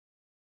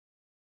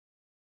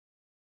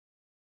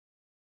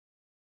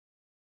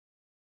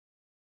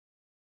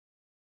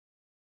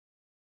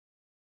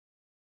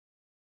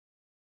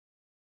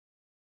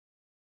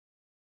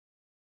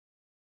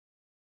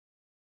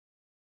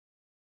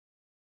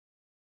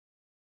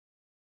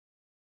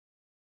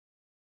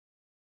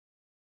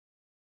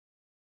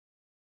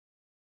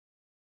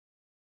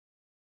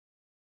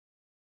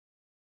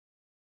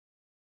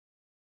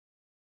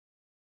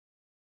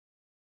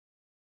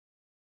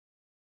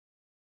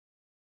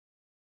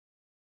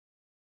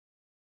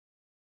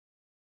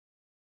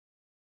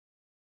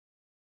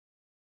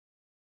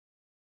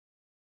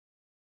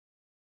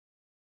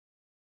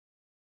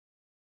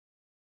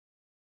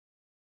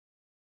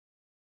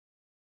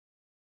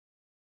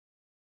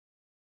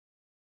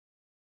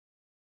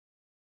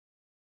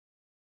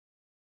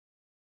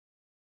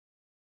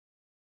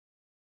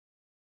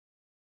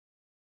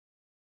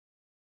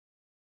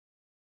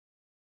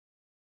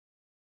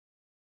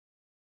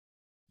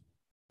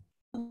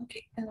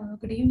Okay,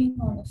 good evening,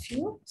 all of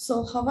you. So,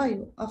 how are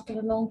you after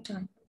a long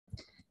time?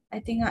 I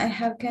think I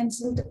have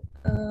cancelled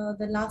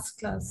the last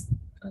class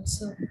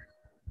also.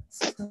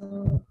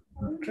 So,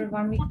 after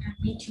 1 week, I'm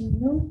meeting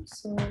you.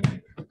 So,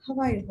 how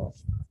are you all?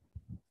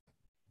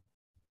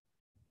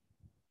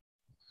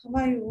 How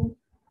are you?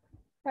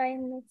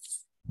 Fine,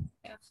 miss.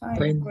 Yeah, fine.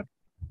 Fine. Good.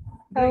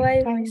 How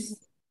Great. are you, miss?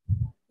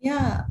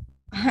 Yeah,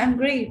 I'm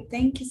great.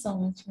 Thank you so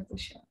much,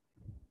 Madhusha.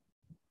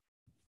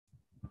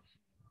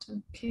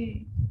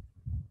 Okay.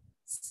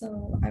 So,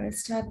 I will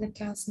start the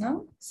class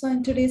now. So, in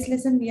today's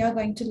lesson, we are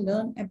going to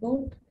learn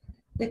about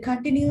the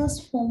continuous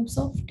forms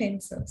of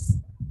tenses: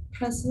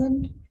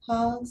 present,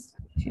 past,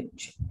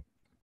 future.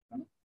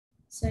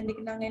 So,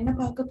 இன்னைக்கு நாங்க என்ன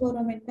பார்க்க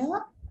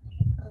போறோம்னா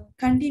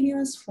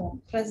continuous form,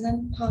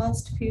 present,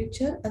 past,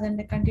 future,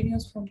 அதோட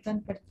continuous form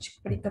தான்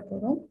படிக்க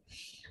போறோம்.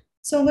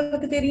 So,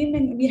 உங்களுக்கு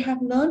தெரியும், we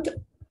have learned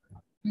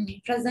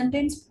present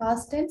tense,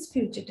 past tense,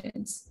 future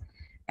tense,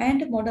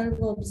 and modal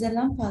verbs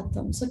எல்லாம்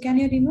பார்த்தோம். So, can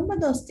you remember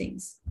those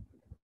things?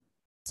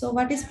 So,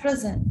 what is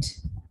present?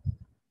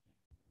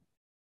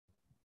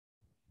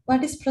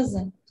 What is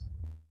present?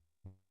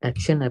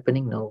 Action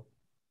happening now.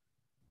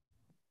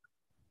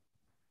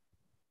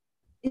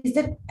 Is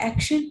that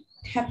action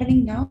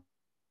happening now?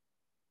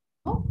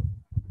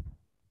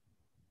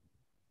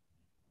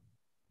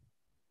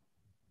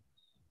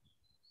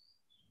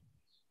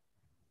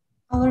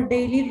 Our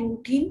daily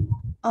routine,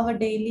 our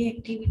daily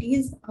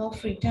activities, our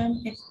free time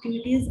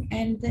activities,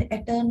 and the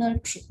eternal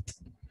truth.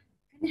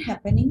 And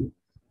happening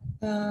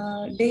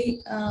day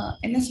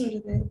என்ன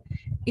சொல்றது,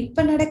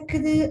 இப்ப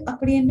நடக்குது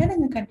அப்படின்னா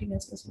நாங்க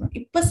கண்டினியூஸ்ல சொல்லுவோம்.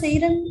 இப்ப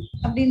செய்யறேன்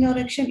அப்படின்னு ஒரு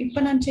ஆக்ஷன்,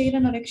 இப்ப நான்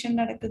செய்யறேன் ஒரு ஆக்ஷன்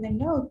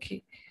நடக்குதுன்னா ஓகே,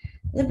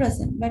 இது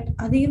ப்ரெசன்ட். பட்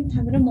அதையும்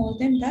தவிர மோர்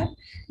தென் தட்,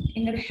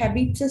 எங்களோட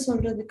ஹேபிட்ஸை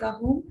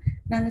சொல்றதுக்காகவும்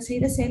நாங்க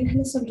செய்யற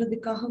செயல்களை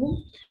சொல்றதுக்காகவும்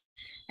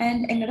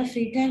அண்ட் எங்களோட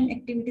free time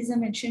ஆக்டிவிட்டிஸை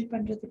mention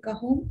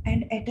பண்றதுக்காகவும்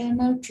and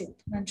eternal truth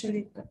நான்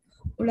சொல்லியிருக்கேன்,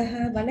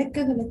 உலக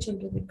வழக்குகளை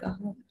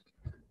சொல்றதுக்காகவும்.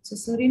 ஸோ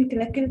சூரியன்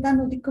கிழக்கில் தான்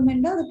உதிக்கும்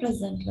என்றால் அது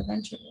ப்ரெசென்ட்ல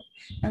தான் சொல்லுவோம்.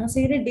 நாங்கள்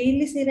செய்யற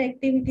டெய்லி செய்யற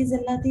ஆக்டிவிட்டிஸ்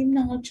எல்லாத்தையும்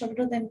நாங்கள்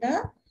சொல்றதுண்டா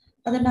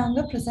அதை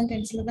நாங்கள் ப்ரெசென்ட்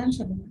டென்ஸ்ல தான்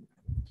சொல்லுவோம்.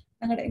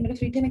 எங்களோட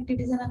ஃப்ரீ டைம்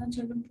ஆக்டிவிட்டிஸை நாங்கள்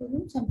சொல்லும்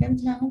போதும்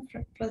சம்டைம்ஸ் நாங்கள்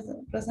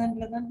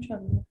ப்ரெசென்ட்ல தான்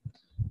சொல்லுவோம்.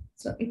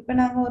 ஸோ இப்போ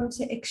நாங்கள் ஒரு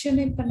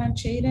ஆக்ஷன் இப்போ நான்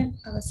செய்கிறேன்,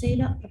 அதை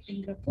செய்யலாம்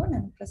அப்படிங்கிறப்போ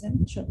நாங்கள்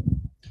ப்ரெசென்ட் சொல்லுவோம்.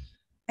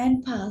 And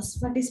past,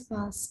 what is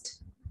past?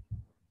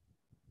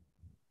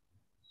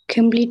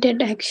 Completed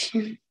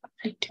action.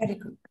 Right. Very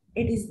good.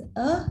 It is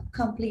a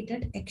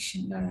completed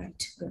action. All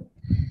right, good.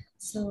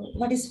 So,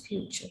 what is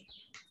future?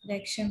 The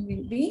action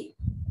will be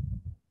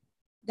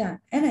done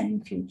and in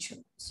future.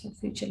 So,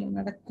 future la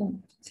nadakkum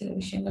sila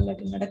vishayangal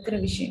illa nadakkira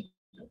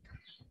vishayangal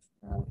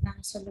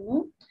நான்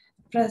சொல்லுவோம்.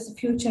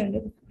 Future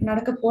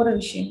நடக்க போற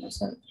விஷயங்கள்,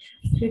 sorry,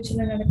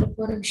 ஃபியூச்சர்ல நடக்க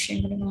போற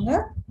விஷயங்களை நாங்க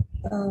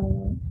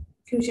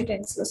ஃபியூச்சர்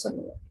டென்ஸ்ல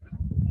சொல்லுவோம்.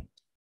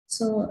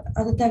 So,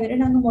 அது தவிர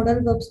நாங்க modal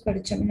verbs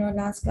படிச்சோம். In our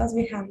last class,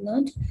 we have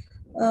learned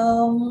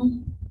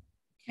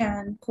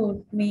can, could,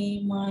 may,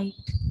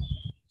 might,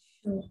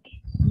 should,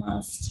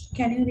 must.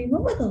 Can you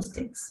remember those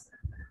things?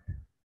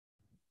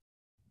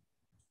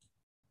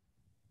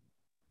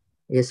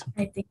 Yes.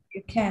 I think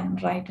you can,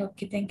 right?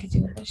 Okay, thank you,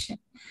 Jivadarshi.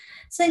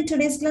 So, in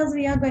today's class,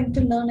 we are going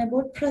to learn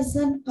about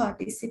present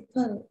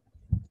participle.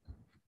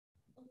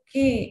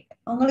 Okay,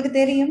 உங்களுக்கு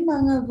தெரியும்,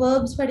 நாங்க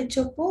verbs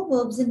படிச்சப்போ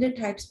verbs in the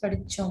types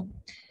படிச்சோம்.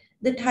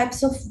 The types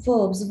of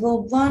verbs,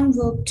 verb 1,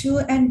 verb 2,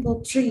 and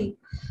verb 3.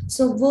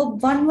 So, verb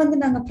 1 வந்து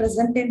நாங்க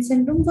present tense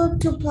என்றும், verb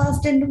 2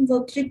 past என்றும்,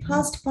 verb 3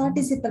 past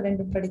participle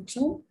என்றும்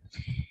படிச்சோம்.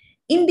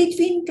 In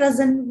between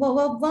present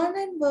verb 1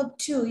 and verb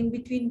 2, in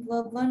between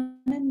verb 1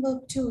 and verb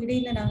 2,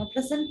 இடையில நாங்க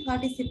present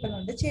participle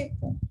வந்து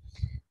சேர்ப்போம்.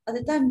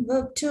 அதுதான்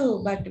verb 2,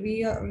 but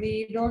we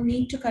don't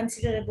need to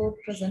consider about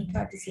present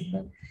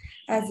participle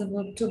as a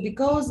verb 2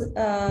 because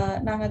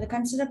நாங்க அதை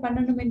consider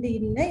பண்ணணும் என்று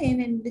இல்லை.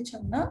 ஏனென்று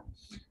சொன்னா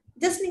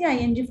just நீங்க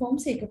ing form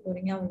சேர்க்க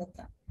போறீங்க,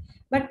 அவ்வளவுதான்.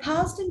 But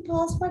past and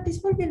past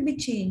participle will be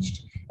changed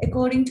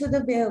according to the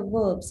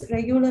verbs.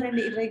 Regular and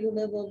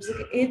irregular verbs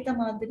ஏத்த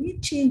மாதிரி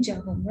change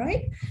ஆகும்,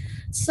 right?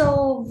 So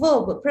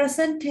verb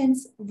present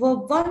tense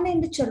verb 1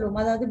 என்று சொல்லுவோம்,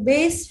 அதாவது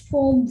base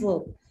form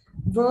verb.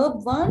 Verb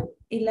 1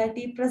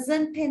 இல்லாட்டி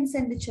present tense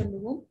என்று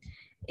சொல்லுவோம்,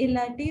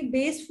 இல்லாட்டி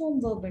base form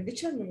verb என்று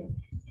சொல்லுவோம்.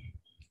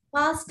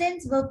 Past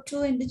tense verb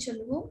 2 என்று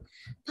சொல்லுவோம்,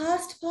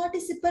 past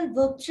participle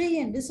verb 3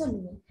 என்று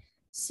சொல்லுவோம்.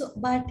 So,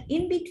 but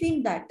in between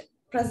that,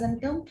 present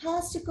term,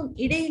 past க்கும்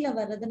இடையில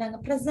வர்றது நாங்க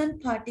present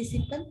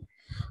participle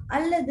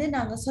அல்லது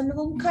நாங்க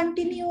சொல்லுவோம்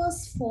continuous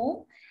form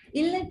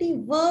இல்லாட்டி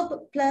verb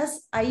plus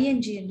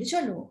ing என்று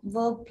சொல்லுவோம்.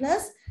 Verb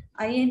plus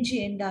ing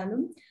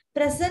என்றாலும்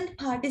present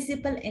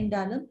participle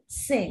என்றாலும்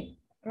same,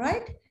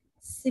 right?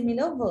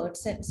 Similar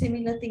words and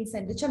similar things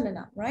என்று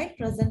சொல்லலாம், right?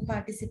 Present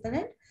participle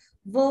and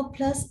verb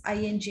plus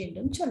ing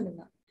என்றும்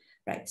சொல்லலாம்,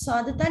 right? So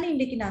அதுதான்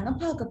இன்னைக்கு நாங்க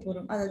பார்க்க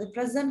போறோம், அதாவது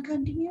present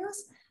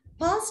continuous,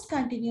 past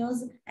continuous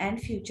and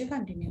future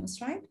continuous,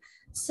 right?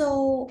 So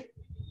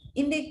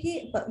indiki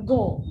go,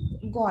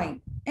 going,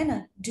 and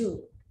do,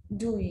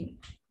 doing,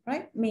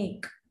 right?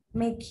 Make,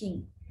 making,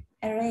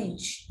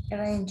 arrange,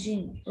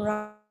 arranging,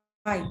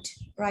 write,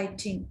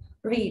 writing,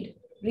 read,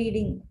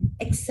 reading,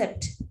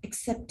 accept,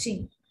 accepting,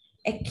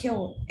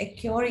 accure,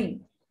 accuring.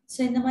 So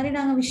இந்த மாதிரி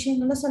நாங்க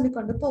விஷயங்களை சொல்லிக்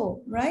கொண்டு போவோம்,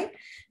 right?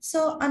 So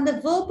அந்த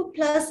verb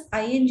plus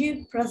ing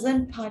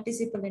present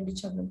participle என்று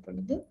சொல்லும்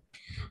பொழுது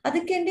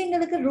அதுக்கெண்டு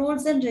எங்களுக்கு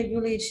ரூல்ஸ் அண்ட்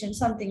ரெகுலேஷன்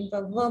சம்திங். இப்போ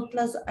verb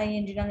plus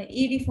ing நாங்க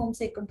ed ஃபார்ம்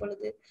சேர்க்கும்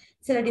பொழுது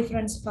சில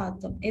டிஃபரன்ஸ்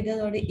பார்த்தோம்,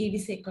 எதோட ed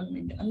சேர்க்கணும்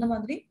என்று. அந்த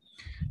மாதிரி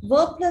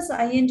verb plus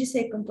ing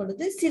சேர்க்கும்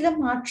பொழுது சில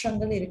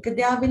மாற்றங்கள் இருக்கு.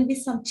 There will be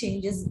some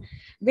changes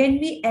when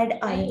we add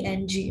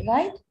ing,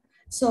 right?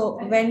 So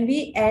when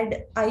we add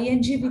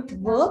ing with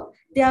verb,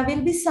 there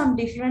will be some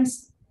difference.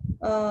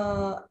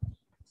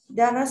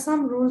 There are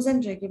some rules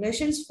and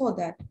regulations for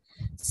that.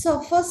 So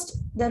first,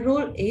 the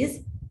rule is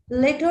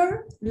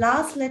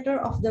last letter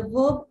of the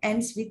verb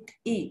ends with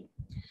e.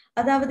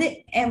 அதாவது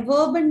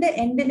verb ന്റെ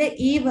endல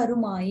e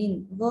வருமாயின்,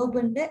 verb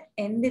ന്റെ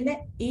endல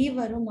e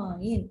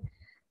வருமாயின்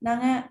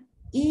நாங்க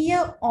ஈய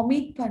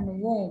omit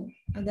பண்ணுவோம்,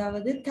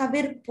 அதாவது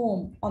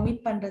தவிர்ப்போம்.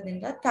 Omit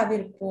பண்றதுன்னா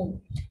தவிர்ப்போம்.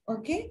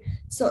 ஓகே,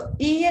 சோ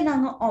ஈய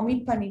நாங்க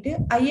ஒமிட் பண்ணிட்டு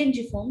ing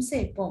ஃபார்ம்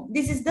சேர்ப்போம்.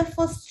 This is the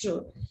first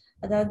rule.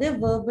 அதாவது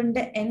verb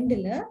ന്റെ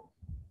endல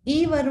e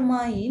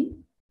வருமாயின்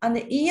அந்த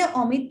ஈய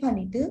ஒமிட்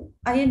பண்ணிட்டு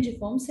ing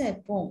ஃபார்ம்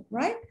சேர்ப்போம்,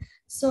 right?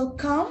 So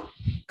come,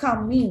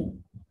 coming.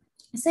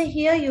 So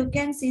here you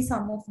can see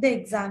some of the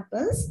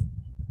examples.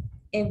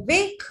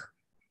 Awake,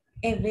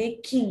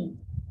 awaking.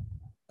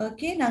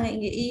 Okay, நாங்க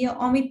இங்க ஈய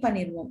omit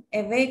பண்ணிடுவோம்.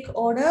 awake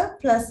order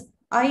plus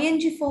ing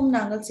form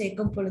நாங்கள்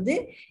சேர்க்கும் பொழுது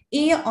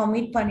ஈய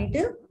omit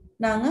பண்ணிட்டு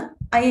நாங்க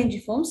ing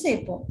form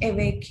சேர்ப்போம்.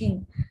 awaking.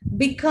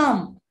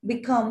 become,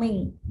 becoming.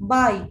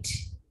 bite,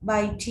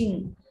 biting.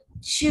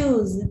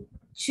 choose,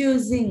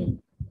 choosing.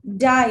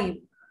 dive,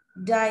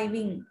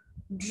 diving.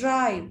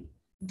 drive,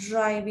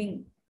 driving.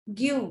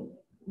 give,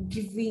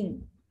 giving.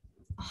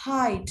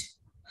 hide,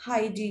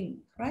 hiding,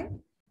 right?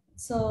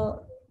 So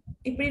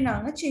இப்படி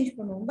நாங்க சேஞ்ச்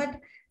பண்ணுவோம். பட்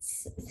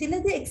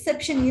சிலது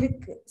எக்ஸெப்ஷன்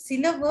இருக்கு.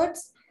 சில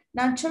வேர்ட்ஸ்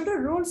நான் சொல்ற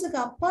ரூல்ஸுக்கு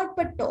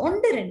அப்பாற்பட்ட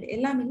ஒன்று ரெண்டு,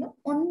 எல்லாமே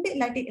ஒன்று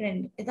இல்லாட்டி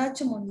ரெண்டு,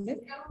 ஏதாச்சும் ஒன்று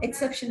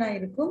எக்ஸெப்ஷனா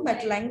இருக்கும்.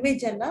 பட்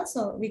லாங்குவேஜ் எல்லாம்,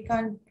 so we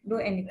can't do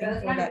anything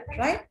for that,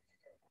 right?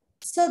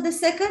 So the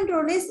second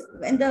rule is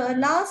when the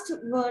last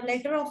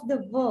letter of the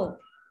verb,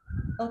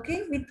 okay,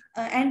 with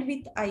and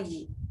with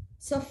ie.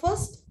 So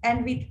first and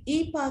with e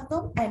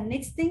பார்த்தோம், and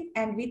next thing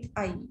and with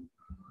ie.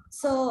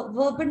 So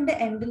verb ന്റെ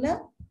endல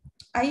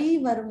I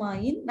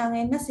வருமாயின் நாங்க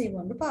என்ன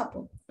செய்வோம்னு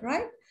பாப்போம்,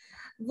 right?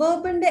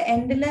 verb ന്റെ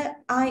endல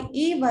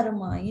ie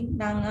வருமாயின்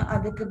நாங்க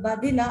அதுக்கு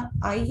பதிலா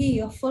ie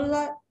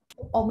ஃபுல்லா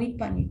omit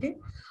பண்ணிட்டு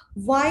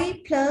y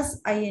plus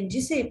ing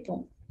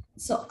சேர்ப்போம்.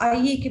 so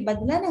ie க்கு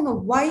பதிலா நாங்க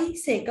y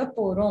சேர்க்க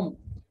போறோம்.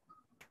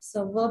 so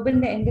verb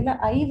ന്റെ endல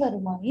I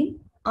வருமாயின்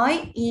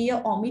ie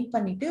omit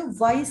பண்ணிட்டு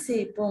y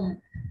சேர்ப்போம்.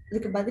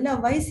 இதுக்கு பதிலா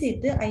y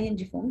சேர்த்து ing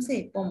form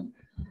சேர்ப்போம்.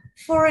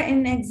 for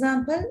an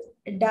example,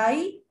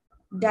 die,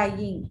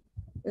 dying.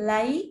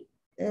 lie,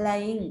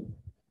 lying.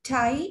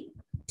 tie,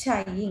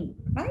 tying,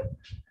 right?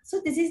 So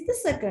this is the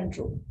second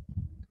rule.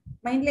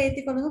 Mind la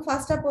ஏத்தி கொள்ளுங்க.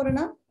 ஃபாஸ்டா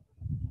போறேனா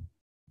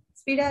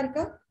ஸ்பீடா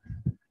இருக்கா?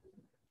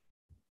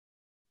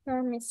 No,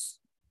 miss.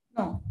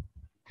 No.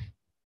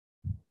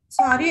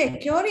 So are you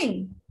accuring?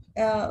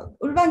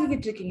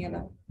 உள்வாங்கிக்கிட்டு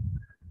இருக்கீங்களா?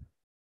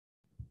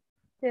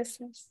 Yes,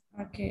 miss.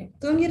 ஓகே,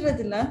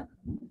 தூங்கிடுறது இல்ல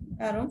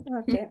யாரும்?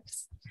 Okay.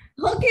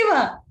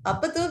 ஓகேவா?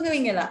 அப்ப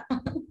தூங்குவீங்களா?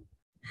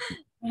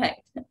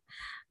 ரைட்.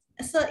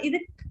 So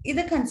இத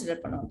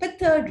கன்சிடர் பண்ணுவோம். இப்ப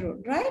third rule,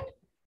 right?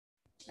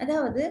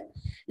 அதாவது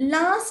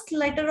last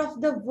letter of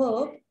the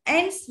verb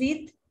ends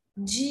with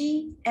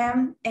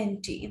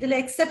gmnt. இதுல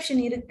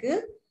எக்ஸெப்ஷன் இருக்கு.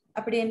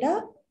 அப்படின்னா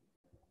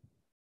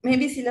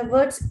மேபி சில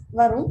வேர்ட்ஸ்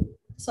வரும்.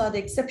 சோ அது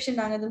எக்ஸெப்ஷன்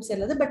நாங்க எதுவும்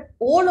சொல்லல. பட்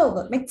all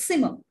over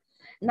maximum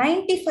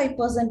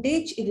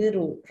 95% இது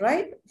ரூல்,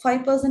 ரைட்?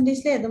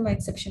 5%ல எதுவும்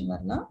எக்ஸெப்ஷன்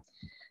வரலாம்.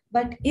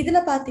 பட் இதுல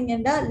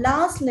பாத்தீங்கன்னா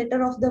last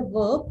letter of the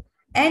verb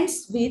ends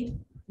with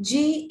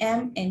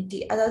gmnt.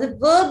 அதாவது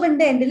verb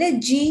ന്റെ endல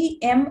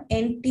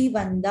gmnt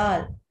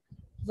வந்தால்,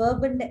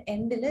 verb ന്റെ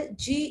endல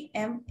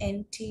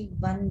gmnt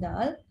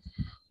வந்தால்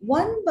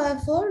one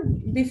vowel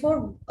before,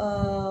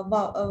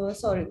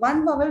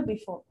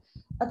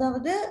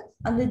 அதாவது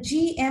அந்த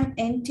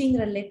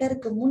gmntங்கிற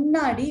லெட்டருக்கு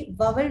முன்னாடி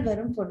வவல்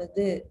வரும்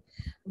பொழுது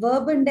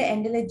verb ന്റെ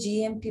endல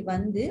gmt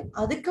வந்து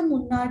அதுக்கு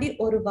முன்னாடி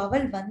ஒரு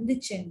வவல்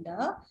வந்துச்சுண்டா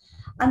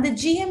அந்த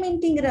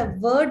gmntங்கிற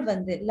வேர்ட்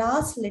வந்து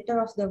last letter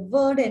of the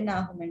word என்ன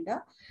ஆகும்டா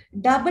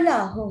டபுள்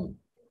ஆகும்.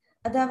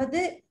 அதாவது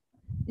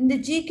இந்த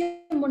ஜிக்கு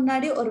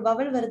முன்னாடி ஒரு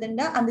வவல்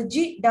வருதுண்டா அந்த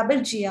ஜி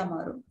டபுள் ஜியா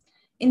மாறும்.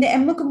 இந்த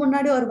எம்முக்கு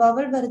முன்னாடி ஒரு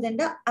வவல்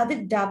வருதுண்டா அது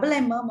டபுள்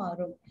எம்மா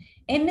மாறும்.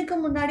 என்னுக்கு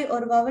முன்னாடி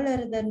ஒரு வவல்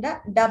வருதுண்டா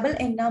டபுள்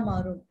என்னா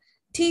மாறும்.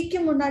 டீக்கு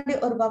முன்னாடி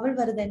ஒரு வவல்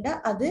வருதுண்டா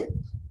அது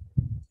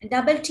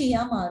டபுள்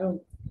டீயா மாறும்,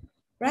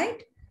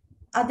 ரைட்?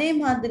 அதே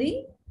மாதிரி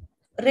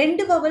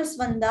ரெண்டு வவல்ஸ்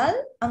வந்தால்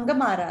அங்க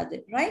மாறாது,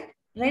 ரைட்?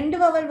 ரெண்டு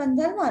வவல்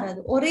வந்தால் மாறாது.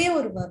 ஒரே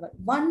ஒரு vowel,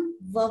 one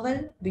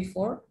vowel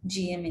before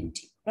gmnt,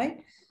 right?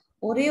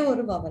 ஒரே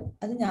ஒரு வவல்,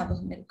 அது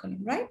ஞாபகம்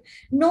இருக்கணும், right?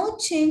 No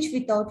change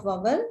without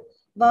vowel.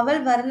 Vowel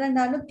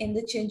வரலனாலும் எந்த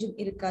சேஞ்சும்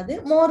இருக்காது.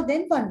 மோர்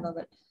தென் ஒன்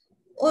வவல்,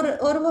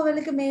 ஒரு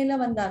வவலுக்கு மேல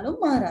வந்தாலும்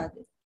மாறாது.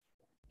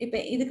 இப்ப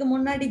இதுக்கு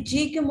முன்னாடி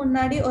ஜிக்கு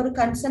முன்னாடி ஒரு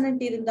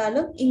கன்சனன்ட்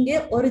இருந்தாலும் இங்க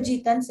ஒரு ஜி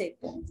தான்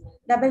சேர்ப்போம்,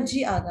 டபுள்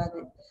ஜி ஆகாது.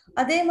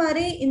 அதே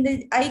மாதிரி இந்த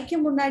ஐக்கு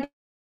முன்னாடி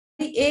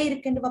ஏ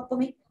இருக்குன்னு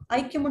வைப்போமே,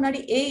 ஐக்கு முன்னாடி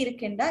ஏ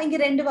இருக்குண்டா இங்க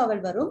 2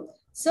 வவல் வரும்.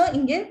 சோ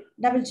இங்க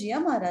டபுள் ஜியா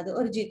மாறாது,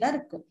 ஒரு ஜி தான்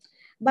இருக்கும்.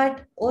 பட்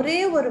ஒரே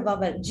ஒரு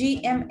வவல்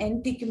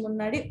GMNTக்கு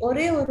முன்னாடி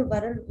ஒரே ஒரு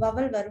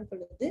வவல் வரும்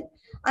பொழுது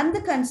அந்த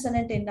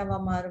கன்சனன்ட் என்னவா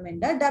மாறும்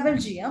என்றால்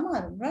டபுள் ஜியா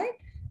மாறும், ரைட்?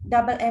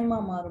 டபுள் எம்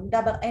மாறும்,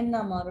 டபுள் என்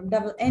மாறும்,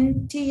 டபுள்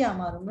NT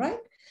மாறும்,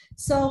 right?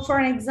 So for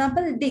an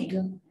example, dig,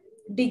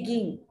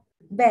 digging,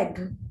 beg,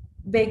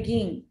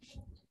 begging,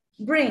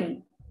 bring,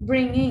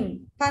 bringing.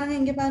 பாருங்க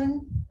இங்க பாருங்க.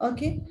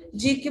 ஓகே,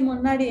 ஜிக்கு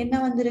முன்னாடி என்ன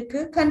வந்திருக்கு?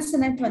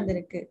 கன்சனன்ட்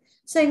வந்திருக்கு.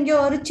 சோ இங்க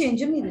ஒரு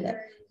சேஞ்சும் இல்ல.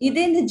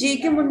 இதே இந்த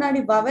ஜிக்கு முன்னாடி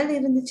வவல்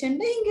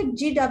இருந்துச்சுன்னா இங்க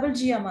ஜி டபுள்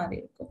ஜியா மாறி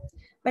இருக்கும்.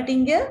 பட்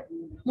இங்க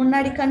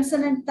முன்னாடி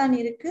கன்சனன்ட் தான்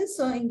இருக்கு.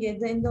 சோ இங்க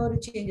எந்த ஒரு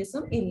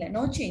சேஞ்சஸும் இல்ல,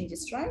 நோ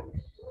சேஞ்சஸ், ரைட்?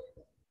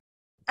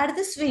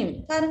 அடுத்து ஸ்விம்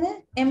பாருங்க,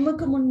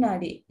 எம்முக்கு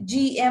முன்னாடி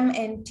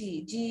GMNT,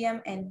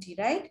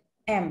 ரைட்?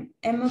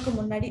 எம்முக்கு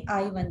முன்னாடி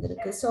ஐ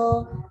வந்திருக்கு. சோ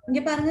இங்க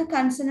பாருங்க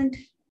கன்சனன்ட்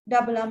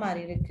டபுளா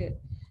மாறி இருக்கு.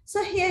 So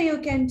here you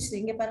can see,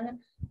 இங்க பாருங்க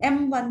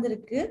எம்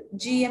வந்திருக்கு,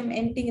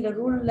 GMNTங்கிற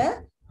ரூல்ல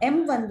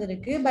எம்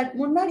வந்திருக்கு. பட்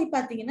முன்னாடி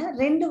பாத்தீங்கன்னா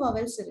 2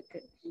 வவல்ஸ் இருக்கு.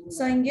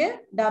 சோ இங்க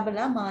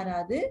டபுளா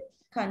மாறாது,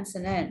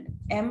 கன்சனன்ட்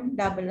எம்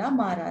டபுளா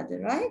மாறாது,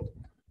 ரைட்?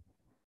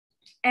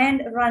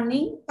 அண்ட்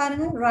ரன்னிங்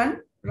பாருங்க, run,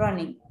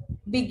 running,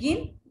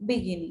 begin,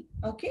 beginning.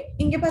 Okay,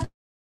 இங்க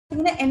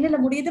பாத்தீங்கன்னா என்னல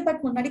முடியுது, பட்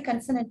முன்னாடி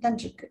கன்சனன்ட் தான்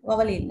இருக்கு,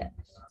 வவல் இல்ல.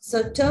 So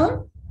turn,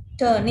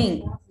 turning,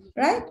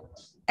 right?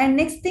 And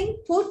next thing,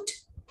 put,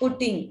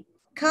 putting,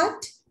 cut,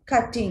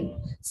 cutting.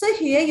 So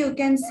here you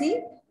can see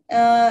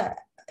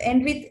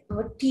end with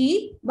T,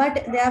 but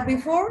there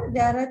before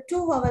there are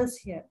 2 vowels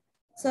here.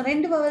 So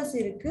 2 vowels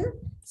இருக்கு.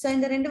 So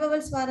இந்த 2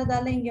 vowels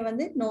வரதால இங்க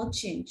வந்து no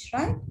change,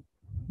 right?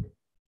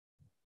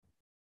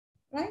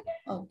 Right?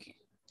 Okay.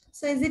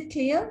 So is it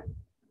clear?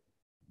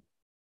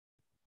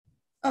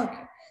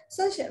 Okay.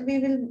 So we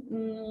will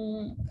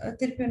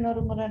திருப்பி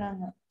இன்னொரு முறை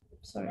நாங்க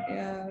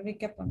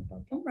recap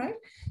பண்ணுவோம், right?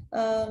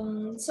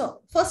 So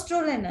first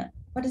rule என்ன?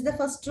 What is the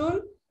first rule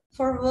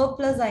for verb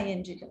plus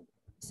ing?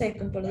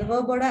 சேர்க்கும் பொழுது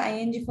verb ஓட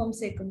ing form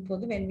சேர்க்கும்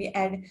போது when we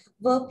add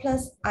verb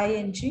plus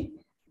ing,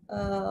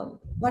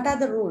 what are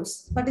the rules?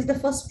 What is the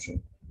first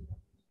rule?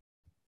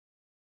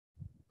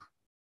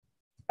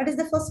 What is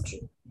the first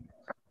rule?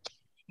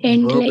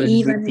 எண்ட்ல ஈ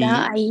வந்தா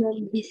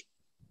ING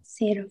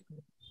சேரும்.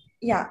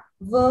 Yeah,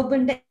 verb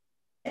ന്റെ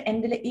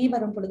எண்ட்ல ஈ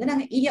வரும் பொழுது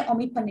நாங்க ஈய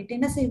omit பண்ணிட்டு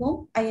என்ன செய்வோம்?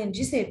 ing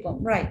சேர்ப்போம்,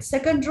 right?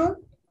 Second rule,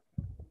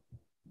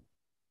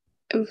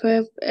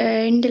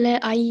 எண்ட்ல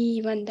ஐ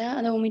வந்தா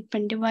அதை omit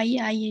பண்ணிட்டு y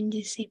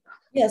ஐஎன்ஜி சேரும்.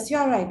 Yes, you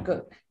are right,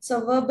 good. So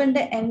verb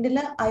ന്റെ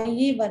எண்ட்ல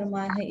ஐ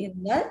வருமாக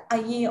இருந்தால்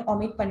ஐ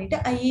omit பண்ணிட்டு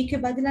ஐக்கு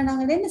பதிலா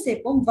நாங்க என்ன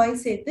சேர்ப்போம்? y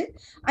சேர்த்து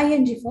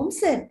ing form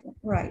சேர்ப்போம்,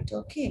 right?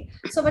 Okay.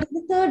 So what is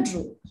the third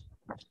rule?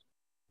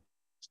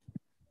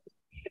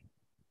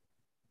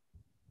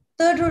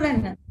 Third rule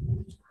என்ன?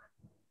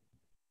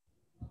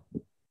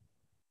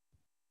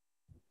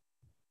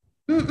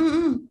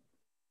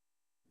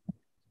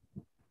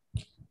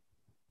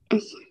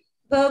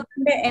 Verb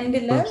ന്റെ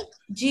எண்ட்ல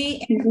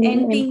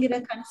GMNTங்கிற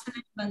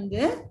கன்சனன்ட்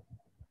வந்து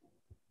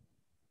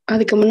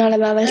அதுக்கு முன்னால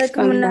வவல்ஸ்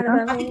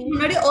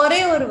முன்னாடி ஒரே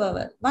ஒரு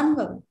வவல், one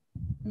வவல்.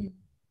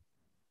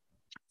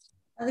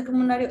 அதுக்கு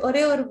முன்னாடி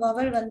ஒரே ஒரு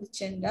வவல்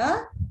வந்துச்சுன்னா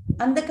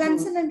அந்த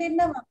கன்சனன்ட்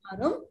என்ன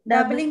மாறும்?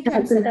 Doubling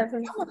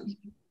consonant.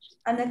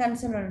 அந்த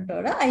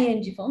கன்சனன்ட்டோட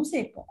ing ஃபார்ம்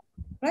சேர்ப்போம்,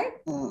 ரைட்?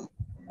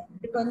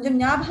 கொஞ்சம்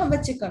ஞாபகம்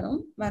வச்சுக்கணும்,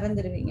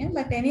 மறந்துடுவீங்க.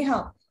 பட்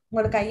எனிஹவ்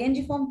உங்களுக்கு ing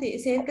ஃபார்ம்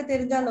சேர்க்க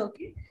தெரிஞ்சால்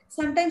ஓகே.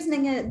 சம்டைம்ஸ்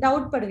நீங்க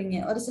டவுட் படுவீங்க,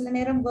 ஒரு சில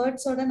நேரம்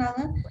வேர்ட்ஸோட நாங்க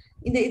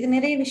இது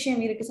நிறைய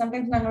விஷயம் இருக்கு.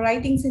 சம்டைம்ஸ் நாங்க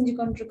ரைட்டிங் செஞ்சு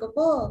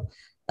கொண்டிருக்கப்போ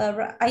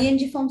ing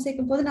ஃபார்ம்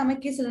சேர்க்கும் போது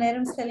நமக்கே சில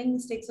நேரம் ஸ்பெல்லிங்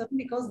மிஸ்டேக்ஸ் வரும்,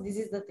 because this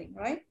is the thing,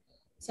 right?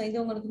 So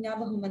இது உங்களுக்கு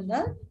ஞாபகம்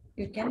வந்தால்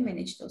you can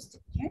manage those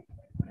things, right?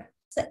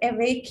 So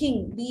awaking,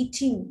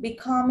 beating,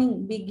 becoming,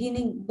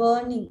 beginning,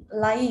 burning,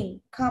 lying,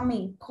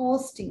 coming,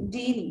 coasting,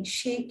 dealing,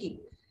 shaking,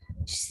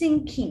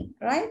 sinking,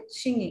 right?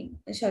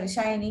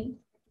 Shining,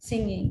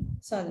 singing.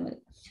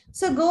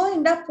 So go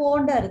in the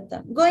ponda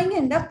artham. Going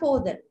in the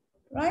podal,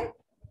 right?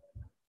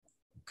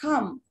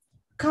 Come,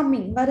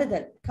 coming,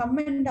 varudal. Come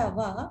in the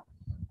va,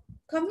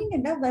 coming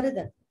in the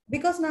varudal.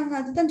 Because naanga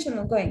aduthan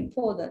sollum going,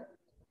 podal.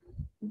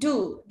 Do,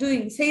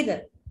 doing, say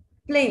that.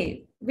 Play,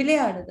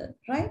 விளையாடுதல்,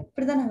 right?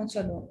 இப்படிதான் நாங்க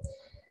சொல்லுவோம்.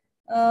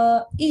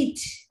 Eat,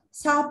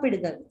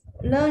 சாப்பிடுதல்,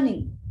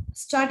 learning,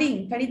 studying,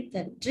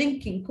 படித்தல்,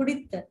 drinking,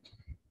 குடித்தல்,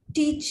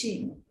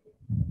 teaching,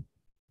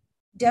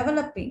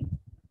 developing,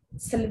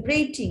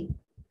 celebrating,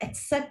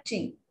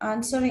 accepting,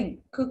 answering,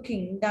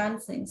 cooking,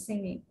 dancing,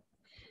 singing,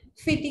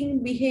 fitting,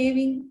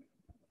 behaving,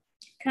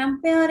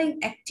 comparing,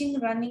 acting,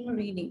 running,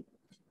 reading.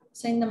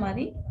 So இந்த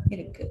மாதிரி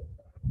இருக்கு,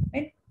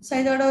 right? So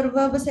இதோட ஒரு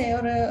verb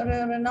ஒரு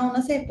noun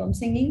சேர்ப்போம்.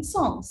 Singing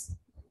songs,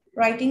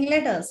 writing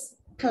letters,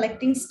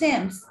 collecting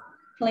stamps,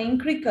 playing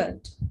cricket.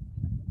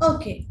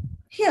 Okay,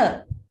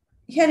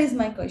 here is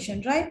my question,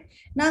 right?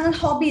 நாங்கள்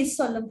hobbies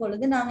சொல்லும்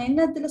பொழுது நாங்க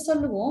என்னத்துல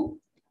சொல்லுவோம்?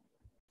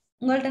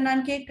 உங்கள்ட்ட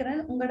நான்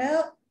கேட்கிறேன், உங்களோட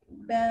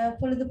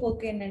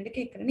பொழுதுபோக்கு என்னன்னு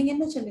கேக்குறேன். நீங்க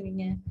என்ன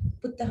சொல்லுவீங்க?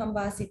 புத்தகம்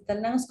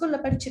வாசித்தல், நாங்க ஸ்கூல்ல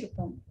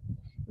படிச்சிருப்போம்.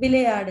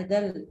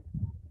 விளையாடுதல்,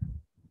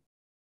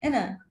 என்ன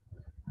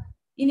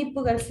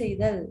இனிப்புகள்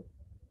செய்தல்,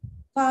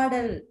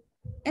 பாடல்,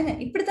 என்ன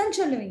இப்படித்தான்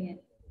சொல்லுவீங்க.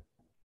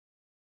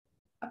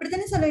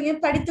 அப்படித்தானே சொல்லுவீங்க.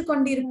 படித்து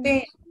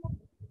கொண்டிருப்பேன்,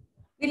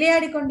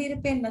 விளையாடி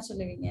கொண்டிருப்பேன் என்ன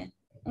சொல்லுவீங்க?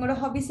 உங்களோட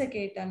ஹாபிஸ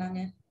கேட்டா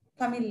நாங்க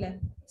தமிழ்ல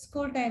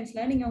ஸ்கூல்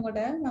டைம்ஸ்ல நீங்க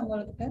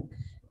உங்ககிட்ட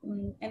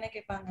என்ன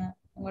கேட்பாங்க,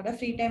 உங்களோட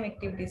ஃப்ரீ டைம்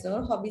ஆக்டிவிட்டிஸோ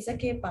ஹாபிஸ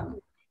கேட்பாங்க.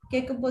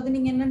 கேட்கும் போது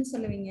நீங்க என்னன்னு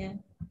சொல்லுவீங்க?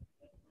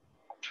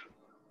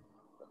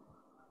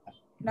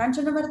 நான்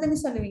சொன்ன மாதிரி தானே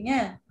சொல்லுவீங்க.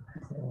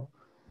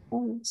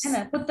 என்ன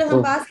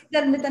புத்தகம்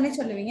வாசித்தல்னு தானே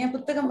சொல்லுவீங்க.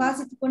 புத்தகம்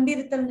வாசித்து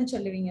கொண்டிருத்தல்னு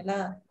சொல்லுவீங்களா?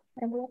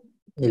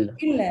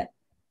 இல்ல.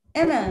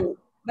 என்ன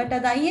பட்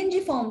அது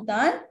ஐஎன்ஜி ஃபார்ம்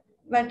தான்.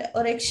 பட்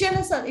ஒரு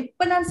எக்ஷனை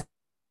இப்ப நான்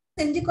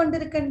செஞ்சு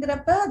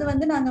கொண்டிருக்கின்றப்ப அது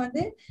வந்து நாங்க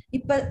வந்து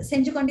இப்ப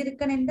செஞ்சு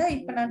கொண்டிருக்கேன்,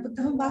 இப்ப நான்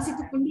புத்தகம்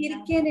வாசித்து கொண்டு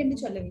இருக்கேன் என்று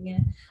சொல்லுவீங்க.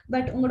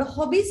 பட் உங்களோட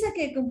ஹாபிஸ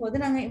கேட்கும் போது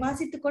நாங்க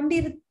வாசித்து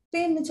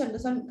கொண்டிருப்பேன்னு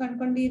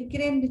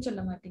கொண்டிருக்கிறேன்னு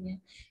சொல்ல மாட்டீங்க.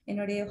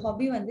 என்னுடைய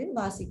ஹாபி வந்து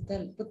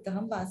வாசித்தல்,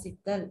 புத்தகம்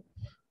வாசித்தல்,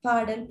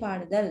 பாடல்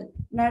பாடுதல்,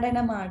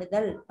 நடனம்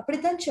ஆடுதல்,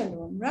 அப்படித்தான்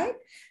சொல்லுவோம். Right?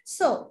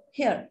 So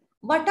here,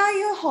 what are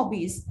your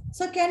hobbies?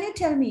 So can you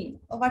tell me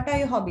what are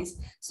your hobbies?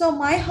 So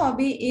my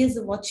hobby is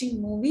watching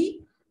movie,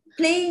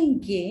 playing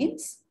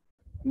games,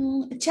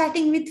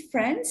 chatting with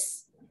friends.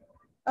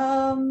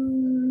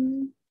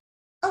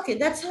 Okay,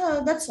 that's all.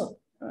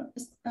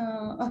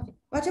 Okay,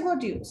 what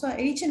about you? So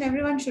each and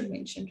everyone should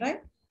mention,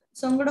 right?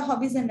 So உங்களோட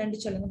hobbies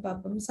என்னன்னு சொல்லுங்க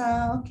பாப்போம்.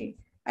 Okay,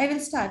 I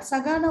will start.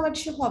 Sagana,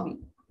 what's your hobby?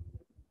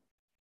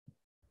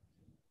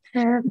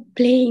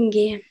 Playing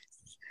game.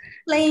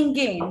 Playing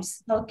games.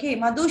 Okay,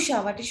 Madhusha,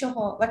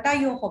 what are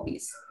your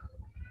hobbies?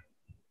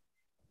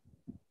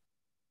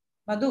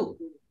 Madhu.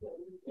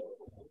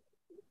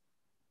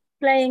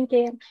 Playing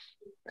game.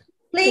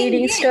 Playing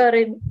Reading game.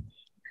 story.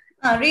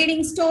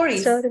 Reading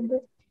stories.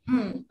 Storybook.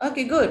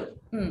 Okay, good.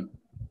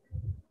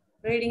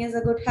 Reading is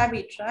a good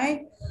habit, right?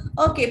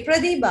 Okay,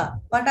 Pradibha,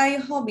 what are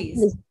your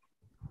hobbies?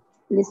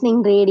 Listening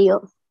radio.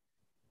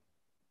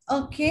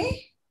 Okay.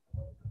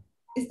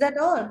 Is that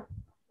all?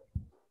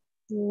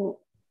 Mm.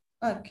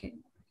 Okay.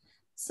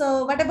 So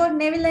what about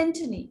Neville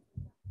Anthony?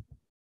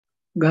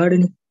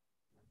 Gardening.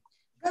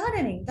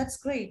 Gardening, that's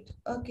great.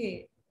 Okay.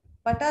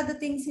 What are the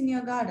things in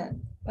your garden?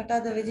 What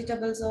are the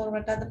vegetables or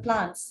what are the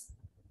plants?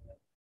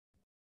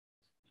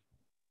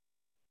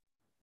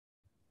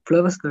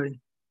 Flowers garden.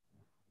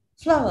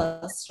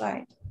 Flowers,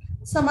 right.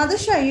 So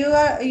Madhusha,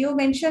 you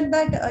mentioned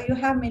that you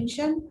have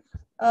mentioned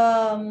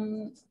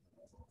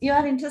you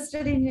are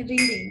interested in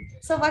reading.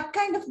 So what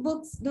kind of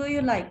books do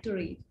you like to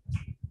read?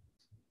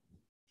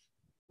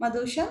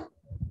 Madhusha?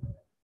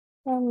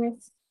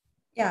 Yes.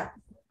 Yeah.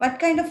 What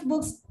kind of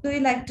books do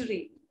you like to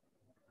read?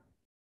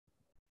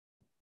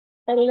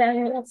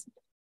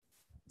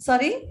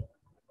 Sorry?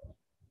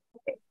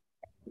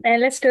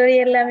 Story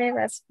எல்லாமே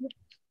வாசிப்பேன்.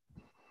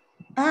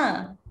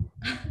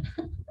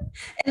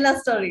 எல்லா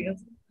stories.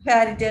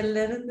 Fairy tale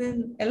இருந்து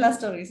எல்லா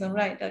stories,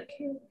 right?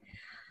 Okay.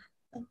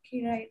 Okay,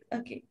 right.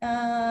 Okay.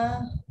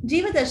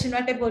 Jeevadarshan,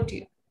 what about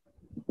you?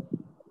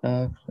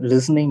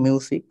 Listening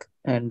music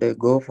and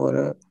go for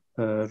a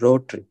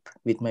road trip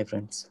with my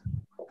friends.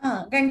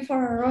 Going for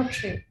a road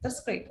trip. That's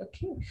great.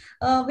 Okay.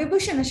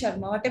 Vibhushana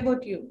Sharma, what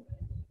about you?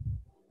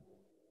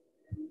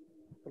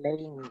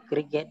 Playing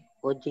cricket,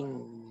 watching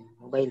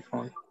mobile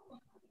phone.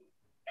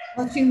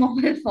 Watching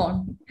mobile phone.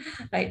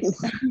 Right.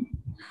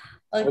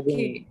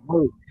 Okay.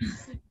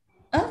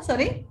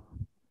 Sorry?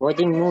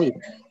 Watching movies.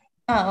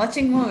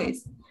 Watching movies.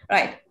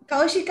 Right.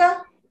 Kaushika?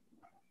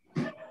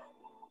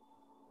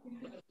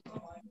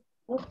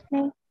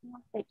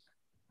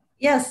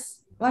 Yes.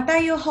 What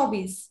are your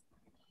hobbies?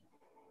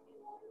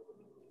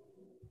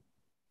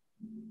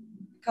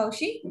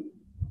 Kaushi?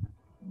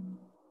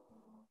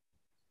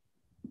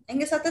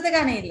 எங்க சத்தத்தை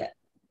காணே இல்ல.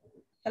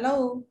 Hello,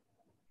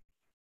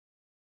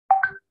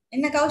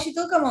 என்ன Koushi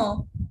தூக்கமோ?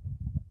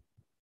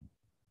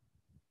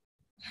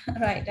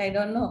 Right, I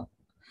don't know.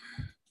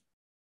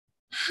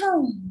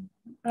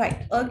 Right,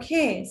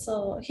 okay, so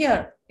here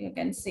you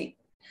can see.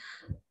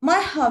 My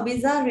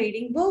hobbies are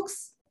reading books,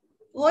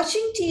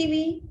 watching TV,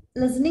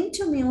 listening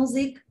to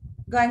music,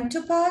 going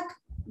to park,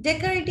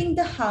 decorating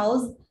the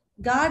house,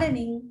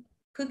 gardening,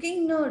 cooking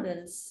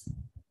noodles.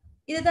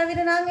 இது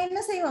தவிர நாங்க என்ன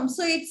செய்வோம்?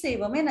 Sweet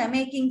செய்வோம். என்ன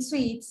making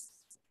sweets.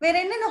 வேற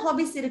என்னென்ன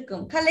ஹாபிஸ்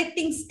இருக்கும்?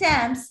 Collecting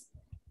stamps.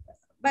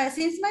 But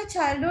since my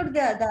childhood,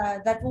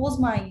 that was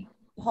my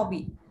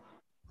hobby.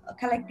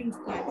 Collecting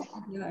stamps.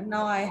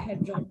 Now I had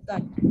dropped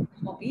that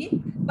hobby,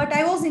 but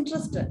I was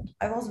interested.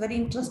 I was very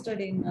interested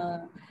in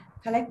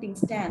collecting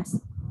stamps.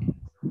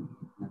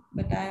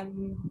 But I'm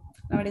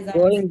nowadays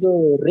Going to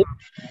trip.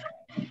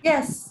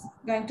 Yes,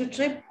 going to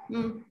trip.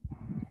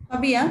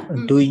 Hobby, yeah.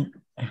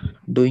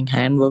 Doing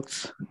handworks.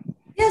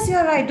 Yes,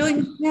 you're right. Doing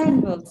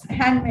handworks,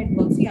 handmade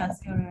works. Yes,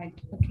 you're right.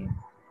 Okay.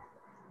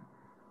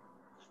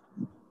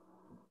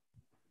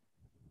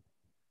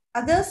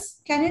 Others,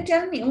 can you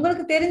tell me?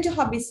 உங்களுக்கு தெரிஞ்ச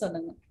hobbies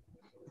சொல்லுங்க.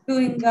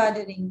 Doing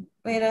gardening.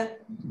 வேற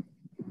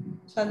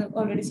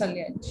already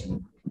சொல்லியாச்சு.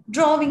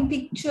 drawing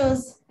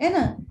pictures என்ன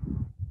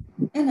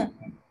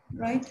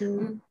right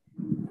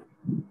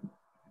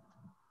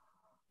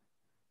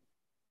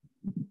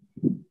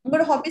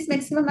உங்களோட Hafiz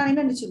maximum நான்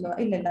என்னன்னு சொல்லுவா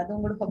இல்ல அது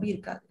உங்களோட ஹாபி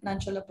இருக்காது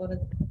நான் சொல்ல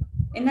போறது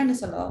என்னன்னு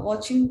சொல்லுவா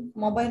வாட்சிங்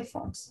மொபைல்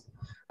ஃபோன்ஸ்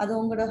அது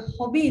உங்களோட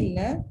ஹாபி இல்ல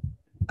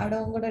அது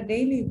உங்களோட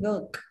டெய்லி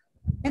ஒர்க்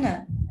என்ன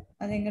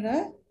அது எங்களோட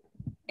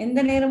எந்த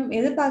நேரம்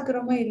எது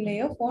பாக்குறோமோ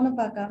இல்லையோ போனை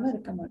பார்க்காம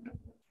இருக்க மாட்டோம்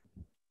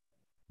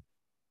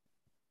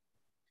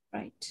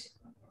ரைட்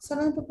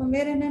சொல்லுங்க பாப்போம்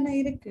வேற என்னென்ன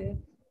இருக்கு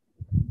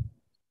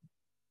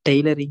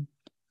டெய்லரிங்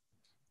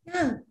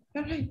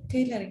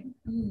டெய்லரிங்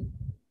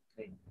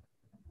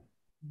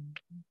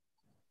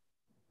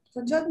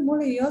கொஞ்சம்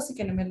மூளை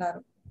யோசிக்கணும்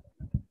எல்லாரும்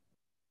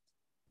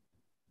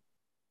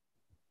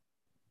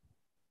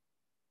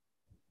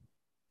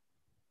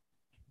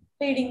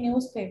ரீடிங்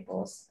நியூஸ்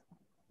பேப்பர்ஸ்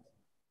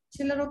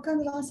சிலர்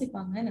உட்காந்து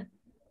வாசிப்பாங்க என்ன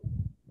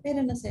வேற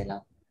என்ன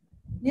செய்யலாம்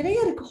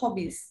நிறைய இருக்கு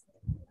Hafiz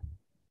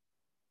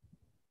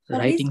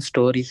writing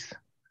stories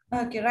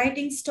okay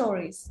writing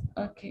stories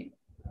okay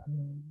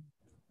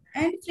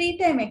and free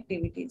time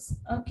activities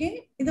okay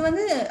இது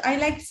வந்து I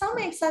like some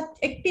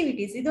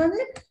activities இது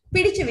வந்து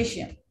பிடிச்ச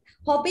விஷயம்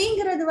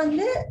ஹாபிங்கிறது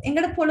வந்து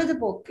எங்கட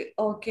பொழுதுபோக்கு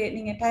ஓகே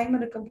நீங்க டைம்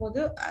இருக்கும் போது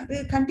அது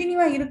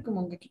கண்டினியூவா இருக்கும்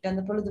உங்ககிட்ட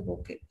அந்த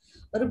பொழுதுபோக்கு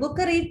ஒரு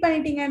புக்கை ரீட்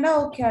பண்ணிட்டீங்கன்னா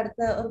ஓகே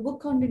அடுத்த ஒரு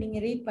புக் வந்து நீங்க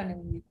ரீட்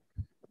பண்ணுவீங்க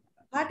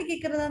பாட்டு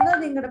கேட்கறதா இருந்தா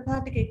அது எங்களோட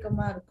பாட்டு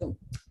கேட்கமா இருக்கும்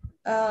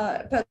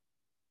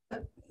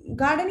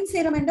கார்டனிங்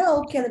செய்யறோம்னா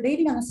ஓகே அதை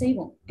டெய்லி நாங்க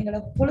செய்வோம் எங்களோட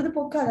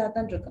பொழுதுபோக்கு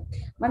அதான் இருக்கும்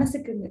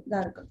மனசுக்கு இதா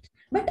இருக்கும்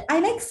but I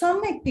like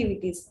some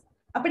activities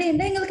அப்படி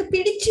என்ன எங்களுக்கு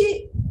பிடிச்சு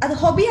அது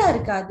ஹாபியா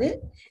இருக்காது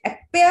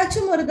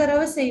எப்பயாச்சும் ஒரு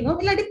தடவை செய்வோம்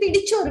இல்லாட்டி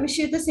பிடிச்ச ஒரு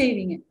விஷயத்த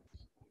செய்வீங்க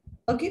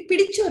ஓகே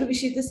பிடிச்ச ஒரு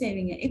விஷயத்த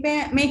செய்வீங்க இப்ப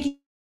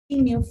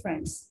making new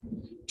friends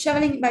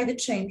traveling by the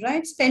train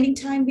right spending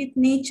time with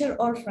nature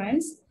or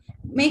friends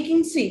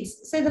making sweets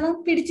so இதெல்லாம்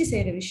பிடிச்சு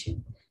செய்யற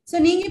விஷயம் சோ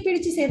நீங்க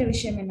பிடிச்சு செய்யற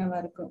விஷயம் என்னவா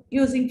இருக்கும்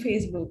யூசிங்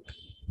ஃபேஸ்புக்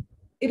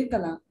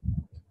இருக்கலாம்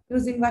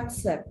using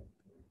WhatsApp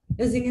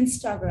using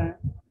Instagram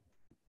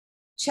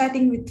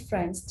chatting with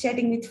friends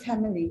chatting with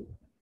family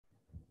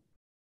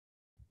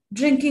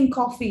drinking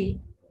coffee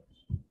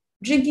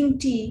drinking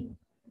tea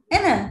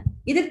என்ன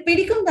இது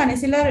பிடிக்கும் தானே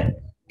சிலர்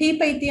டீ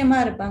பைத்தியமா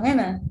இருப்பாங்க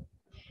என்ன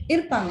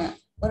இருப்பாங்க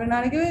ஒரு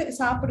நாளைக்கு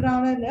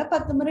சாப்பிடுறவங்க இல்ல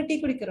 10 முறை டீ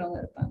குடிக்கிறவங்க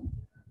இருப்பாங்க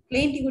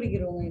பிளேன் டீ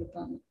குடிக்கிறவங்க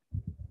இருப்பாங்க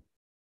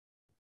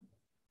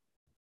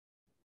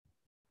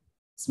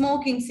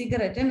ஸ்மோக்கிங்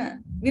சிகரெட் என்ன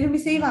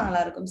விரும்பி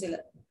செய்வாங்களா இருக்கும்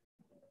சிலர்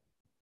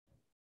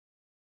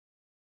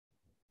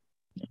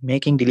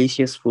making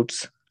delicious foods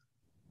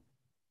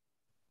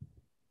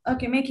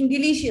okay making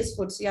delicious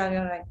foods yeah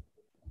you're right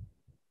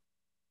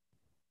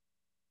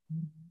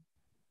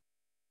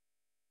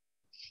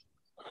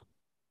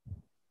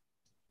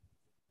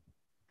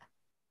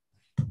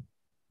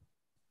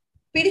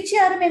பிடிச்சு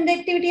யாரும் எந்த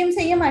ஆக்டிவிட்டியும்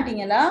செய்ய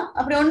மாட்டீங்களா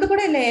அப்படி ஒன்று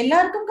கூட இல்லை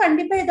எல்லாருக்கும்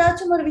கண்டிப்பா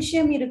ஏதாச்சும் ஒரு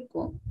விஷயம்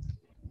இருக்கும்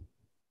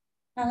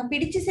நாங்க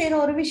பிடிச்சு செய்யற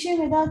ஒரு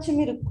விஷயம்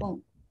ஏதாச்சும் இருக்கும்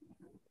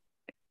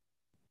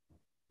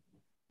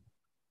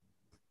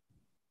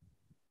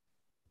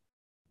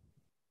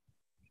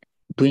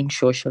doing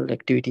social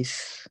activities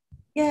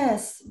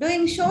yes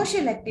doing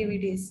social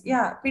activities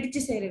yeah பிடிச்சு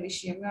செய்யற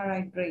விஷயம் you're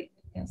right great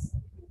yes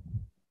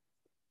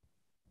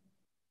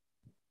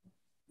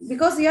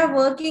because you are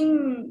working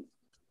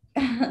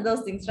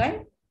those things right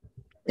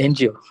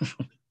NGO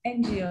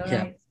NGO Yeah.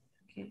 right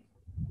okay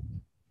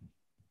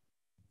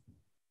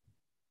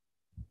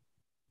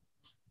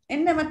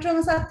என்ன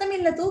மற்றவங்க சத்தம்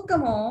இல்ல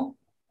தூக்கமோ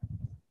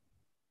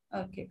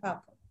ஓகே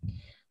பாப்போம்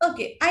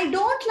okay I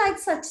don't like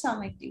such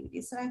some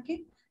activities okay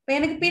இப்போ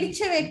எனக்கு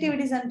பிடிச்ச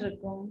ஆக்டிவிட்டிஸ்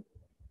இருக்கும்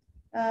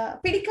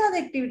பிடிக்காத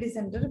ஆக்டிவிட்டிஸ்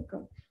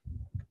இருக்கும்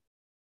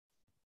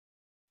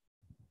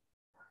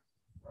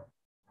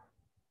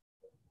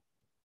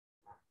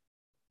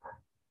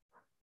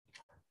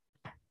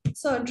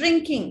so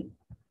drinking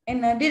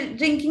என்ன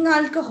drinking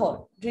alcohol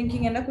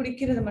drinking என்ன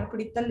குடிக்கிறது மாதிரி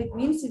குடித்தல் it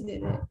means இது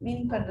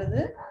மீனிங்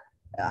பண்றது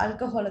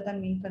ஆல்கஹால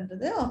தான் மீன்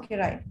பண்றது ஓகே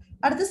ரைட்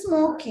அடுத்து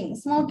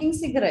ஸ்மோக்கிங்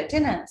சிகரெட்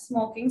என்ன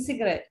ஸ்மோக்கிங்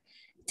சிகரெட்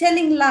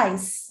டெல்லிங்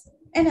லைஸ்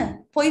என்ன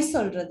பொய்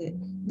சொல்றது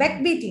பேக்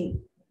பீட்டிங்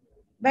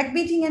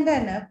என்ற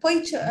என்ன பொய்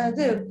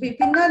அது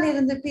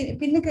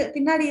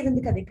பின்னாடி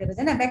இருந்து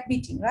கதைக்கிறது என்ன back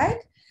beating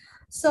right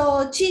so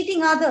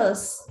seating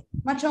others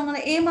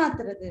மற்றவங்களை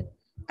ஏமாத்துறது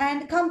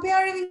அண்ட்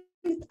கம்பேரிங்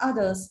வித்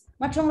அதர்ஸ்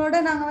மற்றவங்களோட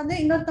நாங்க வந்து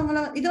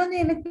இன்னொருத்தவங்கள இது வந்து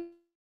எனக்கு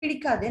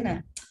பிடிக்காது என்ன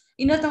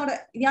இன்னொருத்தவங்களோட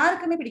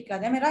யாருக்குமே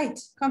பிடிக்காது ஐ மீன் right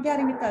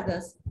comparing with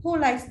others who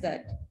likes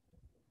that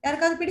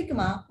யாருக்காவது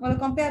பிடிக்குமா உங்களை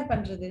கம்பேர்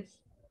பண்றது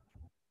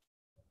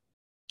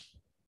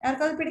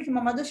யாருக்காவது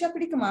பிடிக்குமா மதுஷா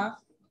பிடிக்குமா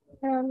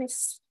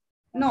மிஸ்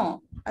நோ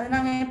அது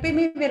நாங்க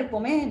எப்பயுமே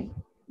வெறுப்போமே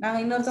நாங்க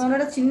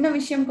இன்னொருத்தவங்களோட சின்ன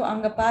விஷயம்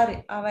அங்க பாரு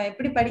அவ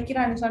எப்படி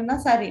படிக்கிறான்னு சொன்னா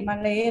சரி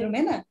மண்ல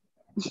ஏறுமே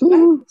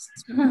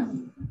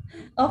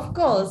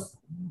ஆஃப்கோர்ஸ்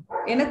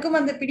எனக்கும்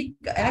அந்த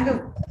எனக்கு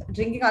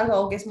ட்ரிங்கிங்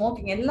ஆல்கஹால் ஓகே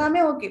ஸ்மோக்கிங் எல்லாமே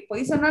ஓகே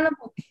பொய் சொன்னாலும்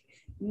ஓகே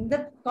இந்த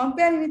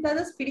கம்பேரிங் வித்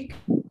அதர்ஸ்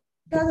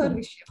பிடிக்காத ஒரு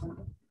விஷயம்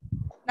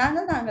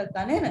நாங்கள்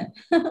தானே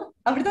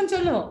அப்படித்தான்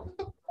சொல்லுவோம்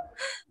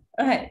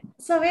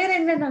சோ வேற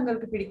என்ன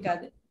உங்களுக்கு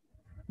பிடிக்காது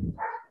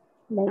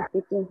லைக்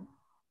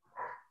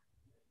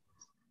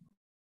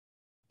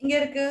இங்க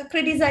இருக்கு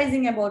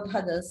கிரிட்டிசைசிங் அபவுட்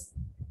அதர்ஸ்,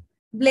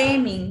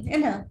 பிளேமிங்,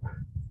 என்ன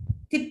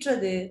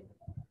திட்டுறது,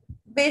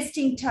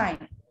 வேஸ்டிங்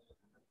டைம்,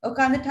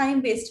 உட்காந்து டைம்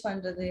வேஸ்ட்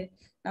பண்றது.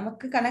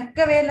 நமக்கு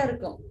கணக்க வேலை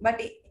இருக்கும்.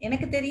 பட்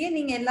எனக்கு தெரியும்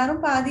நீங்க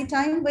எல்லாரும் பாதி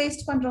டைம்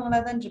வேஸ்ட் பண்றவங்களா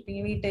தான்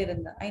இருப்பீங்க வீட்டை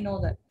இருந்தா. I know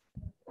that.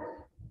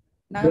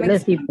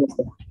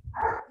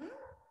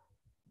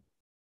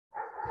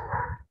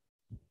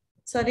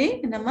 சாரி,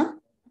 என்னம்மா?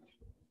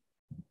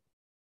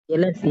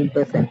 ஜெலசிங்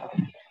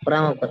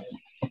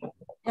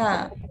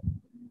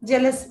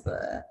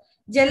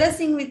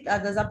வித்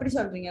அதர்ஸ் அப்படி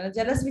சொல்றீங்க.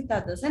 ஜெலஸ் வித்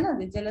அதர்ஸ்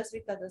என்னது? ஜெலஸ்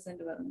வித் அதர்ஸ்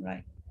என்று வரும்.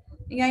 ரைட்.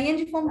 நீங்க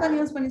ஐஎன்ஜி ஃபார்ம் தான்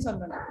யூஸ் பண்ணி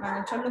சொல்லணும்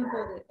நாங்க சொல்லும்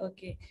போது.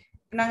 ஓகே,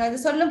 நாங்க இது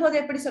சொல்லும் போது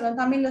எப்படி சொல்லுவோம்?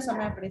 தமிழ்ல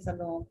சொன்னா எப்படி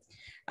சொல்லுவோம்?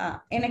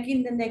 எனக்கு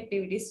இந்த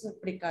ஆக்டிவிட்டிஸ்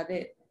பிடிக்காது.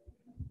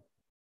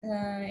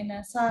 என்ன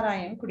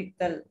சாராயம்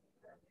குடித்தல்,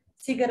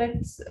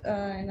 சிகரெட்ஸ்,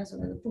 என்ன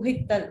சொல்றது,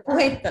 புகைத்தல்,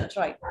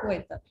 ரைட்,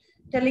 புகைத்தல்,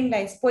 டெல்லிங்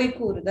லைஸ், பொய்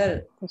கூறுதல்,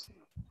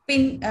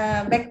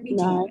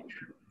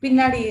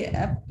 பின்னாடி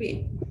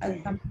அது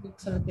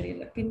சொல்ல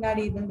தெரியல,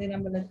 பின்னாடி இருந்து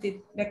நம்மள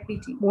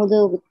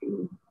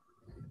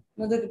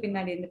முதுகு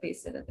பின்னாடி இருந்து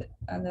பேசுறது.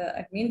 அந்த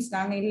மீன்ஸ்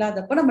நாங்க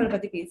இல்லாதப்போ நம்மளை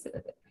பத்தி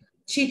பேசுறது.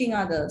 சீட்டிங்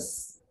அதர்ஸ்,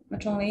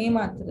 மற்றவங்களை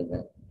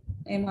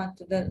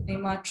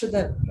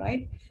ஏமாற்றுதல்,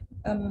 ரைட்.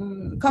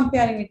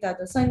 கம்பேரிங் வித்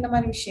அதர்ஸ், இந்த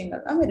மாதிரி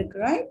விஷயங்கள் தான் இருக்கு,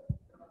 ரைட்.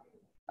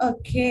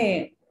 ஓகே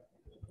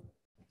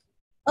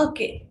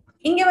ஓகே,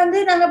 இங்க வந்து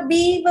நாங்க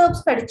பி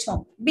வெர்ப்ஸ்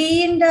படிச்சோம். பி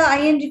இந்த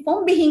ஐஎன்ஜி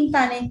ஃபார்ம் பிஹிங்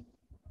தானே.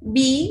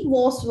 B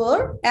was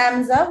word,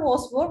 arms R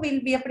was word,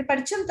 will be அப்படி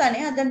படிச்சோம் தானே.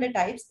 அதோட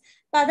டைப்ஸ்.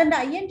 அதோட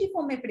ஐஎன்ஜி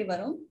ஃபார்ம் எப்படி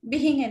வரும்?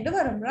 பிஹிங் என்று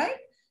வரும்,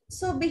 ரைட்.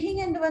 சோ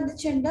பிஹிங் என்று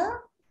வந்துச்சுண்டா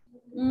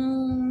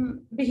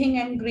பிஹிங்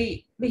ஆங்கிரி,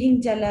 பிஹிங்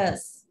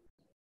ஜெலஸ்,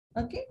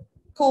 ஓகே,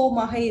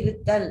 கோவமாக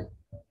இருத்தல்,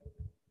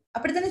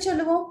 அப்படித்தானே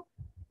சொல்லுவோம்.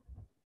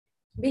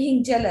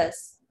 பிஹிங்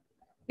ஜெலஸ்,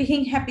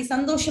 பிஹிங் ஹாப்பி,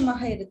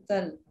 சந்தோஷமாக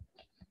இருத்தல்,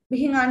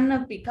 being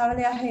unhappy,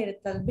 கவலையாக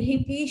இருத்தல்,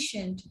 being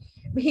patient,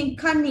 being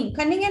cunning.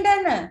 Cunning என்றால்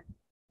என்ன?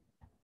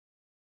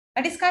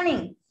 What is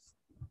cunning?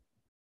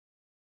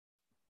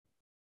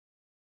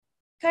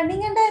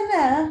 Cunning என்றால் என்ன?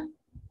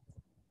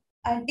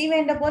 அடி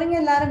வேண்ட போறீங்க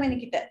எல்லாரும்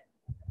என்கிட்ட.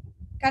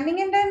 Cunning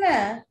என்றால் என்ன?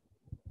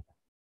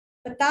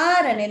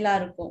 தாரன்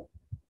எல்லாருக்கும்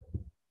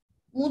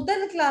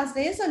முதல்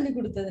கிளாஸ்லயே சொல்லி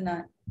கொடுத்தது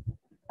நான்.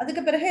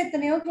 அதுக்கு பிறகு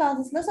எத்தனையோ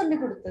கிளாஸஸ்ல சொல்லி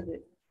கொடுத்தது.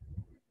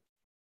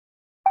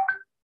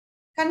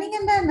 Cunning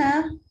என்றால் என்ன?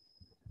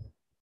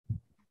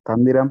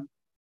 தந்திரம்.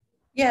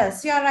 Yes,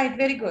 you are right,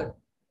 very good.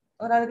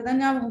 ஒரு அதுக்கு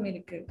தான் ஞாபகம்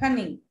இருக்கு.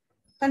 கன்னிங்,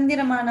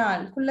 தந்திரமான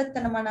ஆள்,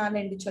 குள்ளத்தனமான ஆள்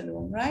என்று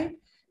சொல்லுவோம், right?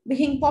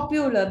 Being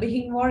popular,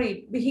 being worried,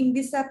 being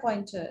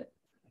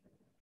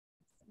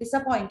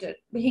disappointed,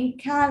 being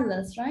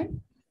careless, right?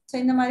 So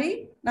இந்த மாதிரி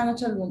நாங்க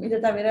சொல்லுவோம். இதை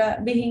தவிர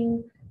being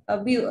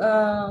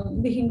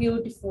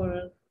beautiful,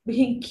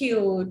 being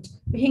cute,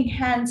 being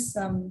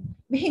handsome,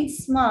 being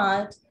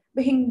smart,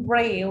 being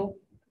brave.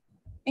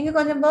 இங்க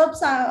கொஞ்சம் verbs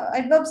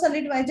adverbs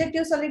சொல்லிட்டு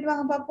adjective சொல்லிட்டு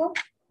வாங்க பாப்போம்.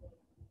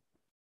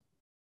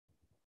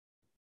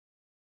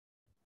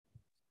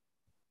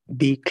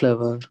 Be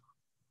clever.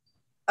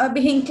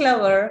 Being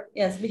clever,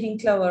 yes, being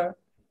clever.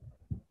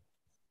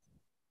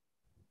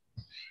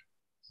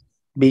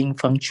 Being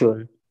punctual.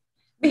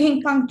 Being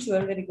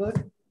punctual, very good.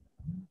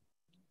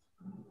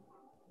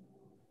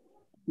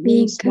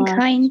 Being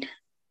kind.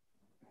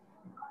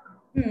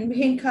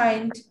 Being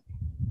kind.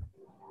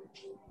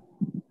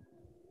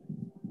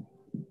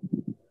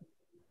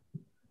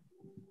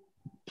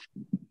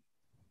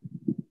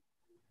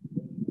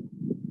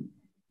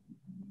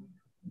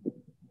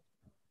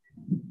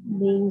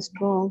 Being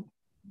strong.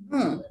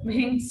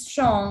 Being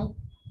strong.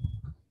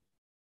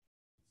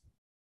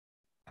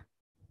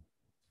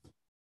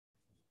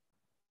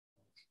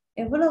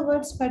 எவ்வளவு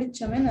words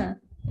படிச்சோம், என்ன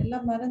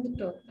எல்லாம்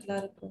மறந்துட்டோம்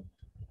எல்லாருக்கும்.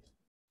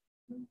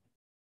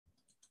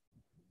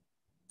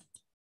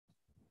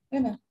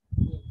 என்ன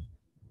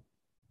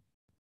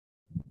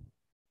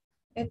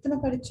எத்தனை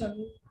படிச்சோம்?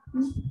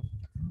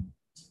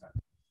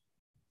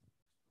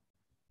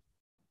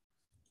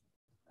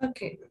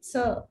 Okay,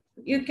 so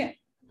you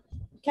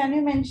can you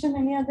mention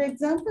any other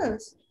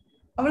examples?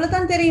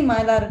 அவ்வளவுதான் தெரியுமா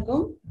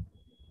எல்லாருக்கும்?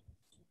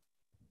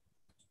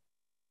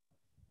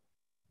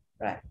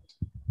 Right.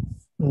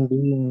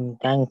 Being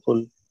thankful.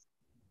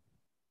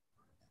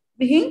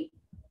 Being?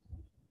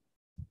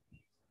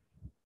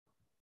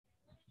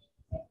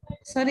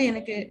 Sorry,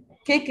 எனக்கு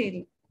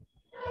கேட்கல.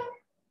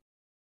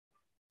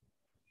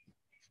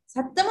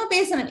 சத்தமா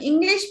பேசணும்.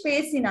 இங்கிலீஷ்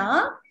பேசினா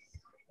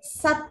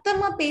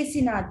சத்தமா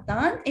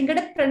பேசினாதான்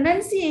எங்களோட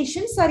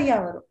pronunciation சரியா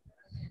வரும்.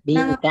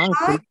 Being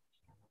thankful.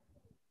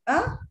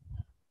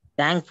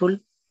 Thankful.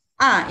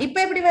 இப்ப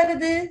எப்படி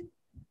வருது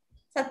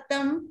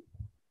சத்தம்?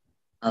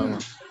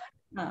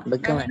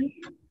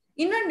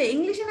 இன்னொன்று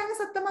இங்கிலீஷ் நாங்க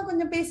சத்தமா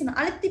கொஞ்சம் பேசணும்,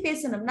 அழுத்தி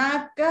பேசணும்,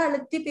 நாக்க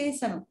அழுத்தி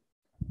பேசணும்,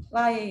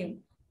 வாயையும்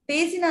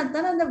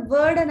பேசினாதான் அந்த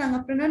வேர்டை நாங்க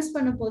ப்ரொனவுன்ஸ்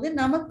பண்ணும் போது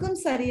நமக்கும்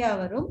சரியா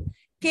வரும்,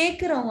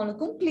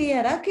 கேட்கிறவங்களுக்கும்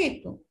கிளியரா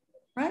கேட்கும்.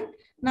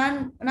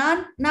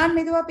 நான்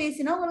மெதுவா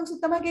பேசினா உங்களுக்கு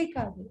சுத்தமா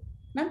கேட்காது.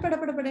 நான்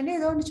படப்படப்படன்னு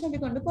ஏதோ ஒன்று சொல்லி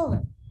கொண்டு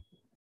போவேன்.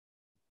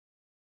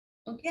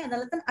 ஓகே,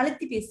 அதனால தான்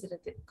அழுத்தி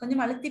பேசுறது.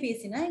 கொஞ்சம் அழுத்தி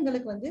பேசினா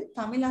எங்களுக்கு வந்து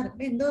தமிழா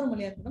இருக்கட்டும், எந்த ஒரு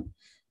மொழியா இருக்கட்டும்,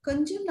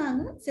 கொஞ்சம்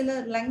நாங்க சில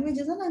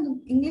லாங்குவேஜஸ் நாங்க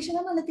இங்கிலீஷ்ல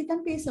தான் வளர்த்தி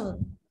தான் பேச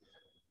வரும்.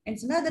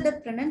 சொன்னா அதோட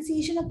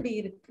ப்ரொனன்சியேஷன் அப்படி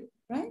இருக்கு,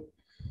 ரைட்?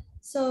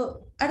 சோ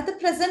அடுத்து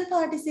ப்ரெசன்ட்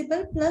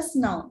பார்ட்டிசிபிள் பிளஸ்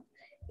நவுன்.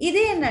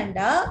 இது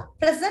என்னண்டா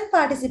ப்ரெசன்ட்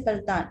பார்ட்டிசிபிள்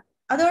தான்,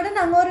 அதோட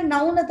நாங்க ஒரு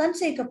நவுனை தான்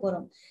சேர்க்க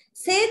போறோம்.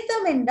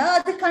 சேர்த்தம் என்றா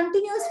அது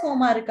கண்டினியூஸ்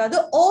ஃபார்மா இருக்காது,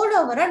 all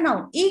over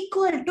noun,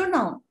 equal to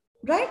noun,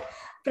 right?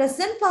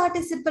 Present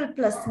participle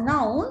plus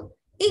noun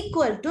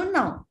equal to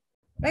noun,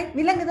 right?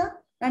 விளங்குதா?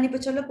 நான் இப்ப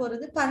சொல்ல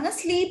போறது பாருங்க.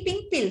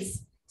 Sleeping bills.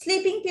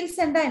 ஸ்லீப்பிங் பில்ஸ்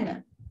என்றா என்ன?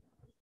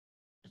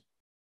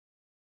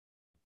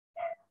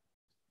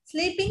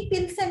 ஸ்லீப்பிங்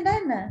பில்ஸ் என்றா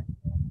என்ன?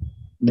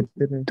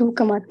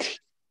 தூக்க மாத்திரை.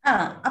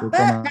 அப்ப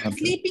நான்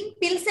ஸ்லீப்பிங்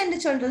பில்ஸ் என்று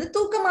சொல்றது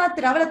தூக்க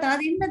மாத்திரை, அவ்வளவுதான்.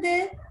 அது என்னது?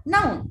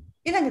 நவுன்.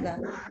 விளங்குதா?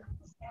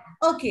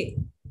 ஓகே.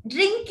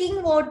 ட்ரிங்கிங்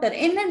வாட்டர்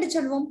என்னன்னு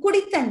சொல்லுவோம்?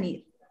 குடி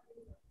தண்ணீர்.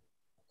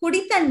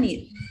 குடி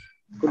தண்ணீர்.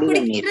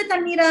 குடிக்கிற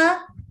தண்ணீரா?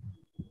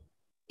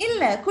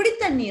 இல்ல, குடி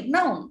தண்ணீர்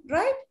நவுன்,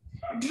 ரைட்?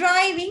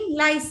 டிரைவிங்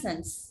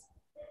லைசன்ஸ்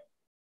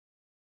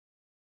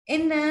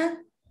என்ன?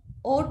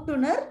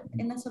 ஓட்டுநர்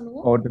என்ன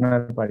சொல்லுவோம்?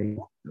 ஓட்டுநர்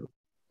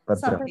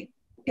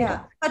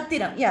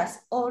பத்திரம். எஸ்,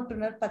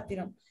 ஓட்டுநர்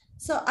பத்திரம்.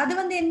 சோ அது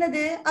வந்து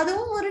என்னது?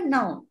 அதுவும் ஒரு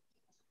நவுன்.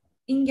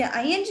 இங்க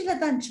ஐஎன்ஜில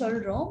தான்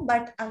சொல்றோம்,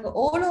 பட் அங்க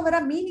ஆல் ஓவரா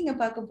மீனிங்க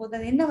பார்க்க போது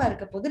அது என்னவா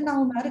இருக்க போகுது?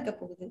 நவுனா இருக்க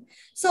போகுது.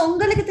 சோ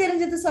உங்களுக்கு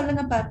தெரிஞ்சது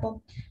சொல்லுங்க பார்ப்போம்.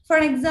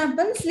 ஃபார்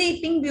எக்ஸாம்பிள்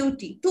ஸ்லீப்பிங்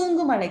பியூட்டி,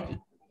 தூங்கும் அழகி.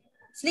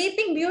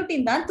 ஸ்லீப்பிங் பியூட்டி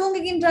தான்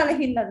தூங்குகின்ற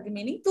அழகி, அதுக்கு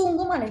மீனிங்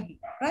தூங்கும் அழகி,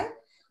 ரைட்?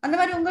 அந்த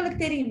மாதிரி உங்களுக்கு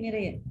தெரியும்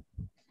நிறைய.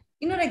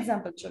 இன்னொரு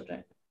எக்ஸாம்பிள்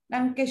சொல்றேன்.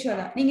 நாங்க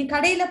கேஷுவலா நீங்க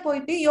கடையில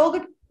போயிட்டு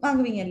யோகட்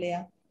வாங்குவீங்க இல்லையா?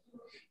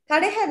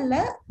 கடைகள்ல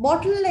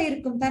பாட்டில்ல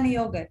இருக்கும் தானே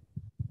யோகட்,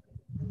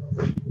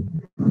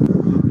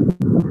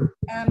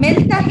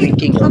 மெல்ட் ஆகி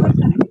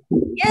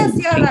S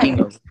you are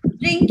right,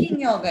 drinking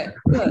yoghurt.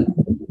 Good.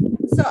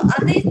 So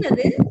அது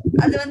என்னது?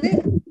 அது வந்து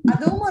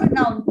அதுவும் ஒரு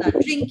நவுன் தான்.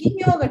 ட்ரிங்கிங்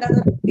யோகட், அது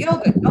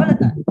யோகட்,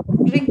 அவ்வளவுதான்.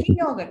 Drinking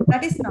yoghurt,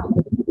 that is noun.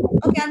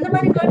 Okay, அந்த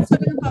மாதிரி வேர்ட்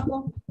சொல்லுங்க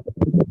பாப்போம்.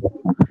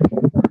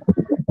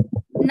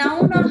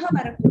 நவுனாக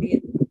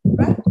வரக்கூடியது,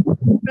 right?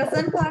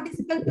 Present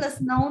participle plus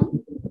noun,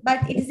 but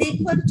it is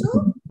equal to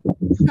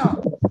noun.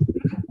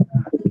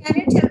 Can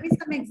you tell me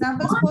some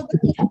examples for that?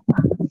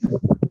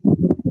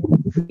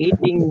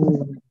 Eating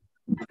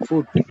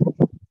food.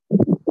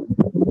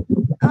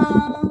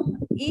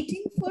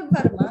 Eating food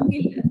varma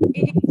illa,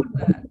 eating food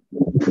vara.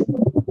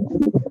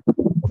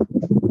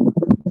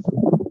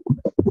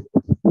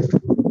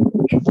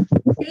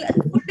 illa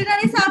food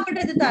nane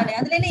சாப்பிடுறது தானே,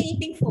 அதுல என்ன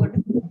eating food?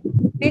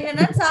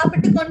 என்னன்னா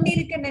சாப்பிட்டு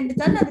கொண்டிருக்கேன் என்று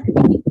தான் அதுக்கு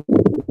மீனிங்.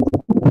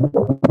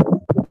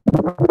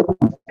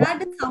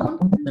 That sound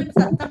கொஞ்சம்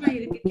சத்தமா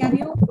இருக்கு. Can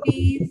you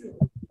please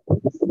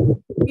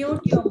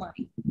mute your mic?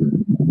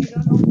 I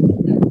don't know who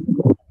is that.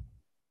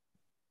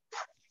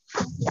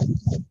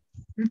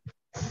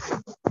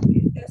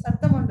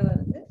 சத்தம் கொண்டு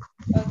வருது.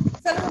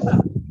 சொல்லுங்க.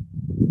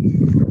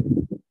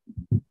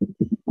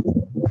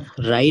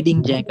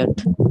 Riding jacket.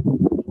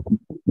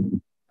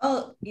 Oh,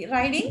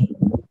 riding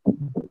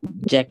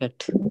Jacket.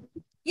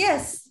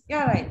 Yes,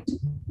 you're right.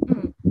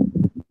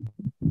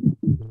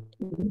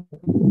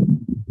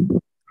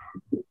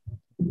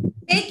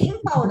 Baking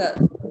powder.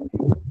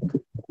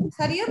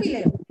 சரியா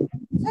இல்லையா?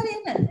 சரி,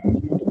 என்ன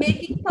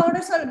பேக்கிங்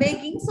பவுடர்? சொல்.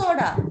 பேக்கிங்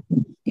சோடா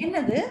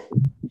என்னது?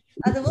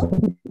 அதுவும்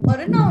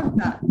ஒரு நவுன்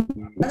தான்,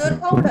 அது ஒரு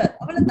பவுடர்,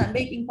 அவ்வளவுதான்.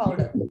 Baking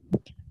powder.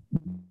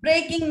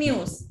 Breaking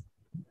news.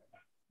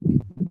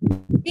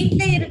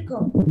 வீட்ல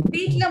இருக்கும்,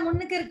 வீட்ல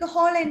முன்னுக்கு இருக்க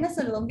ஹால் என்ன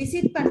சொல்லுவோம்?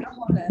 விசிட் பண்ற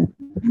ஹால்,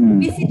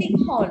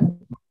 விசிட்டிங் ஹால்.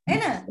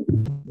 என்ன?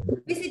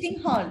 Visiting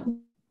hall.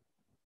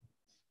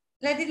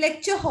 இல்லாட்டி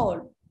லெக்சர்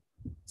ஹால்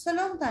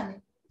சொல்லுவோம் தானே?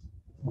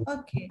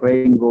 Okay.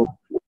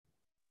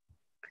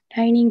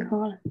 Dining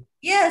hall.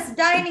 Yes,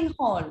 dining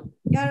hall.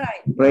 You're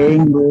right.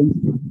 Praying room.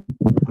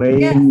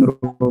 Praying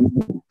room.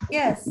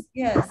 Yes,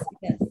 yes,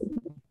 yes.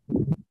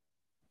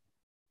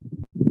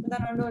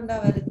 Then onda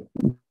varudhu.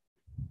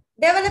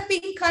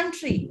 Developing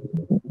country.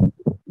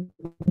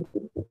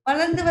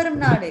 வளர்ந்து வரும்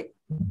நாடு.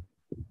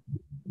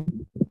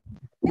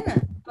 என்ன?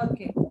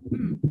 ஓகே.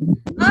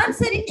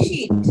 Answering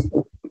sheet.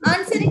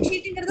 Answering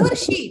sheetங்கிறது ஒரு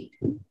sheet,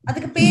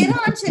 அதுக்கு பேரு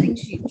answering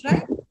sheet,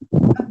 right?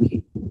 ஓகே.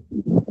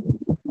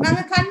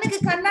 நாங்க கண்ணுக்கு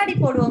கண்ணாடி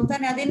போடுவோம்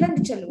தானே, அது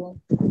என்னன்னு சொல்லுவோம்?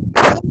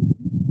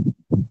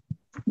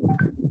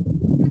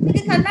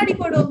 கண்ணுக்கு கண்ணாடி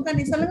போடுவோம்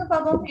தானே, சொல்லுங்க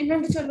பாப்போம்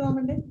என்னன்னு சொல்லுவோம்?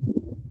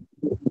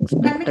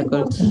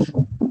 Spectacles.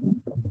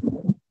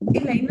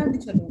 இல்ல, இன்னொன்னு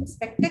சொல்லுவோம்.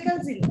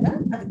 ஸ்பெக்டகல்ஸ் இல்ல,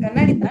 அது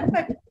கண்ணாடி தான்,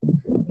 பட்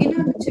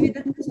இன்னொரு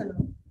விதத்துக்கு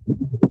சொல்லுவோம்.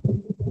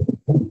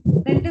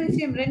 ரெண்டு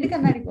விஷயம், ரெண்டு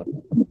கண்ணாடி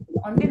போடுவோம்.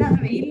 ஒன்றே நாங்க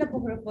வெயில்ல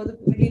போகிற போது,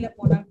 வெளியில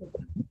போனா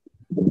போடுவோம்.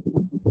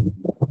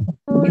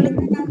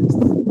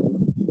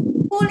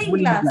 Cooling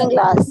glass.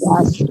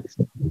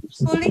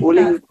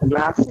 Cooling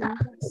glass.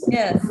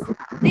 Yes.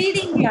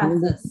 Reading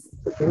glasses.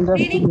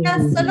 Reading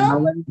glass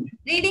சொல்லுவோம்.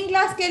 Reading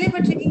glass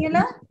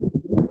கேள்விப்பட்டிருக்கீங்களா?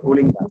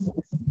 Cooling glass.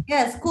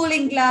 Yes,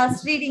 cooling glass,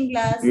 reading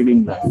glass.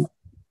 Reading glass.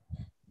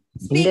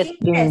 Speaking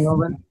test.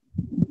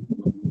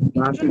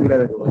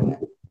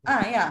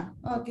 Yeah.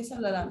 Okay,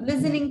 சொல்லலாம்.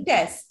 Listening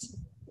test.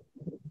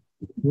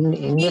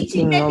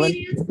 Investing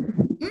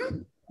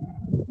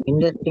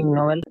Interesting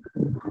novel.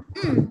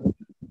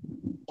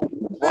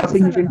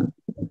 Washing machine.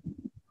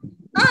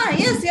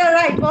 Yes, you're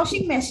right.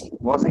 Washing machine.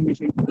 Washing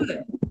machine. Good.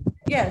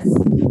 Yes.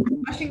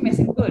 Washing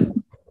machine. Good.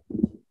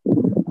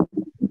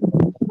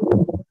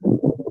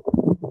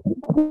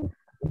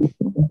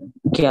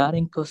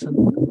 Caring person.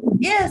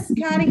 Yes,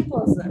 caring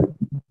person.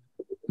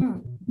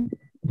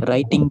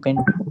 Writing pen.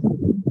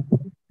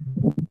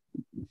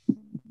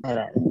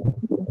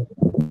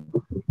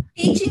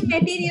 Teaching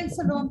materials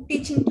alone,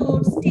 teaching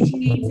tools,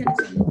 teaching aids and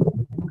சொல்லுவோம்.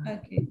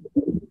 Okay.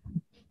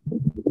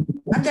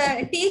 அந்த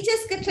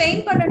டீச்சர்ஸ்க்கு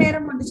train பண்ண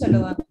நேரம் வந்து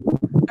சொல்லுவாங்க.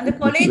 அந்த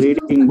college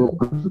Reading book.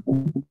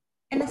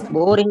 என்ன சொல்லுவாங்க?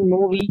 Boring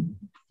movie.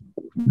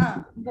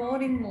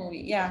 Boring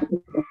movie. Yeah.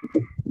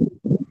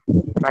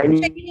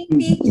 Training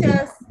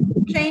teachers,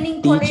 training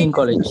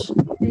college.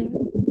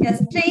 Yes,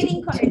 training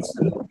college.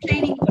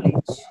 Training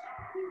college.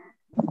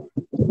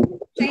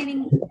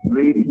 Training.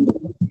 Reading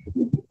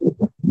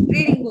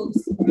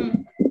books.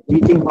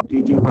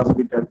 Teaching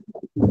hospital.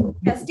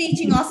 Yes,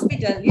 teaching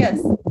hospital. Yes,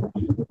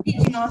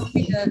 teaching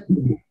hospital.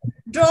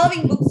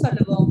 Drawing books.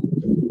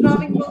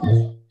 Drawing books.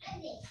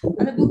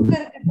 And the book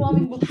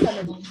drawing books.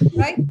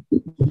 Right?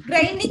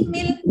 Grinding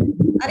mill.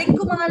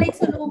 Arikkumale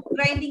solluvom.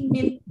 Grinding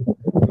mill.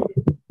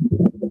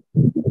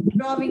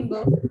 Drawing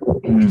book.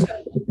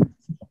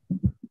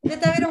 இது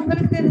தவிர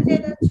உங்களுக்கு தெரிஞ்ச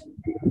ஏதாச்சும்?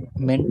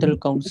 Mental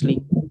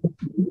counseling.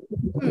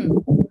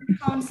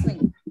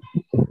 Counseling.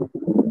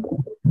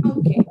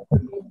 Okay.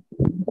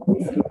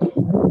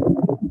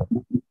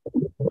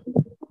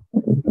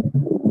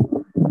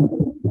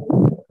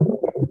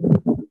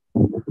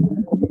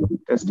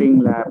 Testing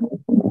lab.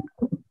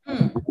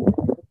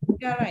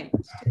 You're right.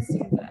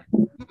 Testing lab.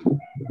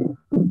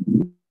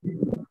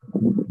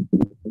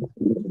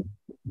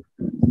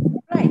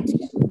 Right.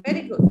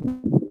 Very good.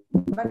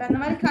 But அந்த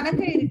மாதிரி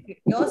கணக்கு இருக்கு.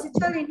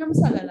 யோசிச்சால் இன்னும்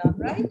சொல்லலாம்,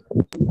 right?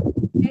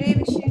 நிறைய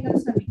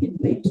விஷயங்கள்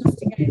சொல்லிக்கிட்டு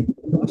இன்ட்ரெஸ்டிங்கா இருக்கு.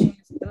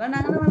 இதெல்லாம்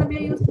நாங்க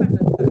வளமையா யூஸ்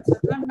பண்றது.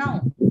 சொல்லலாம் now.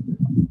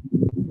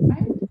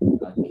 Right?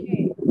 Okay.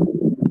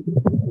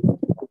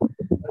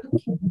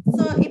 Okay.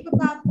 So இப்போ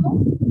பாப்போம்.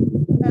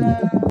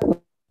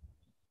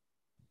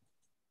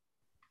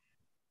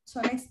 So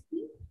next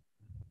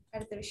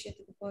அடுத்த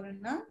விஷயத்துக்கு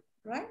போறேன்னா,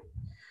 right?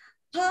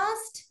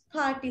 Past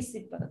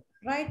participle,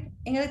 right?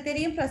 எங்களுக்கு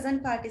தெரியும் present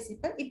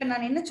participle. இப்போ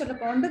நான் என்ன சொல்ல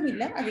போறேன்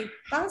இல்ல, அது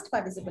past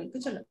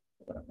participle-க்கு சொல்ல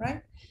போறோம், right?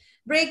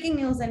 Breaking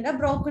news and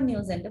broken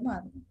news and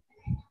மாறும்.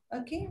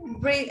 Okay?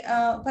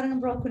 பாருங்க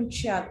broken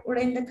chair,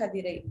 உடைந்த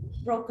கதிரை,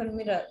 broken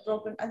mirror,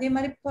 broken. அதே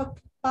மாதிரி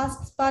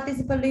past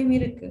participle-லயும்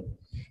இருக்கு.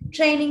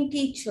 Training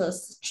teachers,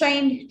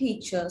 trained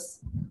teachers.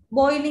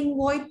 Boiling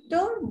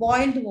water,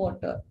 boiled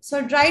water. So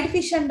dried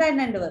fish and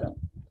என்னண்டு வரும்?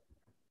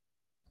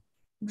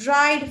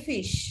 Dried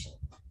fish.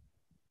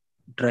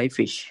 Dry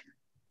fish.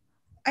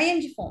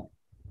 ING form.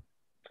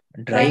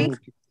 Drying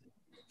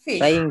fish.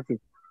 Drying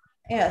fish.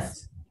 Yes.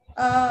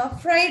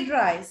 Fried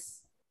rice.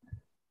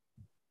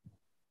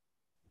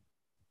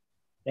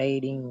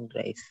 Frying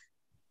rice.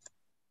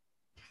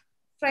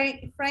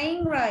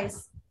 Frying rice.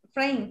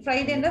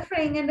 Fried and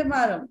frying and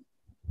marum.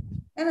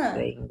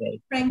 Frying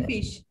rice. Frying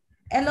fish.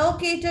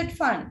 Allocated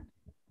fund.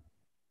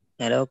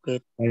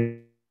 Allocated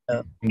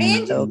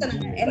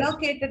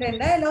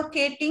and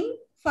allocating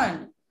fund.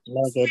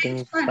 Allocating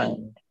fund.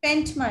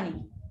 Spent money.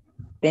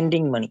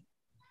 Spending money.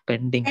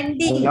 Pending.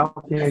 Spending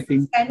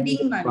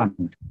money.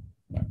 Fund.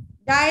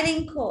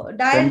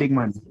 Spending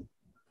money.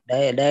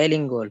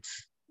 Dialing goals.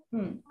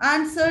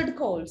 Answered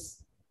calls.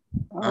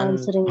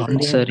 Answering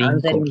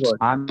goals.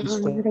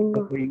 Answering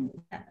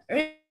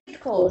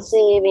calls.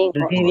 Receiving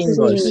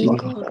calls.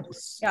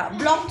 Yeah,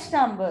 blocked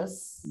numbers.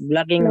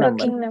 Blocking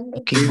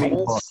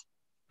numbers.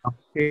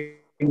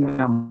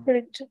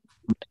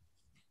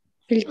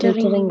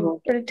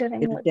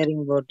 Filtering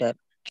water.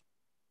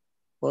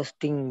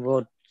 Posting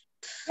votes.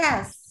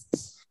 Cast.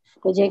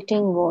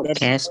 projecting votes,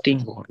 Casting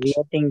votes.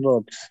 Creating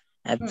votes.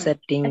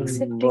 Accepting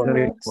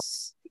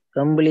votes.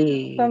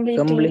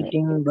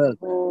 Completing work.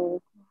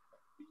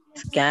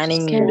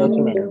 Scanning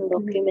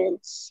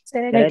documents,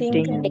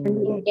 Selecting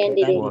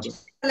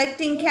candidates,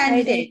 Collecting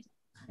candidate.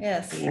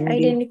 Yes.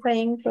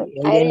 Identifying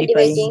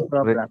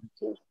problem.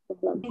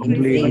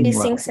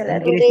 increasing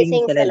salary,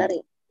 increasing salary,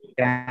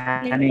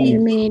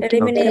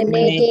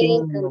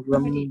 eliminating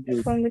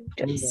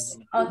convictions.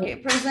 Okay,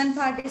 present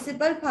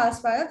participle, past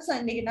verb. So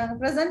இன்னைக்கு நாங்க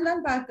present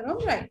தான் பார்க்கிறோம்,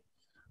 right?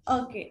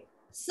 Okay.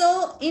 So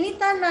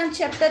இனிதான் நான்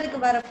சாப்டருக்கு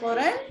வர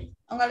போறேன்.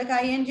 உங்களுக்கு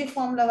ING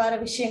ஃபார்ம்ல வர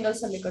விஷயங்கள்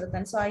சொல்லி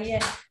கொடுத்தேன். So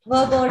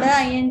verb-ஓட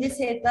ING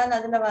சேர்த்தால்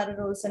அதுல வர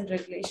rules and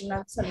regulation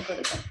நான் சொல்லி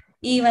கொடுத்தேன்.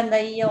 E வந்தா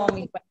E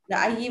omit பண்ணிட்டு,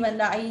 I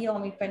வந்தா I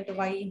omit பண்ணிட்டு,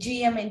 Y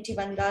GMNT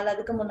வந்தால்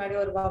அதுக்கு முன்னாடி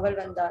ஒரு vowel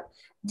வந்தால்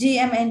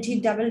GMNT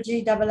double G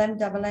double M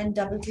double N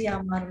double T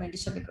மாறும் என்று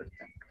சொல்லி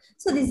கொடுத்தேன்.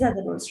 So these are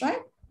the rules,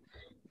 right?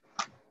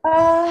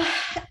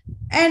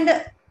 And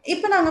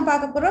இப்போ நாங்க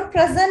பார்க்க போறோம்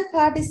present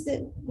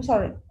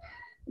participle,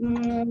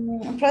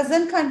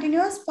 present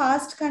continuous,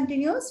 past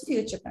continuous,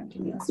 future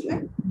continuous,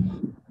 right?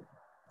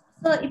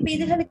 So இப்போ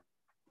இதுகளுக்கு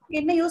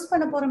என்ன யூஸ்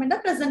பண்ண போறோம்னா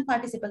present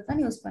participle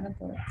தான் யூஸ் பண்ண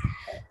போறோம்.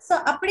 So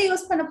அப்படி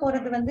யூஸ் பண்ண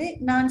போறது வந்து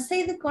நான்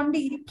செய்து கொண்டு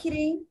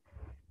இருக்கிறேன்,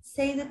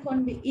 செய்து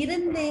கொண்டு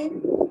இருந்தேன்,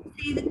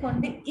 செய்து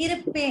கொண்டு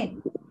இருப்பேன்.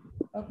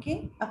 ஓகே,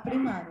 அப்படி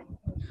மாறும்.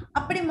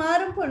 அப்படி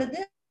மாறும் பொழுது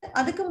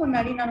அதுக்கு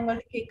முன்னாடி நான்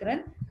உங்களுக்கு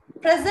கேட்கிறேன்,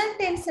 present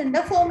tense என்ற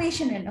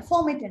formation என்ன,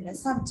 format என்ன?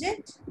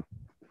 subject,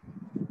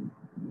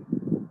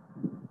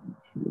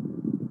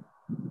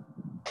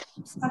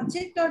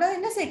 சப்ஜெக்டோட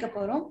என்ன சேர்க்க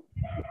போறோம்?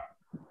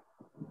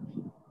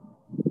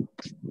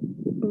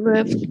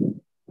 verb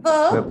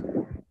verb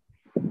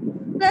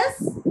plus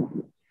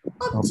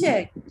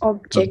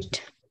object.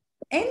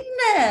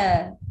 என்ன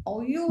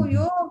ஐயோ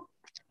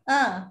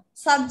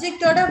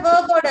சப்ஜெக்டோட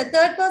verb-ஓட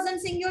third person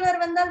singular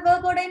வந்தால்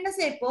verb-ஓட என்ன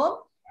சேர்ப்போம்?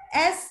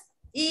 s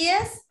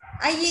es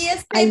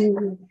ies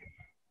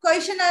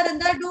கொஸ்டினா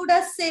இருந்தா do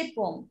does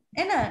சேர்ப்போம்.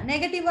 என்ன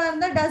நெகட்டிவா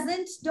இருந்தா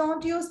doesn't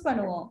don't யூஸ்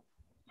பண்ணுவோம்.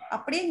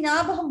 அப்படியே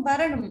ஞாபகம்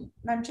வரணும்.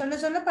 நான் சொல்ல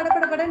சொல்ல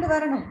படபடன்னு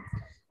வரணும்.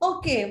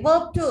 Okay,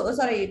 verb to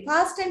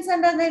past tense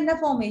என்றது என்ன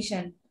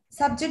formation?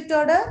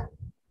 சப்ஜெக்டோட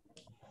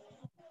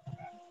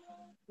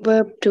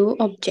verb to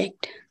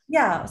object.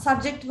 Yeah,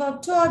 subject verb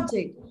to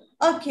object.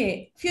 Okay,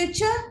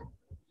 future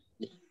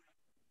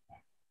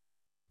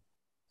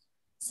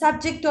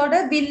subject ஓட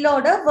will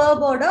ஓட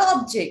verb ஓட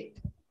object.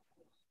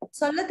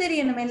 சொல்ல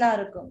தெரியணும்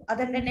எல்லாருக்கும்.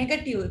 அதோட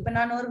நெகட்டிவ். இப்ப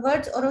நான் ஒரு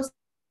வேர்ட்ஸ் ஒரு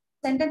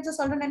சென்டென்ஸ்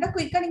சொல்றேன்னா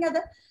குயிக்கா நீங்க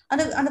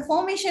அந்த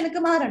ஃபார்மேஷனுக்கு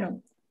மாறணும்.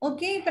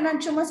 ஓகே, இப்ப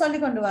நான் சும்மா சொல்லி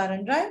கொண்டு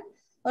வரேன். ரைட்,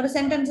 ஒரு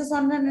சென்டென்ஸ்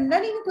சொன்னா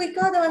நீங்க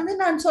குயிக்கா அதை வந்து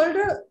நான் சொல்ற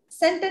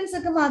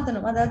சென்டென்ஸுக்கு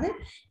மாத்தணும். அதாவது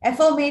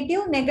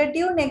affirmative,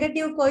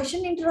 negative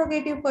question,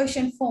 interrogative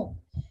question form.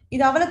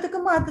 இது அவ்வளவுக்கு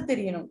மாத்த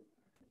தெரியணும்.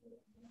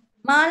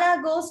 Mala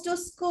goes to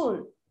school.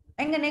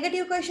 எங்க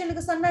நெகட்டிவ்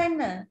கொஸ்டினுக்கு சொன்னா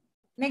என்ன?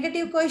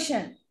 Negative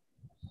question.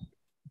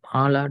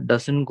 Mala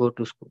doesn't go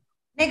to school.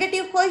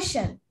 Negative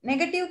question.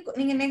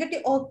 நீங்க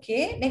negative. Okay,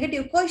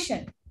 negative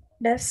question.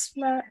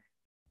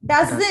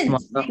 doesn't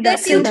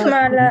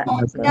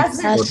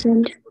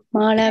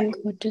Mala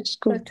go to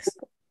school.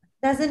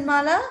 Doesn't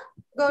Mala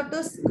go to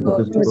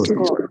school.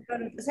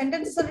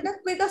 Sentence சொல்லிட்டா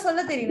குயிக்கா சொல்ல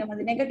தெரியணும்.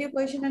 அது நெகட்டிவ்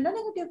கொஸ்டின் என்றா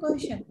நெகட்டிவ்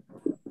கொஸ்டின்.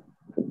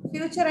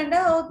 ஃபியூச்சர்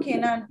என்றா ஓகே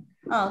நான்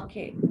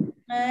okay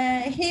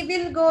he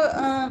will go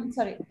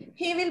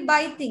he will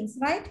buy things,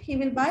 right? he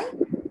will buy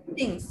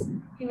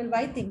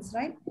things,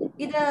 right?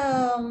 இத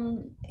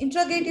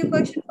interrogative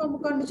question form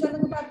கொண்டு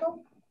சொல்லுங்க பாப்போம்.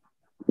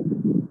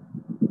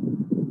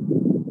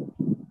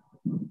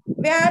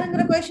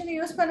 வேறங்கற கொஸ்டின்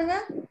யூஸ் பண்ணுங்க.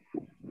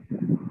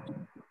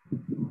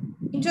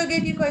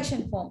 Interrogative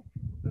question form.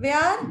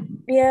 Where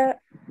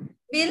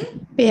will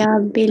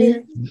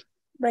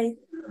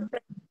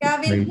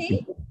he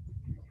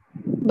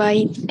buy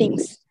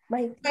things.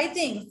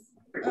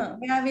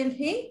 Where will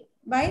he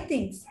buy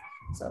things?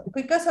 So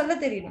குயிக்கா சொல்ல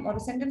தெரியணும். ஒரு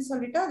sentence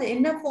சொல்லிட்டா அது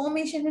என்ன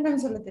ஃபார்மேஷன்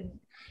நான் சொல்ல தெரியும்.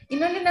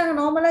 இன்னொன்னு நாங்க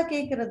நார்மலா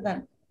கேக்குறது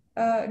தான்,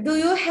 do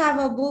you have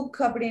a book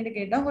அப்படின்னு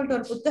கேட்டா உங்கள்ட்ட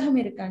ஒரு புத்தகம்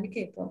இருக்கான்னு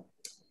கேட்போம்.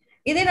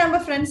 இதே நம்ம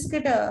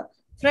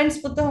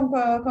ஃப்ரெண்ட்ஸ் புத்தகம்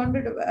கொண்டு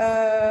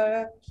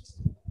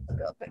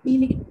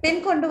இன்னைக்கு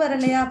பென் கொண்டு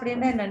வரலையா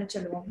அப்படின்னா என்னன்னு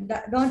சொல்லுவோம்?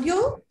 don't you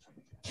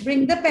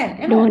bring the pen.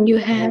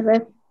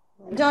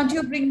 don't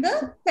you bring the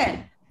pen.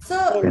 so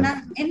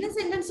நான் என்ன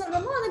சென்டென்ஸ்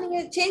சொல்றோமோ அதை நீங்க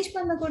சேஞ்ச்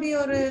பண்ணக்கூடிய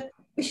ஒரு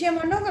விஷயம்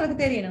ஒண்ணு உங்களுக்கு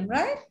தெரியணும்.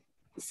 ரைட்,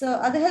 சோ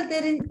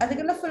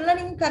அதுக்கெல்லாம் ஃபுல்லா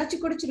நீங்க கரைச்சு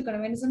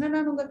குடிச்சிருக்கணும். என்ன சொன்னா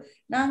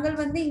நாங்கள்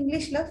வந்து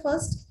இங்கிலீஷ்ல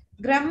ஃபர்ஸ்ட்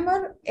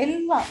கிராமர்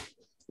எல்லாம்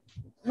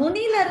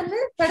நுனியில இருந்து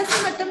கடைசி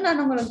மட்டும்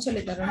நான் உங்களுக்கு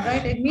சொல்லி தரேன்.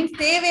 ரைட், இட் மீன்ஸ்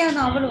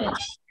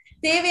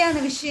தேவையான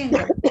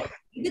விஷயங்கள்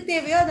இது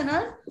தேவையோ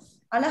அதனால்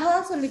அழகா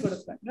சொல்லி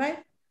கொடுப்பேன். ரைட்,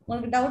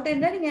 உங்களுக்கு டவுட்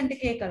இருந்தா நீங்க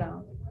என்கிட்ட கேட்கலாம்.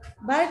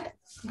 பட்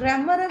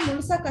கிராமரை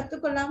முழுசா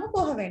கத்துக்கொள்ளாம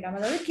போக வேண்டாம்.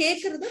 அதாவது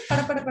கேட்கறது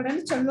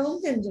படப்படன்னு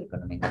சொல்லவும்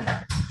தெரிஞ்சிருக்கணும். நீங்க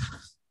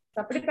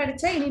அப்படி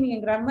படிச்சா இனி நீங்க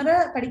கிராமரை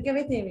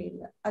படிக்கவே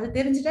தேவையில்லை. அது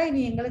தெரிஞ்சுட்டா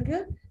இனி எங்களுக்கு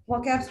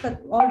vocabs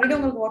ஆல்ரெடி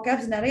உங்களுக்கு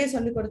vocabs நிறைய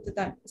சொல்லி கொடுத்து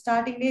தான்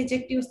ஸ்டார்டிங்லேயே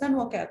adjectives தான்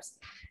vocabs,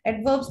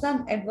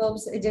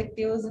 adverbs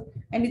adjectives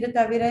and இது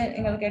தவிர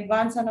எங்களுக்கு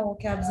அட்வான்ஸான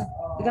vocabs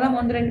இதெல்லாம்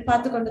 1-2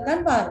 பார்த்து கொண்டு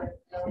தான் பாருங்க.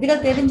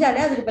 இதுகள்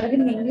தெரிஞ்சாலே அதுக்கு பிறகு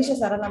நீங்க இங்கிலீஷை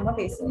சரளமா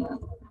பேசலாம்,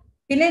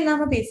 பிள்ளை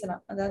இல்லாம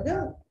பேசலாம். அதாவது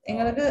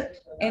எங்களுக்கு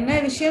என்ன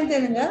விஷயம்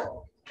தெரிஞ்சா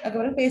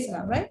அதுக்கப்புறம்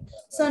பேசலாம். Right,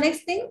 so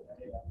next thing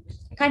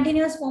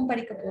continuous form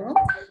படிக்க போறோம்.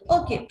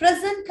 Okay,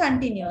 present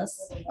continuous,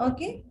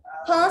 okay,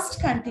 past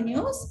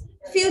continuous,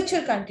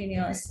 future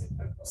continuous.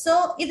 So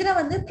இதுல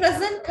வந்து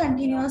present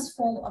continuous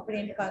form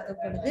அப்படின்னு பார்க்க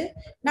பொழுது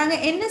நாங்க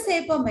என்ன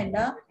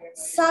சேர்ப்போம்னா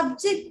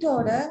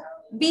சப்ஜெக்டோட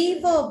be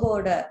verb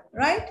ஓட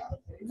ரைட்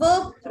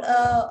verb,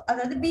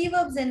 அதாவது be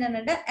verbs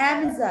என்னன்னா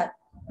amizar.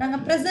 நாங்க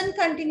present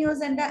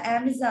continuous என்ற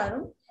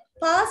amizarரும்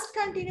past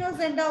continuous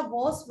என்ற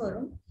was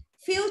வரும்,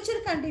 future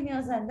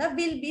continuous என்ற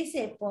will be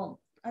சேர்ப்போம்.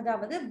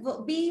 அதாவது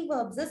be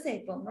verbs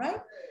சேர்ப்போம்.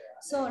 ரைட்,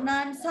 சோ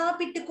நான்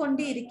சாப்பிட்டு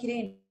கொண்டு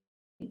இருக்கிறேன்,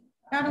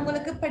 நான்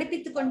உங்களுக்கு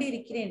படிப்பித்துக் கொண்டு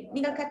இருக்கிறேன்,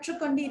 நீங்கள்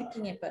கற்றுக்கொண்டு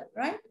இருக்கீங்க இப்ப.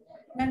 ரைட்,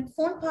 நான்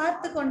போன்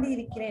பார்த்து கொண்டு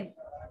இருக்கிறேன்,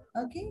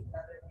 ஓகே,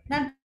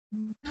 நான்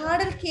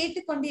பாடல்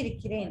கேட்டு கொண்டு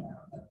இருக்கிறேன்.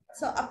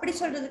 சோ அப்படி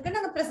சொல்றதுக்கு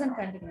நாங்க present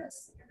continuous.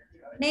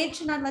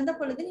 நேற்று நான் வந்த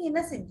பொழுது நீ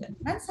என்ன செஞ்ச?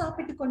 நான்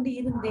சாப்பிட்டு கொண்டு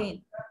இருந்தேன்.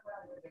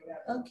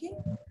 ஓகே,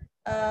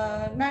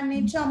 நான்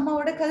நேற்று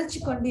அம்மாவோட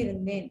கழிச்சு கொண்டு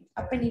இருந்தேன்,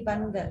 அப்ப நீ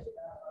வந்த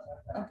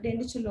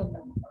அப்படின்னு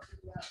சொல்லுவோம்.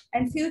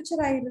 அண்ட்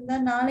ஃபியூச்சர் ஆயிருந்தா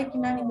நாளைக்கு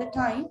நான் இந்த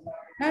டைம்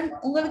நான்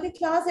உங்களுக்கு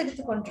கிளாஸ்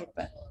எடுத்து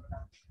கொண்டிருப்பேன்.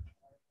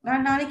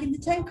 நான் நாளைக்கு இந்த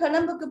டைம்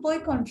கொலம்புக்கு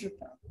போய்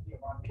கொண்டிருப்பேன்.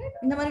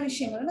 இந்த மாதிரி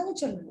விஷயங்களை நாங்க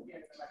சொல்லுவோம்.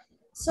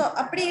 சோ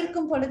அப்படி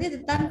இருக்கும் பொழுது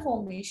இதுதான்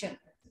ஃபார்மேஷன்.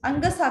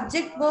 அங்க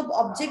சப்ஜெக்ட் வெர்ப்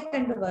ஆப்ஜெக்ட்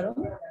என்று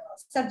வரும்,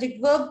 சப்ஜெக்ட்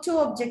வெர்ப் டு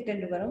ஆப்ஜெக்ட்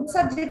என்று வரும்,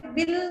 subject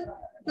will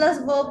plus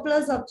verb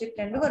plus object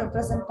என்று வரும்,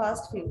 பிரசன்ட்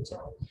பாஸ்ட்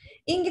ஃபியூச்சர்.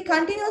 இங்க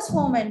கண்டினியூஸ்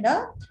ஃபார்ம் என்றா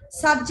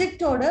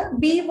சப்ஜெக்டோட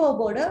பி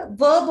வெர்போட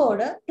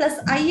வெர்போட பிளஸ்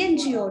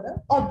ஐஎன்ஜியோட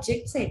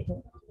ஆப்ஜெக்ட்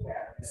சேர்ப்போம்.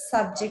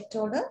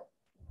 சப்ஜெக்டோட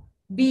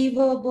பி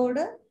வெர்போட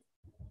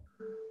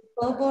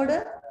வெர்போட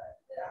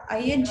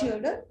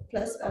ஐஎன்ஜியோட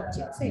பிளஸ்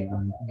ஆப்ஜெக்ட்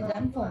சேர்ப்போம்.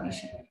 இதுதான்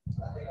ஃபார்மேஷன்.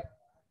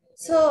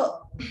 So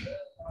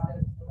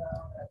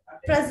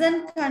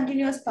present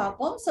continuous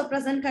பார்ப்போம். So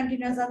present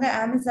continuous அந்த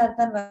amizar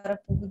தான்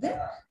வரப்போகுது.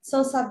 So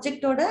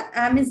subject ஓட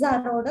amizar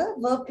ஓட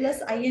verb plus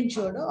ing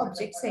ஓட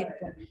object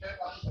சேர்ப்போம்.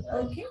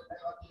 Okay.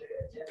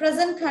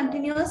 Present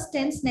continuous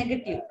tense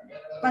negative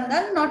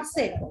வந்தால் not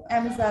சேர்ப்போம்.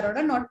 amizar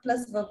ஓட not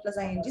plus verb plus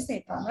ing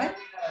சேர்ப்போம். Right?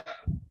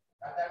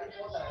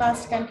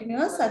 Past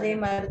continuous அதே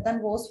மாதிரி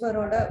தான் was were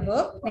ஓட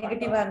verb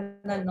negative ah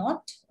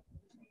not.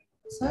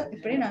 So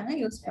இப்படி நாங்க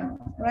யூஸ்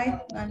பண்ணுவோம். Right?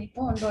 நான்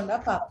இப்போ ஒன்றா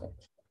பார்ப்போம்.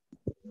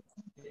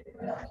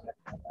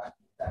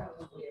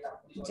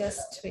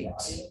 Just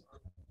wait.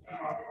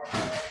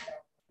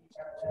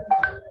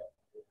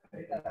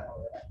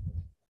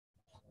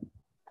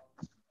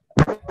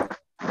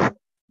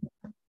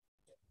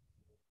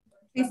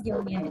 Please give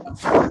me a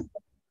minute.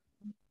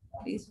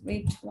 Please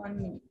wait 1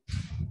 minute.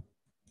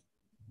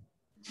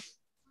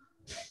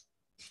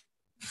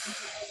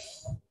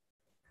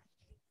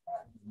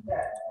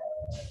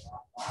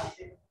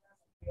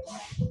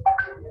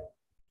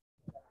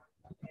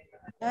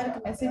 யாருக்கு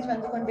மெசேஜ்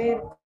வந்து கொண்டே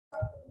இருக்கு?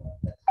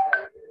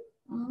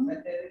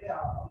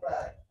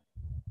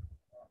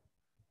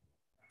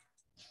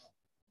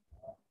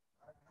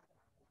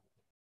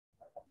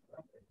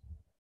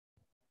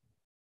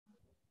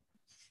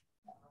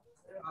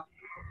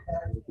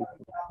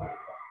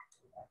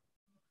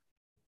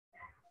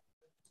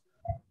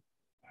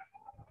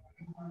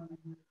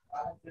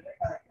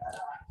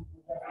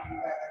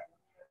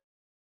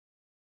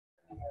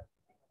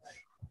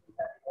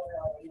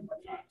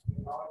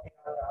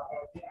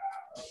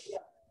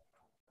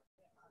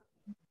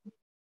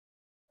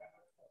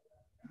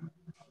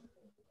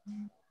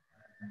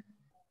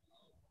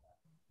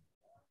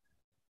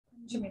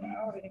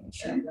 ஒரு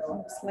நிமிஷம்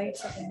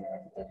ஸ்லைட்ஸ்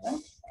எடுத்துக்கிறேன்.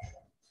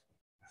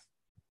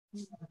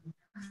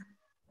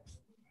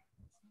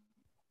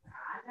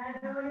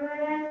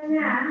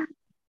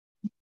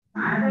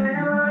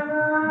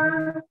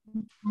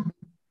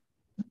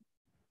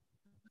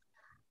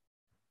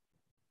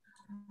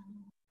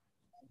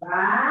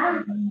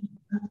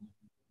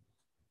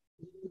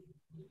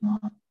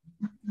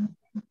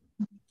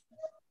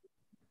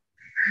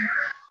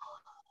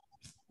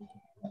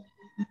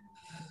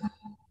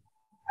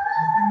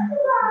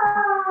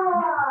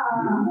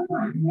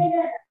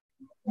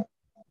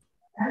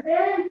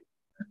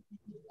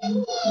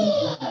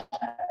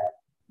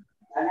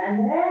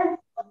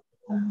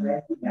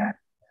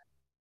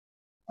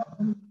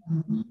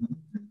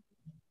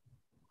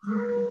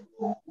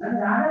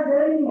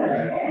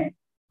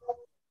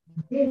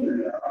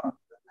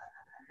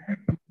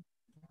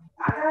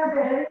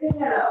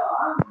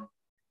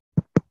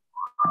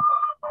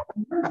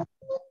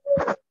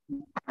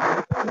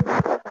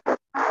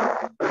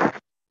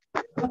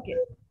 Okay,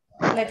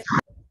 let's.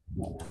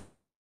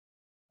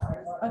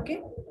 Okay,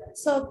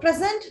 so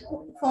present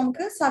form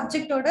ku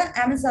subject oda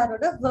amizar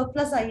oda verb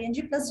plus ing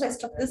plus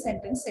rest of the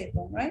sentence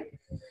சேர்ப்போம், right?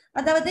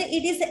 அதாவது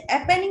it is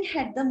happening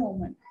at the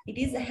moment. It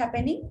is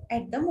happening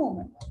at the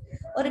moment.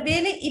 ஒரு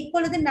வேலை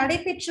இப்பொழுது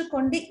நடைபெற்று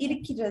கொண்டு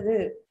இருக்கிறது.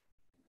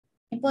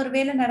 இப்போ ஒரு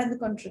வேலை நடந்து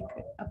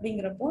கொண்டிருக்கு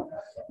அப்படிங்கிறப்போ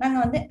நாங்க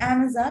வந்து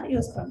amizar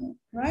யூஸ் பண்ணுவோம்,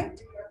 right?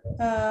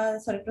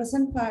 Sorry,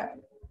 present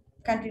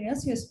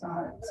continuous use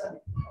பண்ணுவோம்.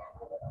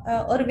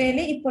 ஒரு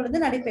வேலை இப்பொழுது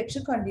நடைபெற்று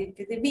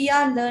கொண்டிருக்குது. We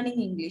are learning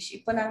English.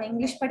 இப்போ நாங்க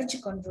இங்கிலீஷ் படிச்சு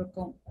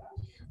கொண்டிருக்கோம்.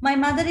 My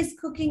mother is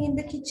cooking in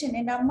the kitchen.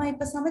 என் அம்மா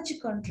இப்ப சமைச்சு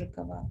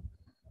கொண்டிருக்கவா.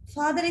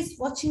 Father is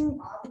watching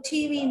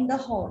TV in the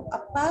hall.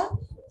 அப்பா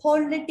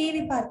ஹால்ல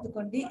டிவி பார்த்து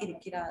கொண்டு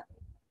இருக்கிறார்.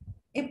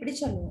 எப்படி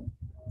சொல்லுவோம்?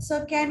 So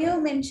can you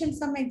mention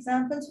some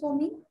examples for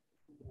me?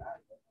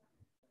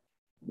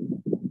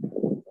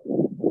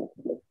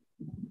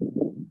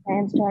 I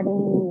am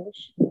studying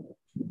English.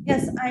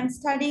 Yes, I am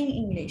studying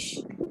English.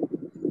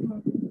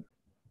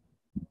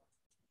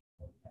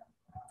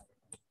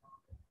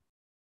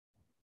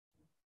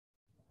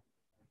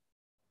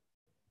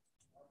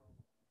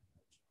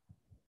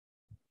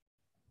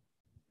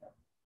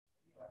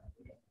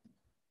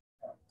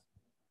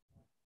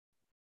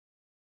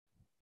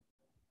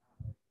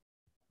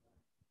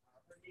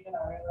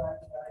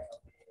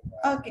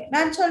 Okay,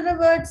 நான் சொல்ற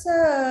வேர்ட்ஸ்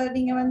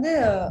நீங்க வந்து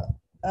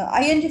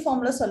ing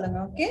ஃபார்ம்ல சொல்லுங்க.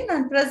 ஓகே,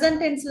 நான் present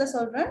tenseல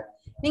சொல்றேன்,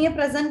 நீங்க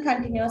present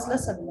continuousல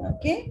சொல்லுங்க.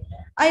 Okay,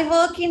 I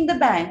work in the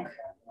bank.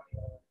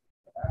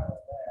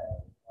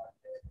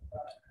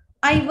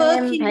 I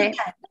work in the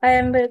bank. I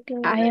am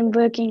working. I am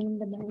working in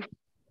the bank.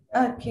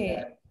 Okay.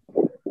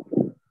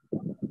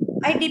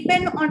 I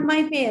depend on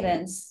my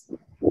parents.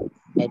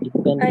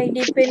 I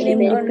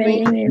depending on my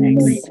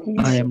parents.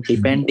 I am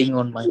depending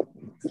on my.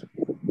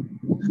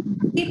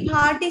 We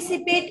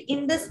participate in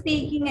the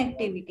speaking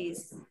activities.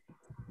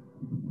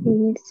 He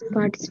is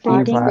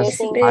participating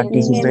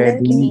Participating in the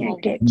speaking in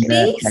activity.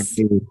 the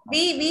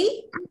We,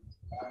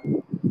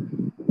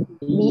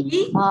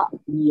 activity.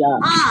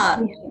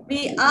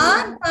 we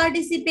are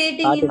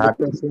participating in the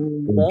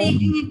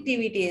speaking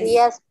activities.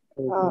 Yes.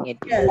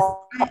 Yes.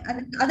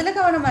 அதுல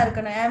கவனமா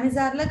இருக்கணும்.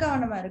 Amazonல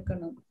கவனமா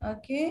இருக்கணும்.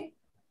 Okay.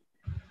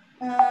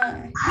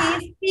 He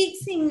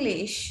speaks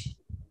English.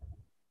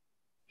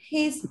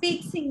 He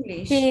speaks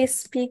English. He is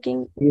speaking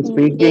He is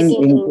speaking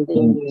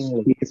English.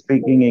 He is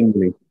speaking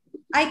English.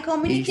 I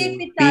communicate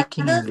with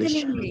speaking others in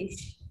English. English.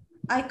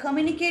 I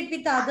communicate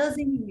with others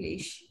in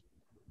English.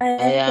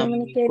 I am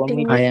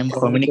communicating I am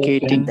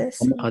communicating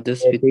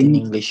others with in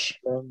English.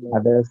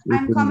 Others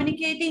I'm with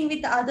communicating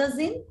with others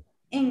in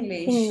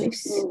English.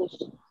 English.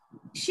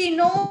 She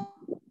knows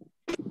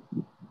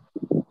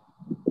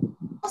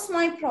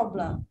my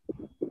problem.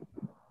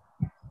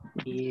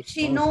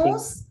 She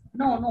knows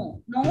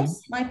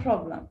my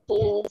problem.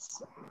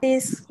 He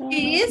is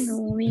She is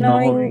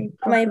knowing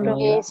my problem.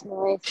 Yes, no.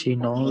 She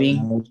knowing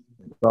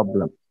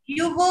problem.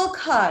 you work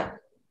hard.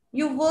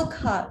 You work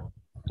hard.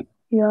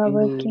 You are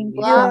working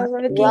You are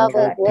working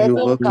hard. you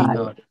working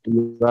hard.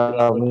 You are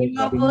You are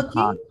working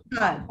working hard.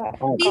 hard.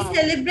 We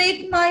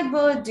celebrate my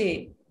birthday.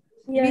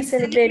 We are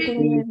celebrating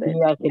my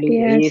birthday. We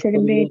are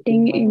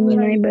celebrating in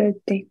my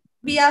birthday.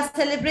 We are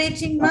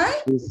celebrating my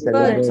He is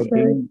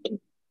celebrating.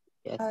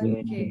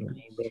 Okay.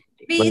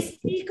 We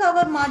speak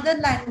our mother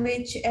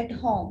language at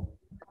home.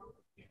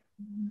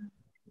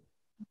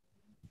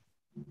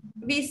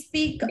 We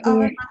speak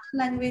our mother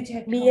language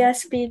at We home. are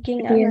speaking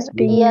We are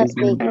speaking We are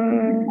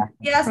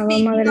our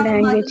speaking mother our mother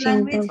language in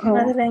language. home.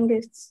 other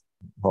language.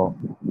 home.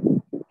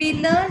 We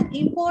learn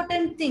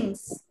important things.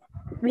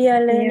 We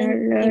are learning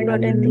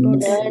important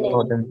things.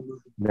 Important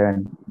learn.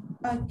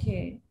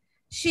 Okay.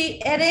 She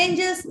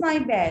arranges my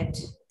bed.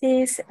 He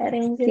is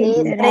arranging He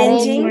is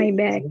arranging my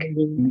bag.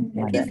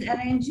 Is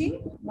arranging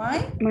my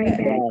My bed.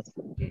 bag.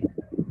 Okay.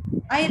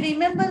 I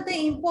remember the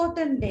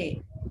important day.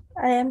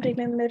 I am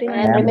remembering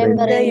I am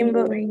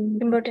remembering.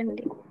 the important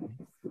day.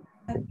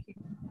 Okay.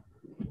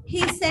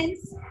 He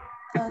sends.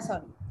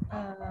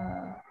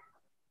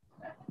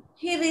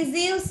 He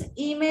receives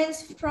emails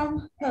from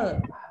her.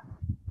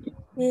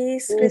 He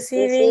is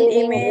receiving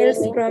emails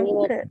from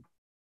her.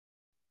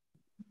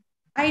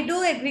 I do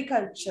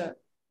agriculture.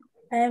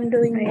 I am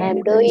doing I am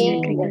doing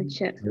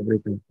agriculture.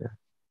 Agriculture.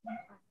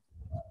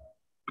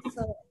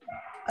 So,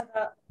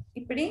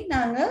 இப்படி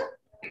நாங்க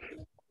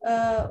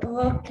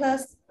work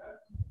class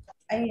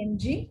ing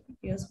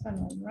use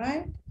பண்ணுவோம்,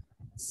 right?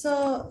 So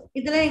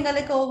இதுல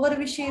எங்களுக்கு ஒவ்வொரு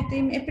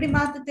விஷயத்தையும் எப்படி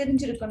மாத்த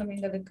தெரிஞ்சிருக்கணும்.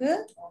 எங்களுக்கு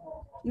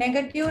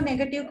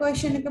நெகட்டிவ்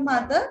கொஸ்டினுக்கு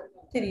மாத்த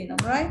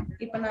தெரியணும், right?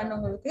 இப்போ நான்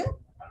உங்களுக்கு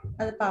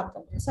அது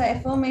பார்ப்போம். So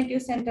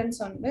affirmative sentence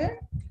வந்து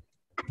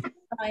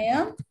I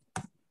am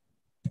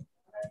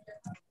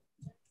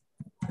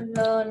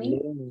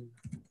learning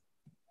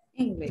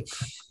English.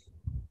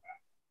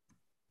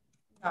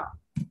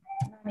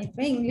 நான்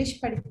இப்ப இங்கிலீஷ்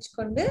படிச்சு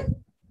கொண்டு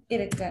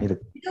இருக்கேன்.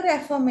 இது ஒரு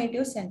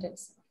affirmative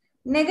sentence.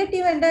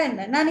 நெகட்டிவ்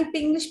என்ன? நான் இப்ப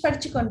இங்கிலீஷ்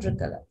படிச்சு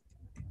கொண்டிருக்கல.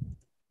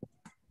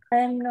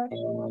 I am not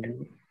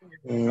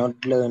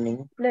learning.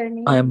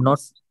 I am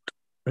not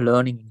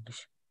learning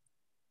English.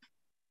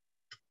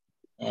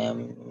 I am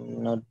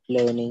not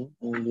learning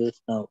English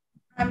now.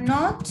 I'm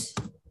not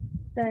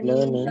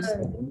Learning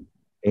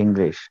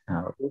English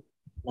now.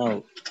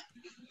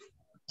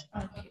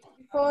 Okay.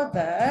 Before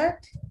that,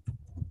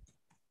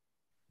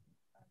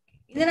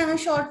 இதை நாங்க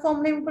ஷார்ட்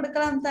ஃபார்ம்லயும்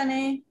கொடுக்கலாம்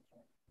தானே.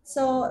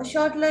 சோ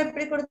ஷார்ட்ல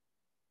எப்படி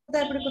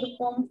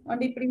கொடுப்போம்?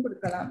 வந்து இப்படியும்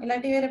கொடுக்கலாம்,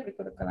 இல்லாட்டி வேற எப்படி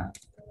கொடுக்கலாம்?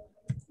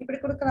 இப்படி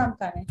கொடுக்கலாம்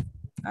தானே.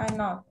 I am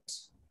not.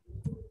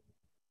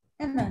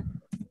 என்ன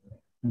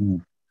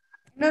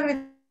இன்னொரு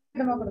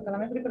விதமா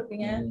கொடுக்கலாம். எப்படி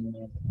கொடுப்பீங்க?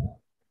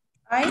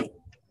 I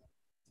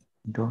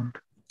don't.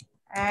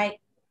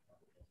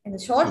 இந்த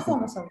ஷார்ட்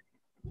ஃபார்ம் சொல்லுங்க.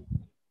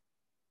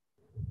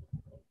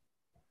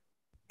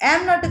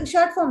 am not க்கு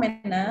ஷார்ட் ஃபார்ம்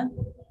என்ன?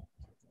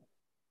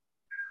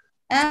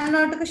 am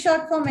not க்கு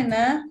ஷார்ட் ஃபார்ம் என்ன?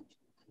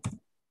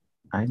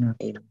 I know.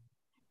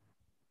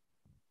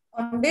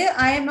 வந்து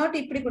I am not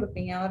இப்படி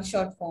கொடுப்பீங்க ஒரு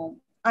short form.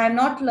 I am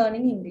not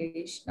learning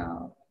English now.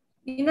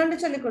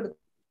 இன்னொன்று சொல்லி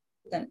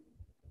கொடுத்தேன்.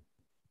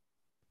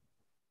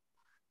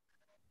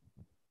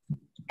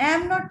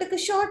 am not க்கு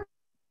ஷார்ட்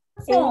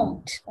ஃபார்ம்.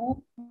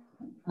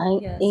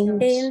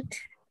 ain't.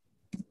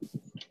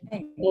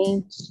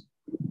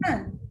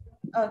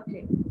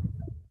 ஓகே.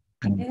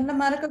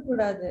 இதெல்லாம் மறக்க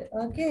கூடாது.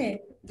 ஓகே,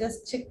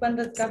 ஜஸ்ட் செக்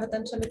பண்றதுக்காக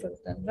தான் சொல்லி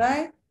கொடுத்தேன்,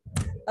 ரைட்?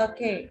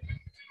 ஓகே,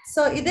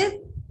 சோ இது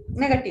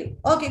நெகட்டிவ்.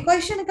 ஓகே,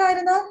 क्वेश्चनக்கா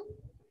இருந்தா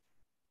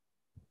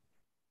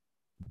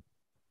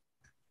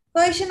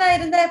क्वेश्चनா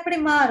இருந்தா எப்படி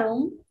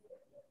மாறும்?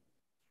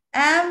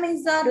 am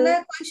is ஆர்ல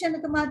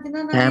क्वेश्चनக்கு மாத்தினா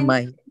Am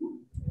I?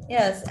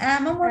 Yes,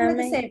 am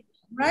உங்களுக்கு சேம்,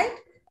 ரைட்?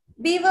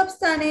 be verbs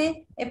தானே.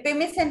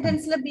 எப்பவுமே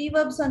சென்டென்ஸ்ல be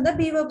verbs வந்தா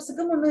be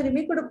verbsக்கு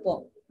முன்னுரிமை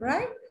கொடுப்போம்,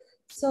 right?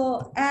 So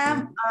am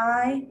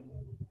I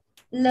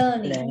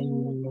learning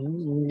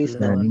English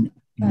Learning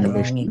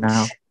English Learning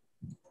now.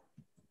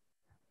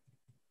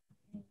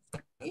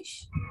 English.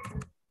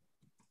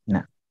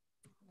 No.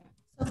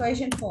 So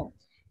question form.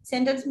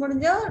 Sentence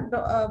முடிஞ்சா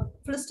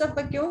full stop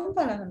வைக்கவும்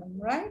பழகணும்,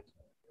 right?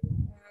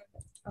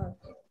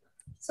 Okay.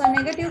 So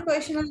negative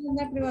question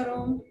இருந்தா எப்படி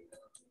வரும்?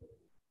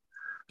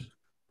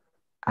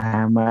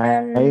 Am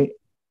I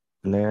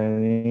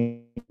learning?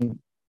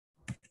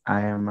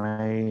 Am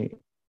I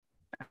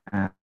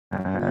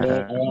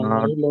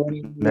not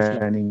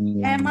learning?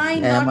 Am I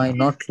Am not? I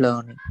not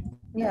learning?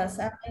 Yes,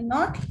 am I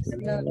not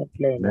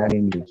Learning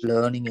English?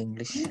 Learning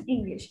English.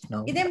 English. No.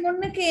 இதே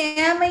முன்னுக்கு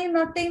am I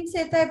not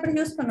சேர்த்தா எப்படி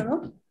use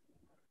பண்ணணும்?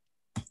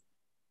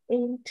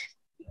 Ain't.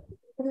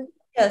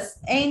 Yes,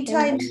 ain't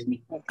I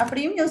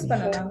அப்படியும் use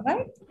பண்ணலாம்,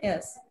 right?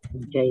 Yes.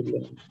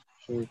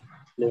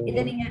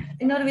 இதை நீங்க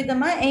இன்னொரு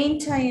விதமா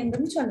ain't I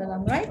என்று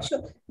சொல்லலாம், right? So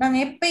நாங்க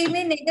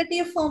எப்பயுமே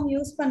நெகட்டிவ் ஃபார்ம்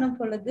யூஸ் பண்ணும்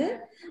பொழுது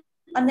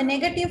அந்த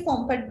நெகட்டிவ்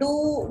ஃபார்ம் இப்ப do,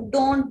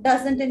 don't,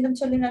 doesn't என்று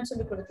சொல்லி நான்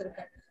சொல்லி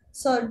கொடுத்திருக்கேன்.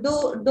 So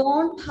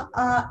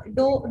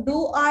do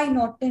I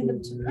not என்று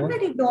சொன்னா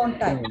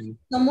don't I.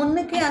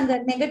 முன்னுக்கு அந்த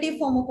நெகட்டிவ்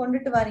ஃபார்ம்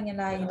கொண்டுட்டு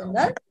வரீங்களா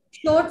இருந்தால்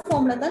ஷார்ட்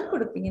ஃபார்ம்ல தான்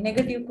கொடுப்பீங்க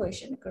நெகட்டிவ்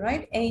கொஸ்டினுக்கு,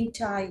 right? Ain't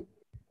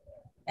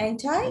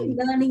I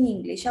learning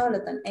English?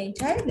 அவ்வளவுதான்.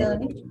 Ain't I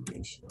learning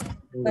English?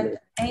 But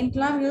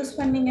ain't-லாம் use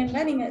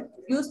பண்ணீங்கன்னா நீங்க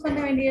யூஸ் பண்ண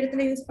வேண்டிய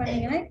இடத்துல யூஸ்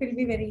பண்ணீங்கன்னா it will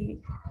be very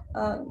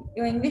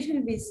your English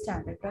will be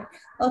standard, right?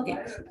 Okay.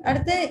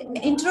 அடுத்து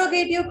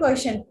interrogative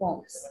question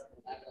forms.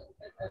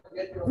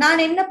 நான்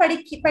என்ன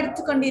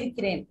படித்துக்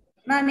கொண்டிருக்கிறேன்?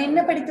 நான் என்ன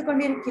படித்துக்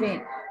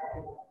கொண்டிருக்கிறேன்?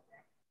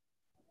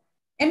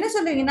 என்ன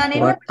சொல்றீங்க? நான்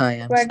என்ன What I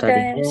am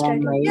studying.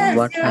 Yes,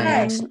 What you're I am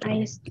right.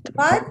 studying.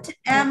 What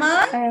am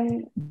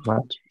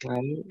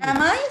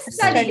I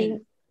studying?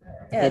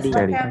 Yes,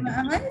 what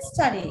am I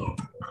studying?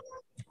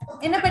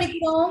 என்ன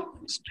படிக்கிறோம்?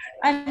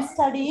 I'm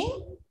studying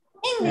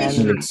English.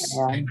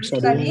 I'm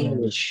studying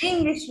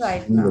English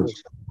right now.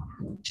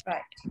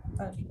 Right.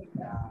 Okay.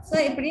 So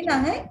இப்படி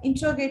நாங்க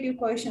interrogative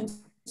questions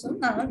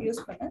நாங்க use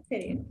பண்ண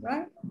தெரியும்,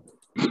 right?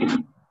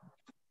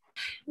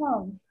 Wow.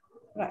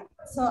 Right.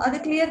 So அது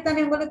clear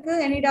தானே உங்களுக்கு?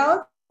 Any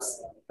doubts?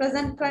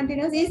 Present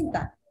continuous is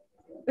தான்.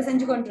 இப்ப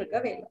செஞ்சு கொண்டிருக்க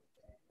வேலை.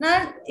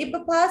 நான்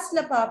இப்ப pastல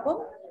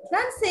பாப்போம்.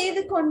 நான்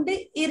செய்து கொண்டு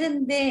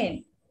இருந்தேன்.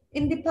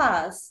 In the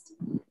past.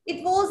 It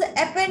was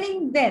happening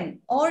then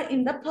or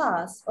in the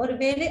past. ஒரு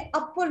வேலை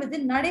அப்பொழுது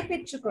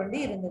நடைபெற்று கொண்டு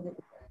இருந்தது.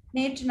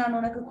 நேற்று நான்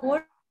உனக்கு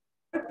கால்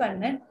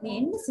பண்ணேன். நீ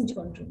என்ன செஞ்சு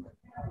கொண்டிருந்த?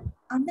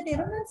 அந்த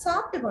நேரம் நான்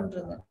சாப்பிட்டு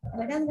கொண்டிருந்தேன்.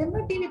 அல்லது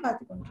டிவி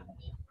பார்த்து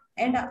கொண்டிருந்தேன்.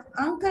 என்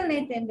அங்கிள்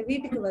நேற்று என்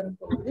வீட்டுக்கு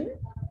வரும்போது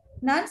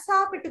நான்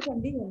சாப்பிட்டு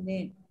கொண்டு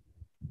இருந்தேன்.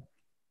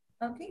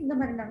 ஓகே, இந்த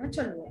மாதிரி நாங்க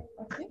சொல்லுவோம்.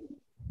 ஓகே,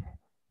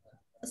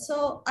 சோ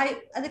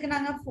அதுக்கு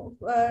நாங்க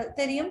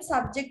தெரியும்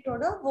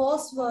சப்ஜெக்டோட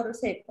was were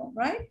சேர்ப்போம்,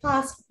 right?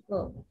 Past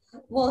verb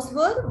was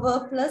were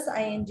verb plus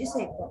ing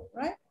சேர்ப்போம்,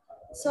 right?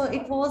 So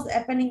it was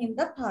happening in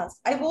the past.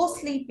 I was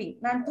sleeping.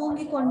 நான்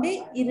தூங்கிக் கொண்டு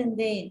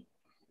இருந்தேன்.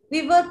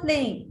 We were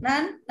playing.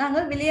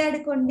 நாங்கள் விளையாடி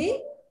கொண்டு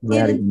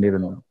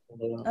இருந்தோம்.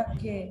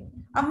 ஓகே,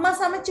 அம்மா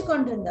சமைச்சு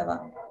கொண்டிருந்தவா?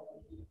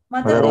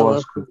 Mother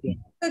was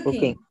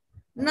cooking.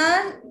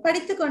 நான்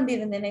படித்துக்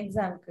கொண்டிருந்தேன்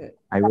எக்ஸாம்க்கு.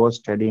 I was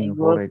studying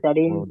for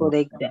the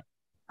exam.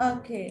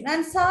 Okay,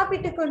 நான்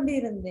சாப்பிட்டு கொண்டு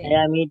இருந்தேன். I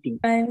am eating.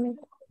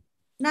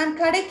 நான்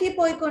கடைக்கு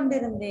போய்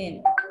கொண்டிருந்தேன்.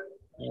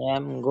 I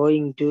am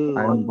going to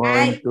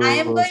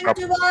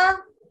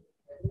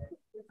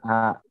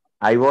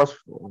I was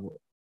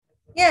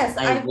Yes,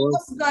 I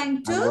was going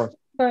to.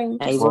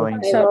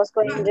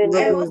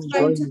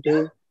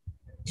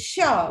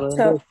 Sure.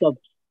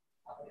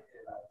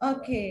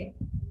 Okay.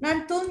 நான்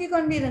தூங்கிக்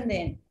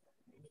கொண்டிருந்தேன்.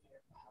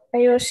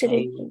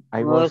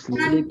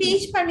 நான்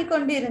டீச் பண்ணி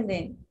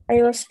கொண்டிருந்தேன். I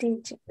was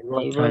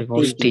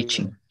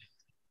teaching.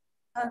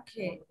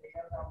 Okay.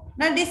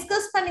 நான்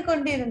டிஸ்கஸ் பண்ணி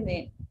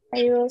கொண்டிருந்தேன்.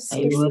 I was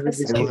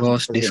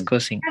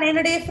discussing. நான்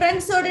என்னுடைய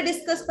ஃப்ரெண்ட்ஸோட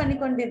டிஸ்கஸ் பண்ணி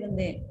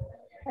கொண்டிருந்தேன்.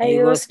 I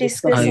was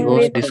discussing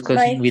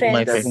with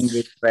my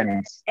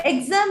friends.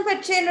 Exam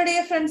பற்றி என்னுடைய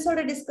ஃப்ரெண்ட்ஸோட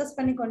டிஸ்கஸ்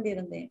பண்ணி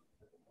கொண்டிருந்தேன்.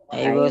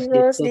 I was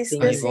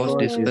discussing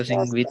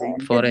with my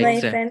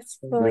friends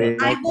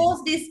I was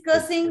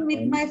discussing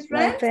with my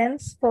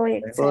friends for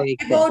exam.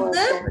 about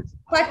the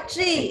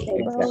patri,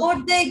 about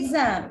the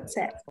exam.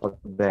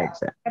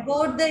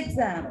 About the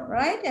exam,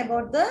 right?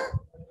 About the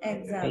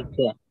exam.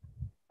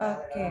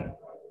 Okay.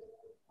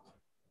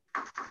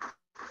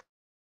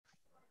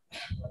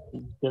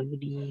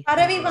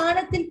 பறவை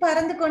வானத்தில்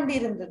பறந்து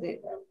கொண்டிருந்தது.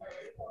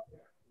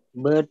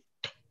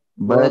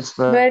 birds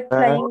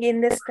flying in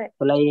the sky.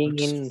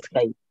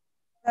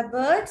 The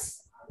birds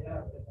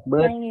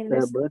flying in the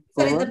sky.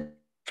 Sorry, the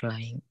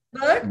flying.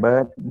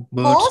 birds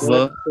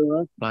were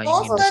flying.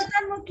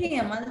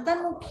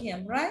 அதுதான்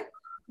முக்கியம், right?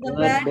 The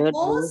bird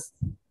was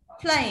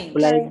flying.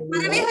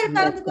 பறவைகள்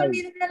பறந்து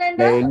கொண்டிருந்தன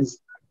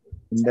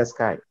in the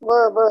sky.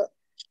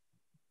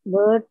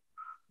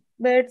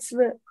 Birds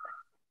were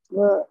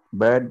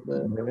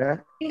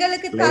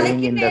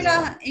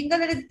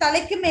எங்களது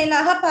தலைக்கு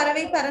மேலாக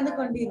பறவை பறந்து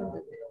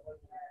கொண்டிருந்தது.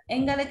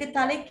 எங்களுக்கு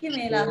தலைக்கு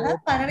மேலாக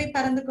பறவை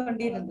பறந்து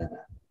கொண்டிருந்தது.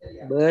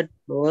 Bird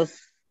was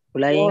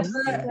flying.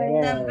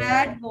 The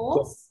bird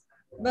was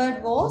Bird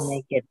was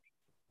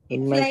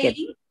In my cat.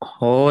 flying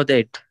Oh,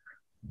 that.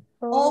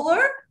 over.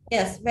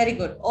 Yes, very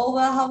good.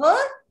 Over our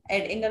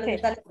head. எங்களது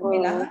தலைக்கு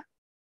மேலாக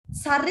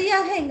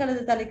சரியாக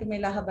எங்களது தலைக்கு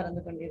மேலாக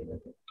பறந்து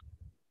கொண்டிருந்தது.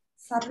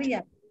 சரியா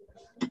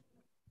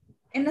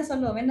என்ன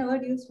சொல்லுவோம்? என்ன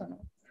வேர்ட் யூஸ்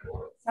பண்ணுவோம்?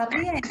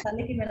 சரியா என்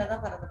தலைக்கு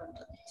மேலதான் பறந்து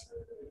கொண்டிருந்துச்சு.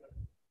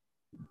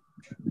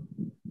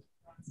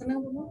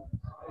 சொல்லுங்க.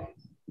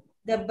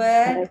 The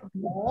bird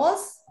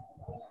was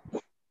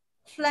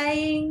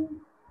flying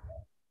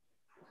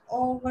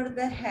over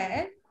the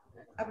head.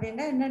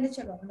 அப்படின்னா என்னன்னு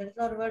சொல்லுவோம்? இந்த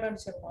இடத்துல ஒரு வேர்ட்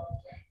ஒன்று சொல்லுவோம்.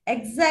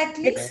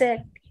 Exactly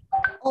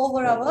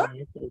over our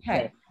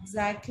head.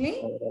 Exactly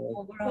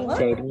over our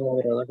head.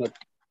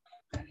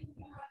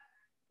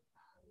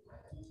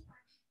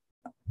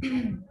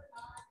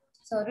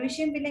 So ஒரு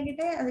விஷயம்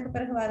விளங்கிட்டு அதுக்கு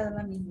பிறகு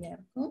வரதெல்லாம் ஈஸியா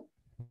இருக்கும்.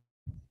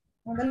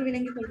 முதல்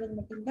விளங்கி கொள்வது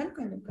மட்டும்தான்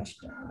கொஞ்சம்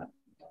கஷ்டம்.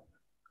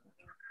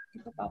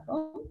 இப்ப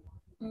பார்ப்போம்.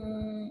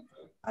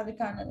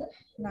 அதுக்கானது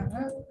நாங்க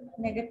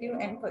நெகட்டிவ்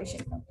அண்ட்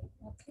பொசிஷன் பண்றோம்.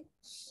 ஓகே.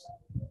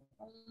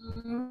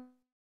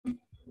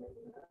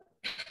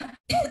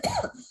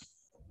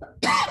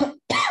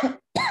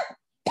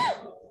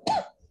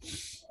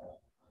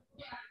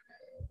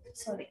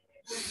 Sorry.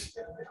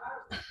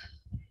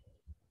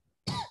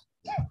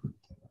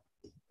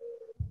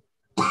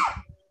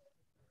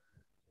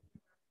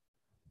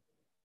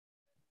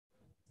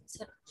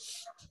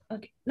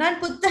 Okay. நான்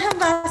புத்தகம்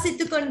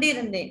வாசித்துக்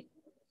கொண்டிருந்தேன்.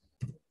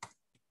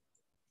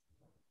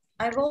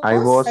 I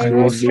was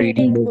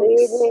reading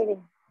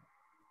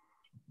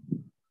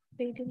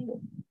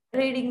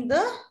reading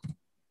the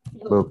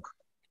book.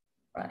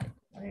 Right.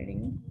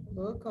 Reading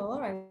book or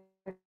I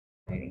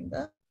reading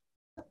the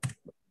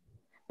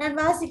நான்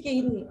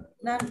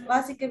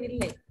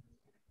வாசிக்கவில்லை.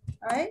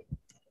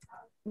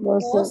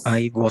 I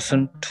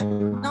wasn't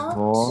not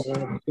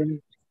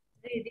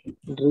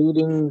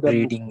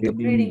reading the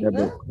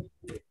book.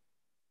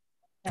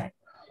 Right.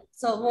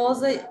 So was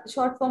a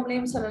short form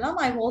name சொல்லலாம்.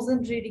 I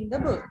wasn't reading the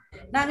book.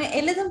 நாங்க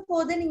எழுதும்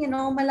போது நீங்க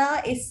நார்மலா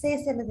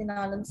essays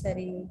எழுதினாலும்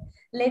சரி,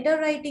 letter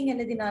writing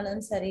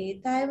எழுதினாலும் சரி,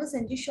 தயவு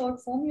செஞ்சு short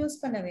form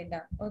யூஸ் பண்ண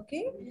வேண்டாம்.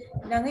 ஓகே?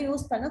 நாங்க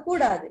யூஸ் பண்ண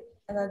கூடாது.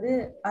 அதாவது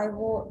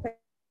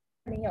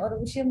நீங்க ஒரு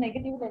விஷயம்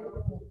நெகட்டிவ்ல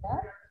எழுதுறீங்கன்னா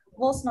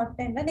was not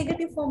இந்த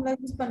நெகட்டிவ் ஃபார்ம்ல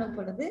யூஸ் பண்ணும்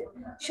பொழுது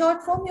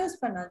ஷார்ட் ஃபார்ம் யூஸ்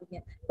பண்ணாதீங்க.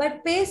 பட்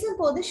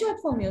பேசும்போது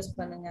ஷார்ட் ஃபார்ம் யூஸ்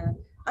பண்ணுங்க.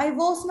 I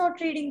was not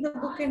reading the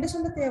book என்று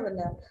சொல்ல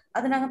தேவையில்ல.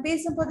 அது நாங்க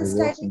பேசும்போது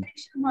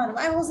ஸ்டைலிஷ் மாறும்.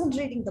 I wasn't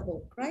reading the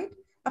book, right?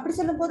 அப்படி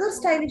சொல்லும்போது ஒரு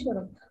ஸ்டைலிஷ்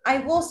வரும். I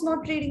was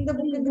not reading the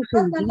book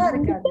நல்லா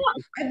இருக்காது.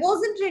 I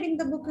wasn't reading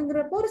the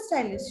bookங்கிறப்போ ஒரு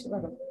ஸ்டைலிஷ்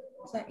வரும்.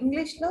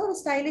 இங்கிலீஷ்ல ஒரு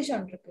ஸ்டைலிஷ்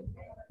ஒன்று இருக்கு.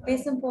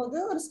 பேசும்போது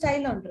ஒரு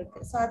ஸ்டைல் ஒன்று இருக்கு.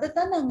 சோ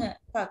அதைத்தான் நாங்க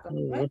பார்க்கணும்.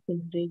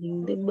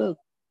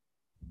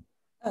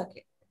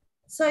 ஓகே.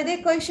 So இதே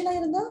கொஸ்டினா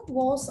இருந்தா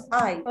was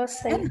I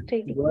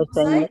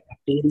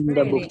reading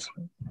the book.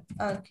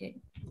 Okay.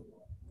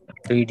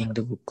 Reading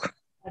the book.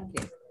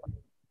 Okay.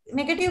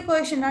 Negative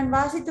question. நான்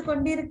வாசித்துக்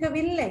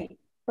கொண்டிருக்கவில்லை.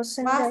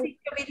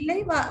 வாசிக்கவில்லை.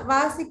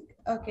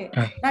 ஓகே.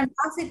 நான்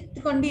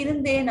வாசித்துக்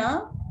கொண்டிருந்தேனா?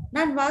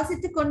 நான்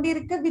வாசித்துக்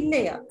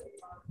கொண்டிருக்கவில்லையா?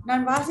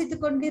 நான்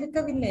வாசித்துக்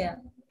கொண்டிருக்கவில்லையா?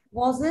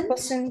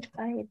 Wasn't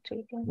I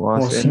reading?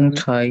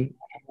 Wasn't I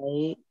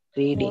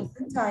reading?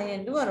 Wasn't I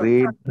என்று வரும்.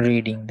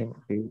 Reading the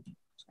book.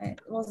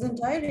 Wasn't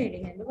I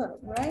reading என்று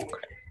வரும். Right?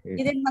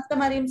 இதை மத்த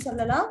மாதிரியும்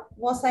சொல்லலாம்.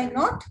 Was I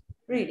not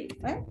reading?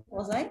 Right?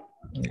 Was I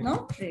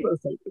not reading?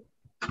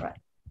 Right.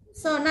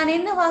 So நான்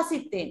என்ன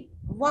வாசித்தேன்?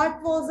 What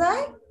was I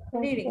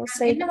reading?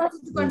 என்ன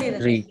வாசித்துக்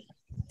கொண்டிருந்தேன்?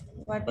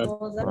 What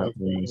was I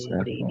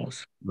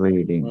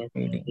reading?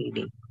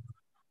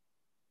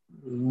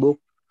 Book.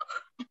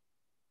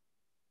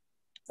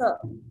 So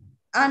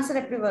answer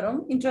எப்படி வரும்?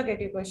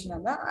 Interrogative question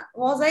அந்த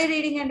was I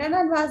reading என்றா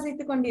நான்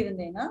வாசித்துக்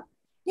கொண்டிருந்தேனா?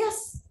 Yes,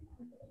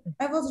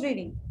 I was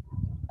reading.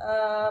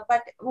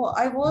 But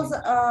I was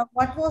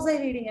what was I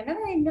reading என்றா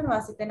நான் என்ன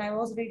வாசித்தேன்? I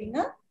was reading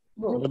a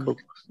book.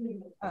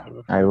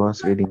 I was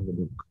reading the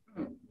book.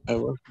 I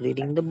was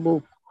reading the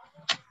book.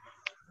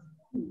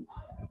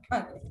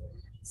 Okay.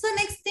 So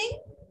next thing,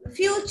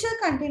 future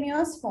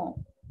continuous form,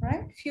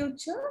 right?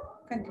 Future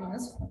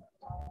continuous form.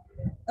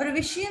 ஒரு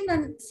விஷயம்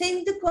நான்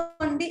செஞ்சு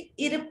கொண்டு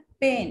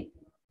இருப்பேன்.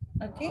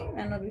 ஓகே,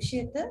 நான் ஒரு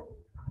விஷயத்தை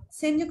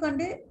செஞ்சு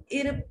கொண்டு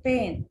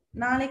இருப்பேன்.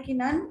 நாளைக்கு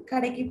நான்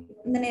கடைக்கு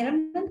இந்த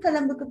நேரம் நான்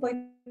கிளம்புக்கு போய்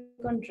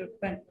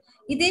கொண்டிருப்பேன்.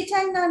 இதே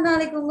டைம் நான்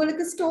நாளைக்கு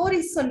உங்களுக்கு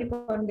ஸ்டோரிஸ் சொல்லி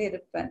கொண்டு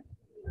இருப்பேன்.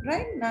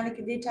 ரைட்? நாளைக்கு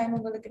இதே டைம்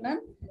உங்களுக்கு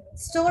நான்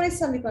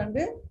ஸ்டோரிஸ் சொல்லி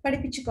கொண்டு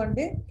படிப்பிச்சு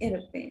கொண்டு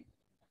இருப்பேன்.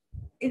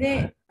 இதே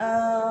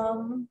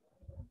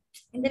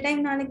இந்த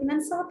டைம் நாளைக்கு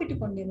நான் சாப்பிட்டு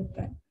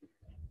கொண்டிருப்பேன்.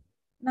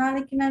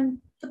 நாளைக்கு நான்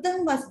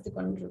புத்தகம் வாசித்துக்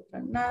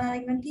கொண்டிருப்பேன்.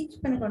 நாளைக்கு நான்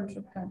டீச் பண்ணி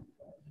கொண்டிருப்பேன்.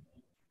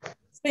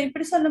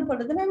 இப்படி சொல்லும்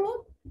பொழுது நம்ம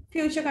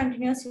ஃபியூச்சர்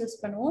கண்டினியூஸ்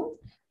யூஸ் பண்ணுவோம்.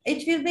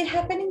 It will be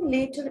happening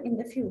later in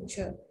the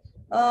future.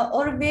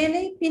 ஒரு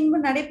வேலை பின்பு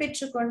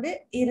நடைபெற்று கொண்டு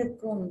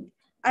இருக்கும்.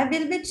 I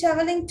will be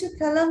travelling to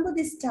Colombo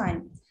this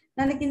time.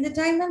 நாளைக்கு இந்த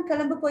டைம் நான்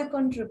கொலம்பு போய்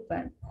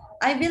கொண்டிருப்பேன்.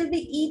 I will be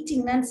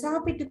eating, நான்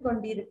சாப்பிட்டு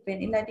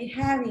கொண்டிருப்பேன். இல்லாட்டி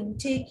having,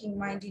 taking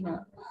my dinner.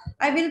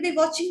 I will be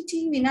watching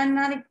TV,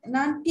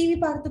 நான் டிவி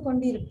பார்த்து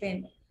கொண்டிருப்பேன்.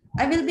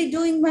 I will be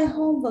doing my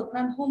homework,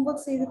 நான் homework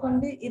செய்து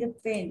கொண்டு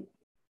இருப்பேன்.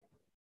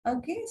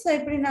 ஓகே சோ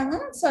இப்படி நாங்க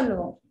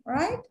சொல்லுவோம்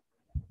ரைட்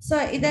சோ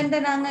இத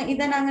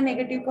நாங்க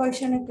நெகட்டிவ்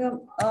கொஸ்டினுக்கு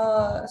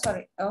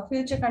சாரி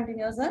ஃபியூச்சர்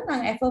கண்டினியூஸா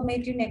நாங்க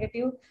affirmative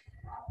negative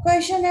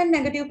question and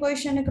negative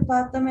கொஸ்டினுக்கு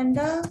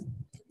பார்த்தோம்னா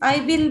I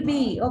will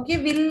be okay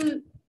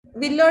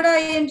willோட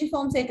ing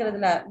form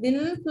சேர்க்கிறதுல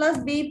will plus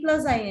be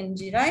plus ing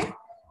right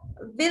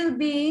will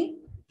be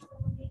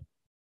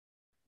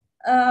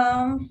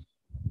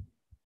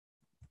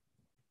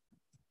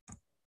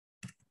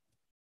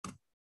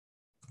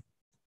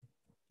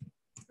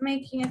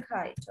making a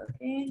kite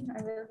okay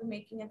I will be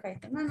making a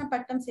kite நான்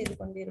பட்டம் செய்து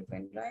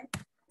கொண்டிருப்பேன் right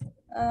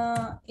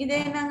இதே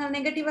நாங்க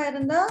நெகட்டிவா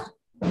இருந்தா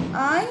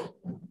I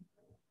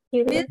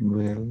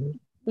will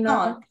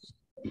not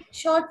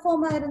short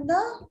form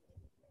இருந்தா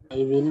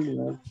I will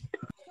not.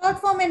 short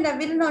form என்ன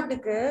will not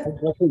க்கு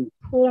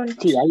Won't.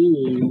 See, I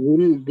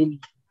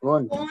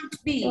won't. won't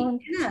be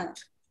என்ன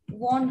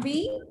won't be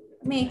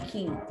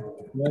making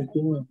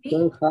Making so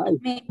high.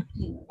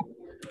 making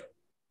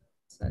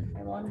so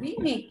I won't be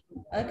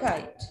making a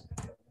kite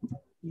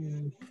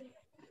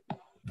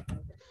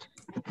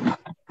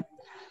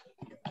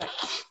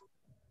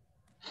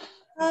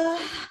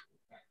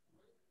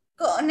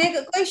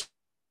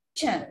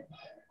question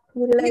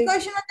இந்த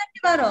question வந்து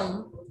எப்படி வரும்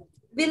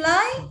will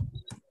I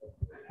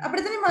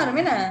அப்படிதானே மாறும்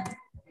என்ன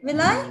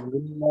will I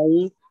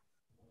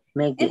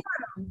Make it.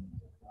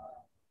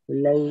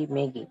 Will I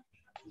making?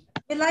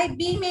 will I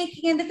be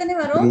making என்று தானே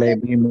வரும் Will I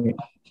be making?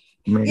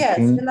 yes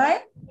will I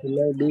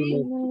be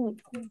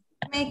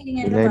making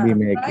Will I be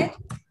making? right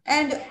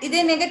and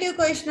இதே negative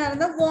question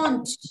இருந்தா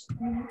won't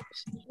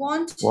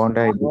Won't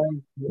I be?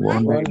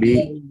 Won't I be?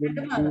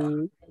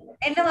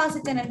 என்ன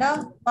வாசிச்சேன்டா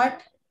but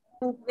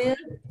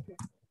will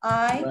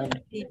I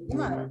be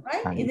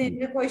right இது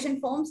இந்த question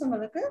forms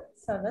உங்களுக்கு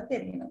சொல்ல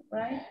தெரியணும்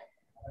right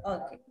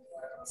okay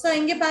so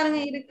இங்க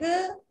பாருங்க இருக்கு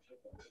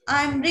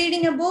I am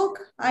reading a book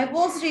I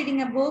was reading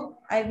a book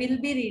I will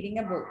be reading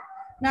a book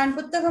நான்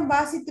புத்தகம்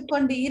வாசித்துக்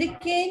கொண்டு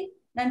இருக்கேன்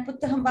நான்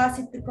புத்தகம்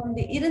வாசித்துக்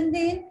கொண்டு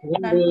இருந்தேன்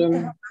நான்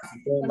புத்தகம்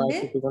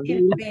வாசித்துக் கொண்டு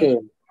இருப்பேன்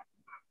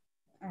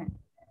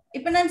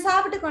இப்ப நான்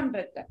சாப்பிட்டு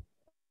கொண்டிருக்கேன்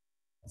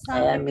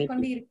சாப்பிட்டு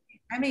கொண்டு இருக்கேன்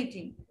I am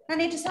eating நான்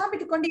நேற்று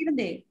சாப்பிட்டுக் கொண்டு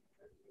இருந்தேன்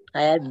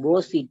I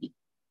was eating.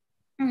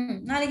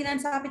 நாளைக்கு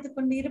நான் சாப்பிட்டுக்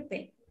கொண்டு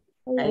இருப்பேன்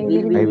I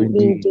will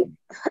be eating.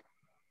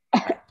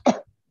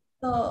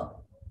 so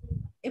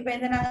இப்ப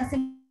இந்த நாங்க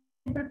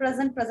simple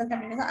present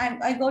continuous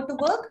I go to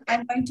work I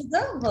am going to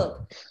the work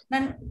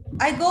நான்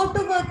I go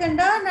to work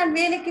என்றா நான்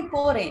வேலைக்கு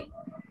போறேன்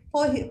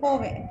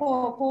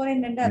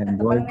போறேன் என்ற அர்த்தம்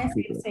பலனை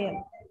செயல்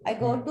I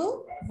go to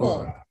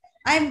work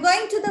I am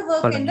going to the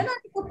work என்றா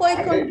நான் இப்ப போய்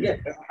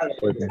கொண்டிருக்கிறேன்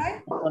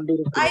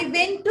I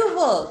went to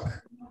work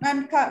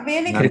நான்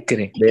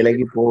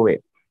வேலைக்கு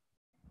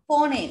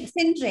போனேன்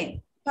சென்றேன்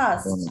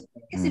past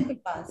simple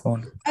past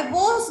I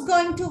was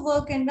going to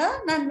work என்றா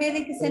நான்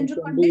வேலைக்கு சென்று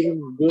கொண்டு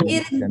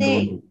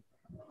இருந்தேன்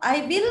I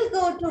will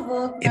go to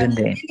work நான்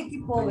வேலைக்கு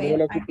போவேன் I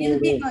will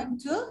be going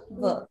to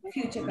work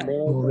future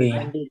continuous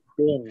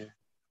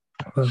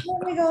oh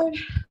my god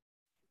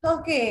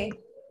okay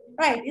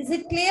right is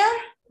it clear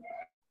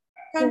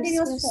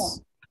continuous form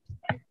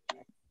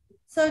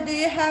so do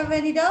you have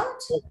any doubt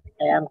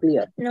I am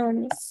clear No,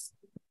 miss.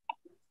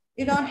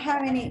 you don't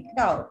have any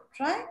doubt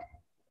right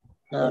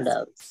no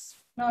doubts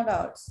no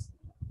doubts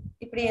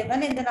இப்படியே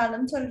தான் இந்த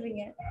நாளும்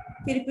சொல்றீங்க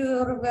திருப்பி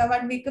ஒரு 1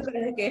 week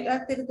பிறகு கேட்டா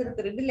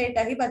திரு late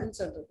ஆகி பதில்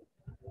சொல்றது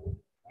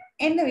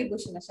என்ன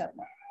விபூஷண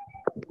சர்மா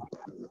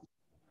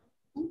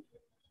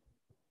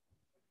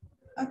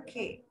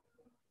ஓகே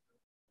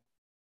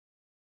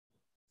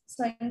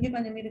சோ இங்க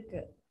கொஞ்சம்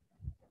இருக்கு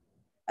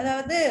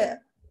அதாவது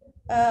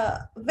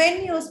when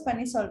யூஸ்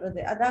பண்ணி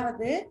சொல்றது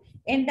அதாவது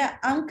என்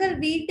அங்கிள்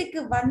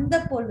வீட்டுக்கு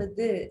வந்த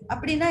பொழுது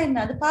அப்படின்னா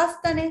என்ன அது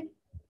பாஸ்ட் தானே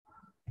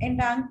என்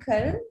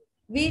அங்கிள்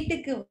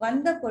வீட்டுக்கு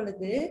வந்த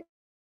பொழுது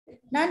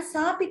நான்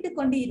சாப்பிட்டு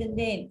கொண்டு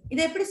இருந்தேன் இது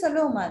எப்படி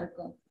சொல்லுவோமா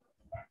இருக்கும்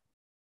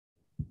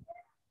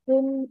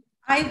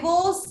I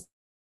was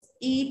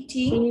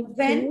eating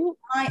when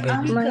my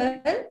uncle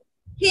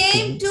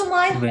came to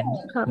my home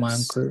my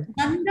uncle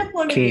வந்த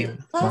பொழுது came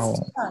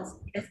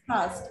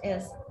past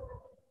yes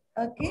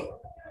okay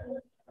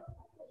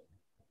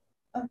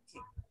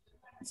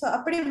so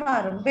அப்படி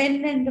மாறும் when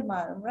என்று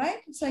மாறும்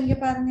right so இங்க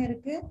பாருங்க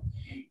இருக்கு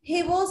he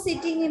was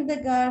sitting in the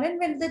garden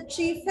when the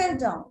tree fell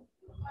down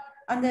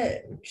அந்த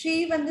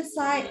tree வந்து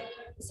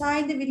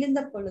சாய்ந்து விழுந்த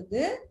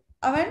பொழுது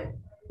அவன்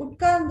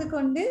உட்கார்ந்து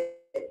கொண்டு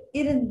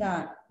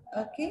இருந்தான்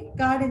okay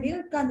கார்டனில்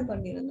உட்கார்ந்து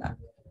கொண்டிருந்தான்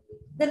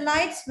the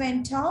lights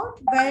went out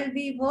while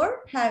we were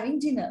having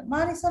dinner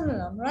மாறி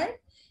சொல்லலாம் right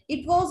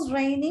it was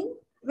raining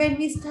when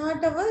we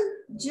start our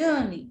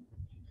journey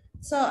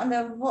so அந்த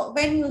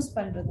when யூஸ்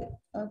பண்றது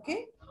okay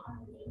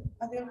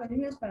அது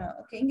கொஞ்சம் யூஸ் பண்ணலாம்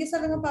okay இங்க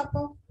சொல்லுங்க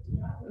பாப்போம்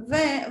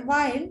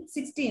while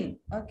 16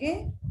 okay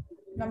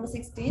number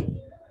 16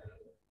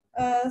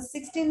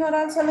 ஒரு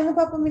ஆள் சொல்லுங்க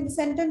பாப்போம் இந்த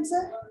sentence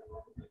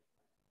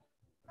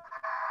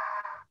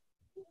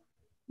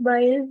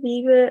While we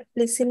were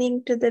listening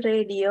to the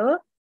radio,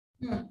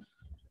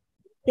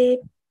 they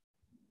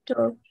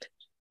talked.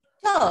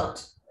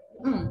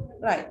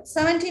 right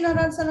 17 ஒரு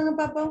ஆள் சொல்லுங்க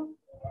பாப்போம்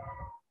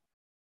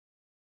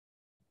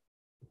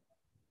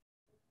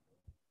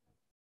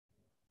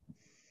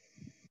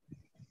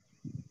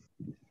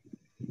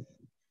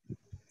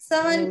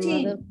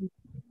 17.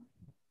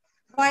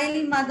 While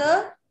mother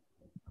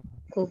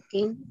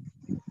cooking.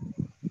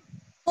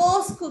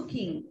 was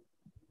cooking.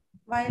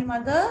 While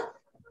mother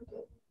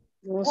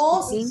Was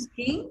was cooking.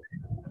 cooking.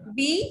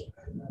 B.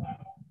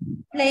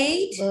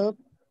 Played Verb.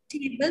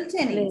 table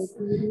tennis.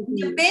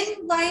 Play. When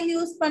while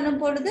use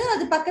பண்ணும் பொழுது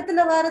அது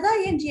பக்கத்துல வரதா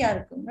ஐஎன்ஜியா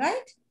இருக்கும்,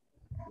 ரைட்?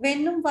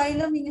 வென்னும்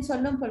whileம் நீங்க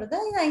சொல்லும் பொழுது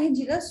இது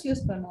ஐஎன்ஜில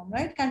யூஸ் பண்ணுவோம்,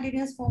 ரைட்?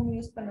 கண்டினியூஸ் ஃபார்ம்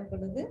யூஸ் பண்ணும்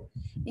பொழுது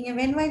நீங்க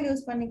when while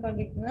யூஸ் பண்ணி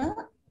கொண்டிருக்கீங்கன்னா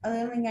அது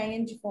நீங்க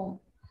ஐஎன்ஜி ஃபார்ம்.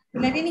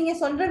 இல்லாட்டி நீங்க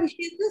சொல்ற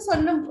விஷயத்தை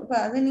சொல்லும்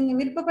அது நீங்க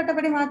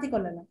விருப்பப்பட்டபடி மாத்தி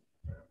கொள்ளலாம்.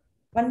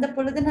 வந்த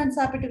பொழுது நான்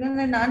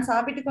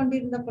சாப்பிட்டு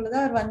கொண்டிருந்த பொழுது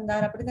அவர்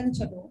வந்தார் அப்படித்தானே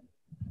சொல்லுவோம்.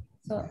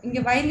 So இங்க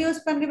while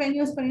யூஸ் பண்ணி when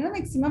யூஸ் பண்ணீங்கன்னா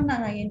மேக்ஸிமம்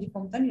நாங்க ing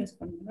ஃபார்ம் தான் யூஸ்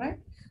பண்ணுவோம், right?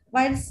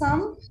 While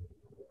some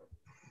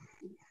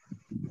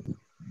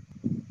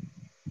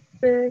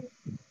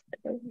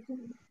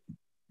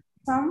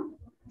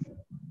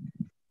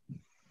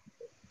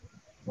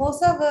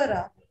was a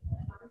were.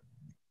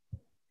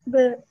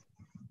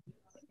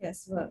 Yes,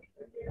 were.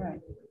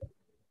 Right.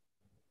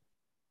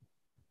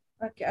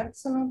 Okay,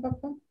 அடுத்து சொல்லுங்க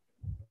பாப்போம்.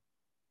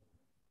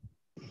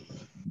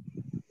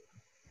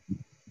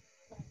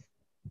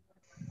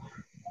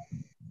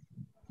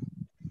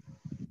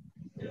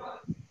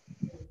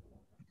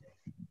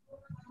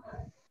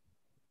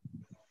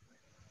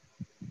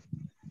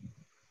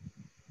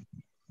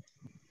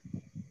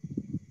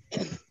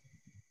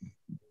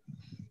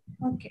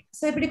 ஓகே,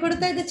 சோ இப்படி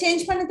கொடுத்தா இது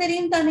சேஞ்ச் பண்ண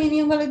தெரியும் தானே நீ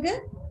உங்களுக்கு?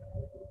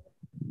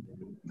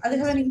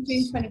 அதுக்காக நீங்க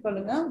சேஞ்ச்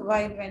பண்ணிக்கொள்ளுங்க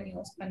while when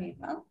யூஸ்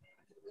பண்ணிடலாம்.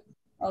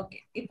 ஓகே,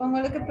 இப்போ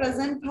உங்களுக்கு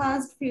present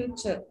past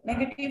future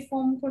negative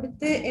form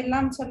கொடுத்து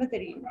எல்லாம் சொல்ல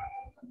தெரியும்.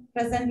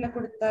 presentல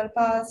கொடுத்தால்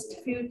past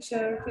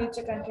future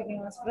future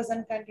continuous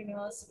present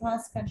continuous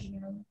past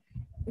continuous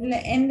இல்ல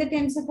எந்த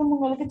டென்ஸுக்கும்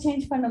உங்களுக்கு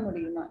சேஞ்ச் பண்ண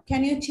முடியுமா?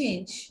 can you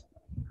change?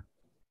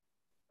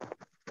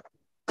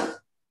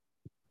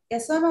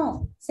 yes or no?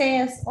 say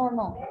yes or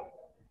no.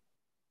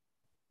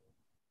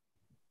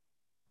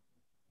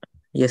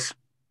 Yes.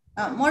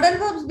 Modal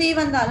verbs be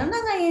வந்தாலும்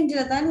நாங்க ing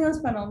ல தான்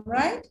யூஸ் பண்ணுவோம்,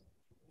 right?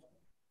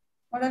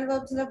 modal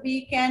verbs ல be,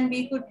 can be,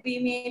 could be,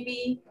 maybe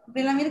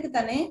இதெல்லாம் இருக்கு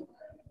தானே?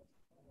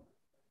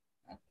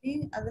 ஓகே,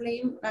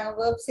 அதுலயும் நாங்க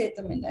verb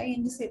சேர்த்தோம் இல்ல,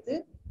 ing சேர்த்து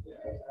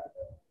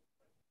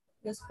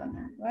யூஸ்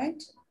பண்ணுவோம்,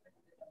 right?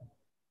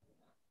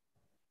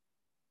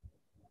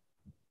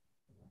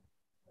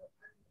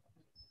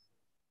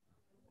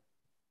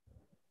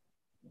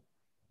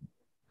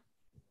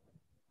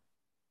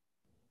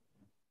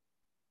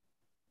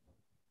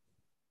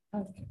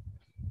 Okay,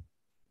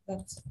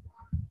 that's it.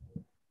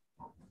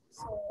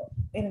 So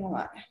இருங்க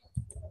வரேன்.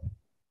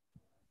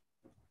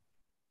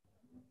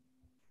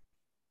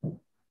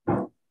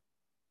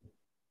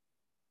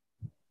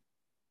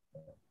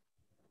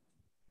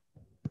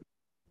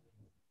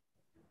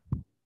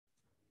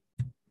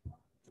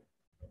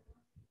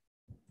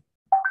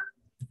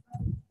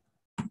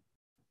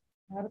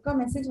 யாருக்கோ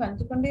மெசேஜ்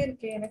வந்து கொண்டே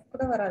இருக்கு, எனக்கு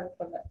கூட வராது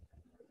போல.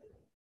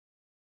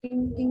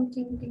 டிங் டிங்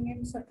டிங்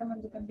டிங் சத்தம்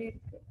வந்து கொண்டே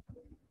இருக்கு.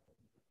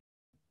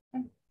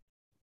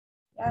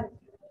 யாரு?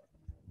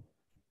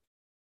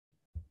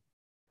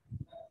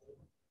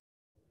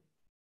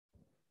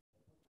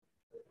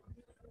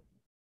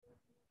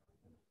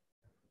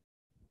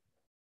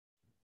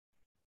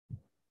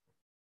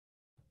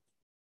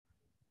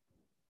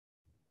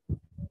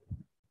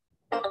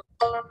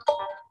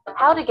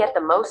 How to get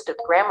the most of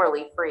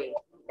Grammarly free.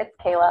 It's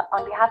Kayla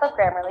on behalf of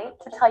Grammarly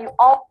to tell you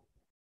all.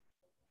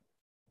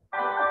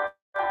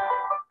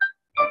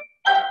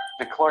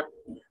 The clerk.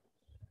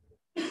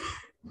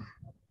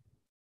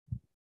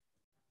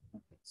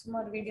 சும்மா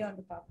ஒரு வீடியோ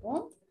வந்து பார்ப்போம்.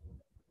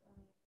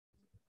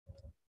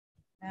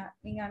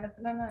 நீங்க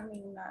அனுப்புனா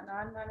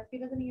நான்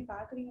அனுப்பினது நீங்க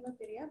பாக்குறீங்களோ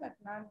தெரியா, பட்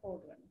நான்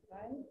போடுவேன்.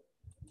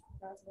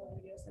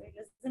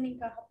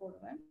 லிசனிங்காக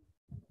போடுவேன்.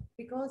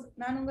 பிகாஸ்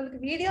நான் உங்களுக்கு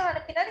வீடியோ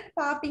அனுப்பினா நீங்க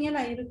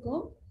பாப்பீங்களா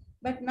இருக்கும்,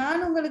 பட்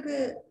நான் உங்களுக்கு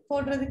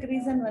போடுறதுக்கு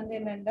ரீசன் வந்து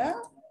என்னன்னா,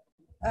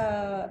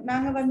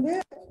 நாங்க வந்து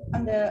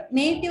அந்த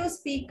நேட்டிவ்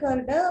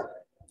ஸ்பீக்கரோட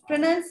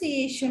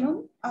ப்ரொனன்சியேஷனும்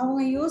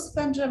அவங்க யூஸ்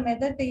பண்ற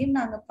மெத்தட்டையும்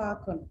நாங்க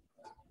பார்க்கணும்.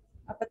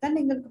 அப்பதான்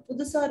எங்களுக்கு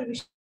புதுசா ஒரு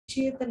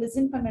விஷயத்தை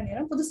லிசன் பண்ண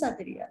நேரம் புதுசா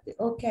தெரியாது.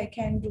 ஓகே, ஐ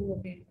கேன் டூ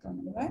அப்படின்னு.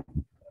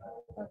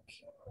 Okay,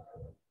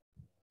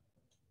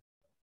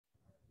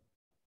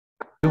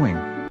 Doing.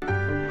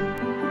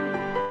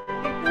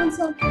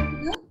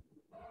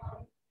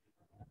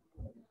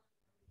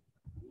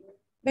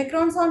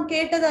 பேக்ரவுண்ட் சவுண்ட்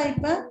கேட்டதா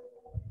இப்ப?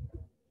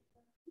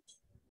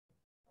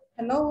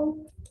 Hello,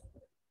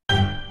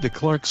 The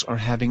clerks are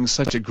having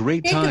such a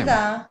great time.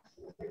 கேக்குதா?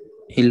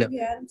 இல்ல.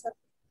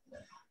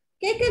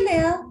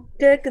 கேக்கலையா?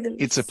 கேக்குது.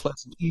 It's a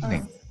pleasant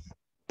evening.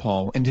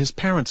 Paul and his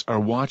parents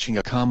are watching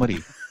a comedy.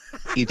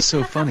 It's so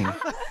funny.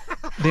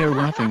 They're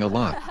laughing a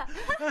lot.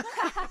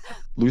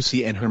 Lucy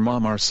and her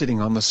mom are sitting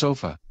on the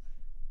sofa.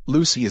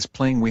 Lucy is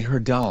playing with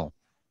her doll.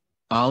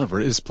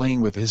 Oliver is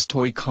playing with his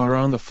toy car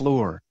on the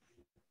floor.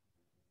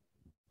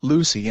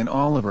 Lucy and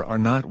Oliver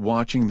are not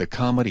watching the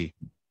comedy.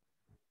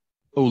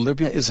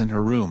 Olivia is in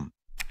her room.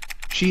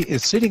 She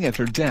is sitting at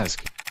her desk.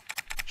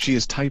 She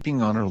is typing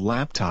on her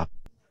laptop.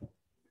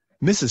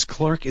 Mrs.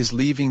 Clark is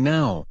leaving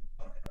now.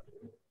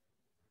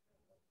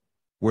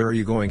 Where are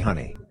you going,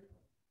 honey?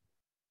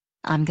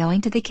 I'm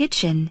going to the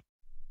kitchen.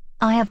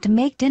 I have to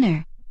make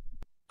dinner.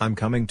 I'm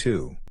coming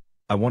too.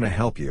 I want to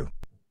help you.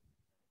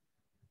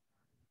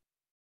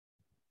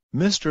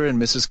 Mr. and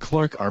Mrs.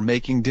 Clark are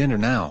making dinner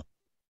now.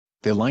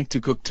 They like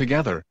to cook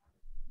together.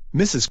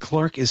 Mrs.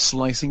 Clark is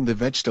slicing the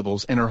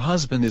vegetables and her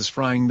husband is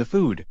frying the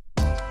food.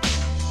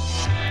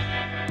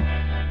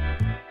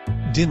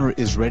 Dinner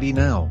is ready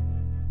now.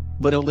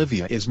 But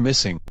Olivia is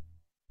missing.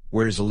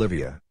 Where's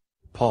Olivia?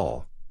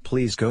 Paul,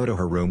 please go to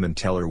her room and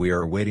tell her we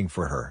are waiting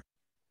for her.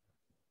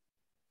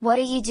 What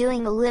are you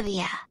doing,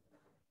 Olivia?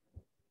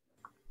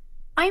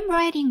 I'm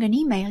writing an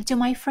email to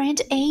my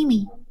friend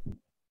Amy.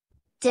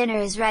 Dinner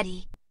is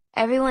ready.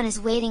 Everyone is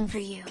waiting for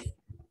you.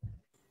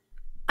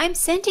 I'm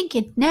sending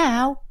it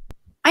now.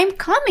 I'm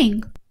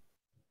coming.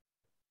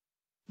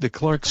 The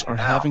Clarks are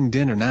having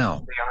dinner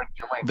now.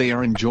 They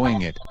are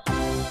enjoying it.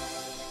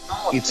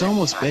 It's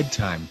almost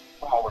bedtime.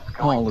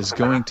 Paul is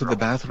going to the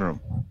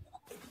bathroom.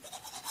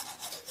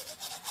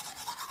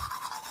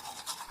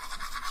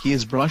 He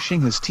is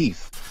brushing his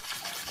teeth.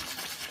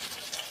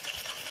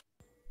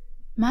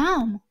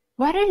 Mom,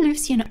 what are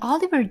Lucy and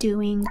Oliver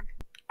doing?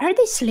 Are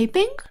they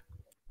sleeping?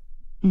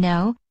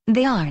 No,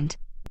 they aren't.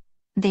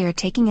 They are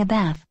taking a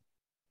bath.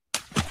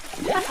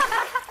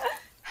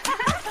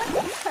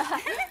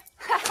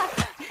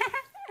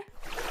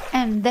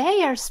 And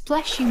they are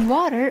splashing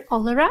water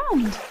all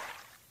around.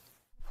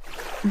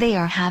 They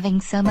are having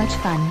so much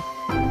fun.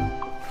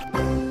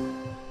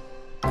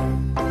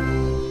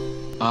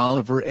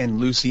 Oliver and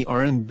Lucy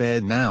are in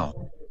bed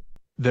now.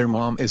 Their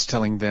mom is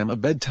telling them a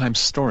bedtime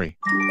story.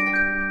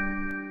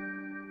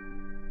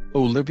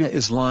 Olivia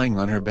is lying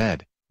on her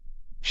bed.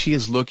 She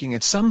is looking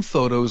at some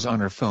photos on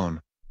her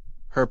phone.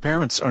 Her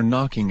parents are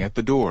knocking at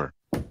the door.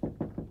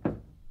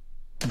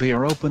 They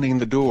are opening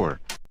the door.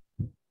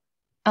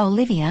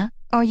 Olivia,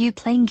 are you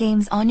playing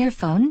games on your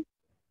phone?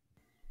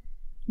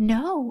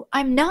 No,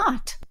 I'm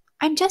not.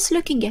 I'm just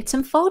looking at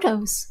some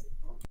photos.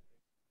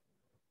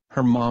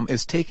 Her mom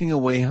is taking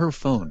away her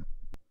phone.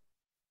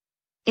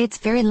 It's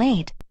very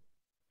late.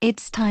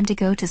 It's time to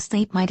go to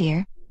sleep, my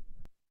dear.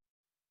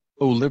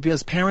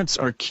 Olivia's parents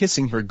are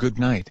kissing her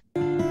goodnight.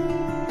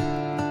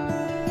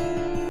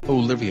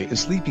 Olivia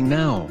is sleeping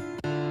now.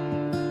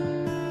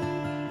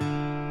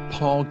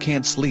 Paul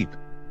can't sleep.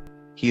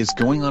 He is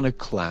going on a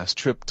class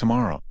trip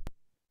tomorrow.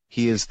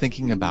 He is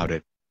thinking about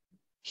it.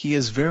 He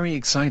is very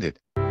excited.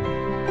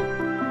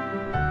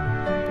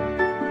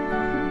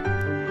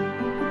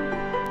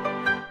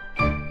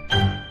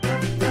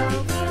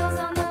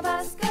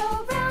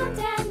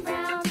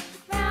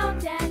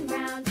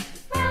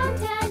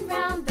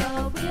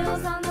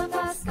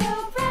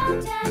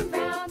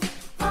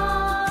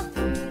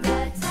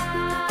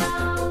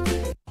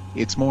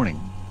 It's morning.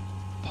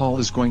 Paul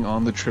is going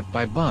on the trip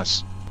by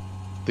bus.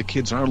 The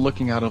kids are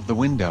looking out of the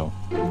window.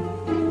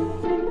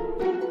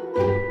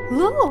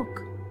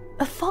 Look!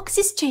 A fox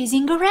is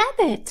chasing a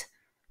rabbit.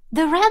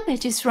 The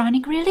rabbit is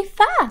running really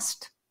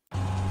fast.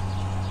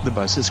 The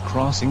bus is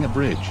crossing a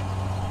bridge.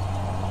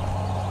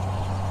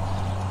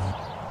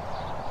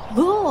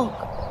 Look!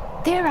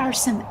 There are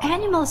some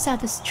animals at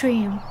the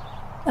stream.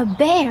 A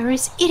bear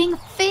is eating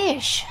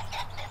fish.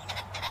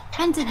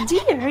 And a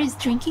deer is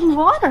drinking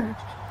water.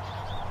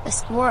 A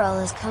squirrel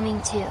is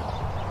coming too.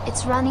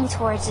 It's running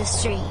towards the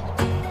stream.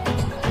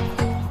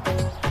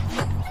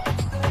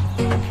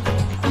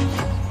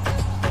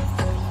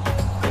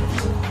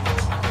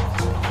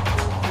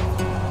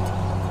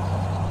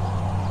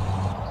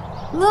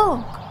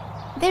 Look!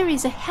 There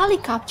is a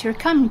helicopter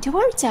coming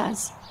towards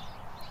us.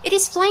 It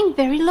is flying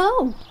very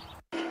low.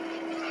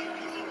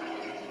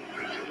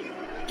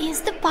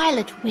 Is the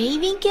pilot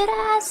waving at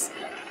us?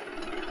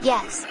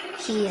 Yes,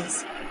 he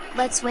is.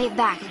 Let's wave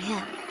back at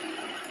him.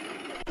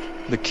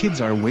 The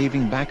kids are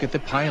waving back at the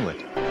pilot.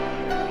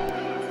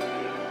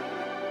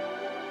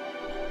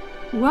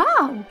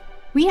 Wow!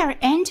 We are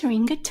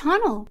entering a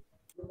tunnel.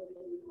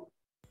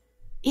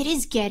 It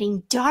is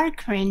getting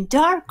darker and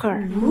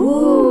darker.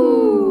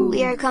 Ooh!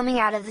 We are coming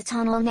out of the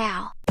tunnel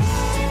now.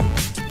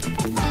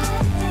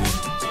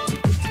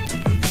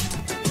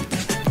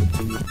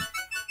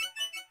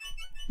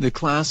 The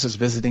class is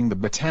visiting the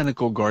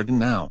botanical garden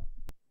now.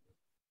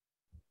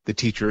 The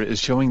teacher is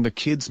showing the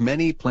kids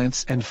many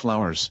plants and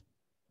flowers.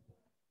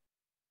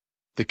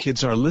 The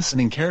kids are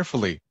listening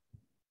carefully.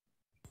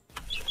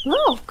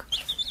 Look!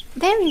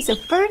 There is a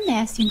bird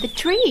nest in the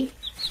tree.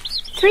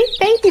 3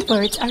 baby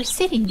birds are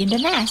sitting in the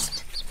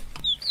nest.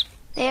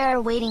 They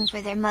are waiting for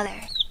their mother.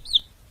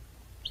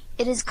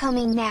 It is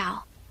coming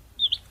now.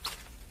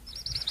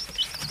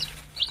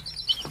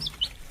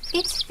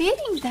 It's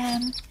feeding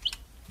them.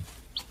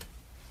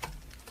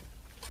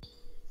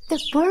 The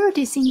bird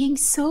is singing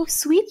so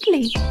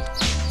sweetly.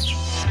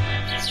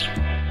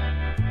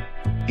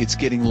 It's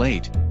getting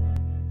late.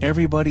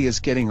 Everybody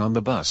is getting on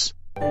the bus.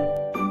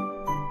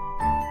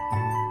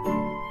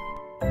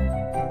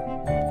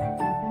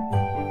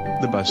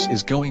 The bus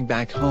is going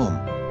back home.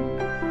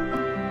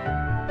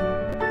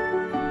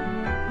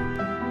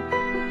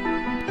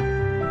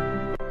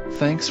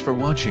 Thanks for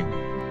watching.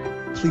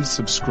 Please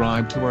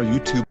subscribe to our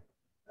YouTube.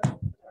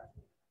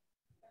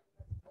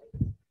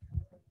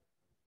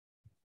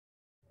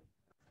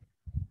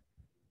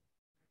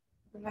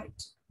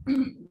 Right.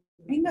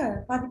 எங்க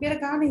பாதி பேரை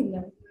காண இல்ல.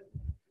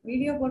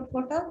 Video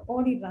போட்டா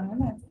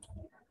ஓடிடுறாங்கன்னு.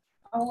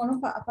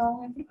 அவங்க அப்ப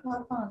அவங்க எப்படி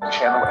பார்ப்பாங்க?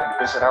 Channel and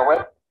visit our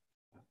web.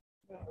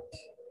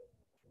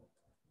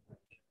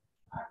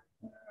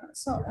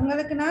 So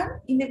உங்களுக்கு நான்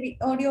இந்த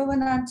ஆடியோவை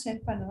நான்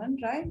சென்ட் பண்ணுவேன்,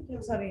 ரைட்?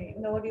 சாரி,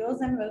 இந்த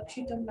ஆடியோஸ் அண்ட் ஒர்க்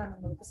ஷீட்டும் நான்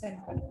உங்களுக்கு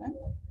சென்ட் பண்ணுவேன்.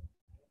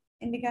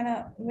 இன்னைக்கான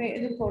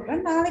இது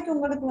போடுறேன். நாளைக்கு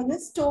உங்களுக்கு வந்து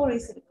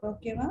ஸ்டோரிஸ் இருக்கு,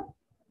 ஓகேவா?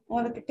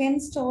 உங்களுக்கு 10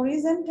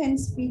 ஸ்டோரிஸ் அண்ட் 10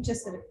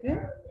 ஸ்பீச்சஸ் இருக்கு.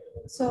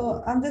 ஸோ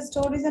அந்த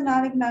ஸ்டோரிஸை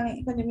நாளைக்கு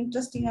நாங்கள் கொஞ்சம்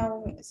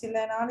இன்ட்ரெஸ்டிங்காகவும்,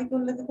 சில நாளைக்கு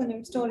உள்ளது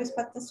கொஞ்சம் ஸ்டோரிஸ்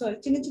 10 ஸ்டோரி,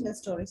 சின்ன சின்ன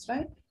ஸ்டோரிஸ்,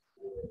 ரைட்,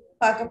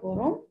 பார்க்க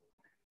போகிறோம்.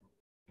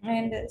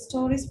 அண்ட்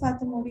ஸ்டோரிஸ்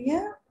பார்த்து முடிய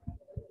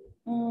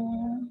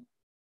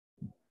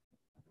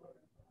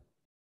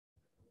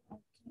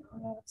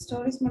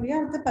ஸ்டோரிஸ் முடிய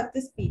அடுத்து 10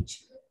 ஸ்பீச்.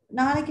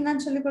 நாளைக்கு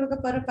நான் சொல்லிக் கொடுக்க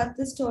போற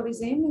 10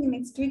 ஸ்டோரிஸையும் நீங்க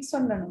நெக்ஸ்ட் வீக்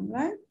சொல்லணும்,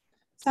 ரைட்?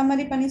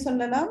 சம்மரி பண்ணி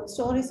சொல்லலாம்.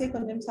 ஸ்டோரிஸே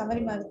கொஞ்சம்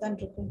சம்மரி மாதிரி தான்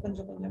இருக்கும்,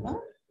 கொஞ்சம் கொஞ்சமா.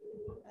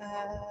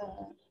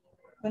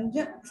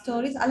 கொஞ்சம்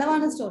ஸ்டோரிஸ்,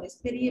 அளவான ஸ்டோரிஸ்,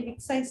 பெரிய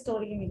பிக் சைஸ்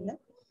ஸ்டோரியும் இல்லை,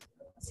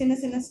 சின்ன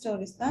சின்ன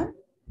ஸ்டோரிஸ் தான்.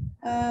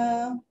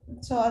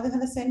 ஸோ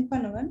அதுகளை சென்ட்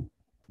பண்ணுவேன்,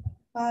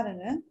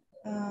 பாருங்க.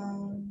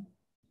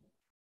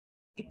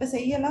 இப்ப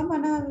செய்யலாம்,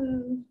 ஆனால்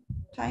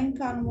டைம்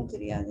காணுமோ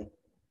தெரியாது.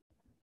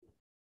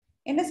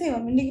 என்ன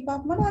செய்வோம்? இன்னைக்கு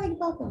பார்ப்போமா நாளைக்கு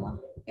பார்ப்போமா?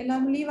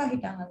 எல்லாரும் லீவ்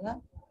ஆகிட்டாங்கல்ல.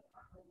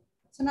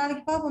 ஸோ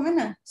நாளைக்கு பார்ப்போம்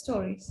என்ன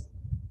stories.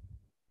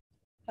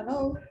 Hello,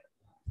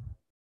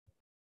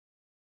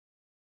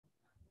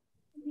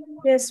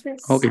 yes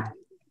miss. Okay.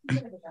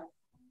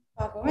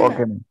 பார்ப்போம்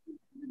Okay.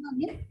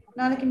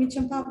 நாளைக்கு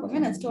மிச்சம் பார்ப்போம்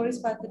என்ன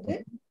ஸ்டோரிஸ் பார்த்துட்டு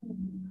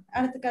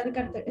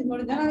அதுக்கு இது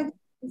முடிஞ்சா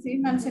நாளைக்கு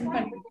நான் சென்ட்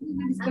பண்ணிட்டு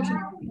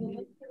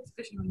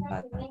டிஸ்கஷன்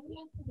பார்ப்பேன்.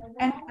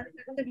 அண்ட்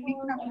அடுத்த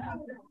வீக் நம்ம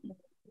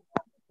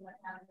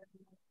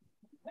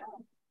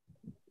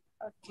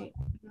ஓகே.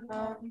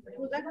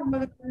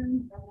 உங்களுக்கு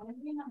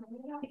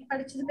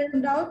படிச்சதுல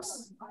டவுட்ஸ்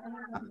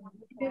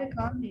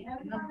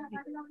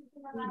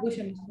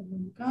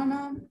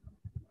காணாம்,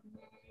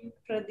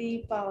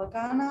 பிரதீபாவை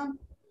காணாம்.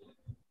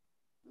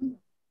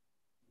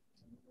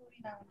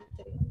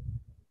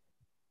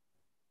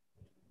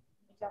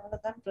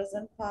 அவ்வளவுதான்.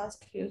 Present,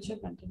 past, future,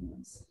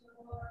 continuous.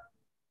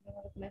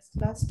 Next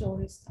class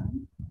stories தான்.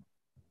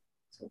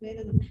 ஸோ வேற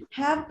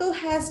have to,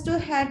 has to,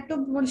 had to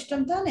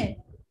முடிச்சிட்டோம் தானே?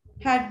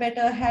 had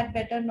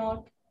better not,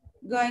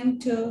 going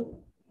to,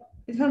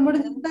 இதெல்லாம்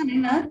முடிஞ்சது தானே?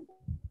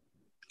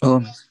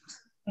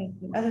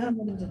 அதெல்லாம்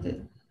முடிஞ்சது.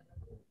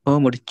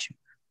 முடிச்சு.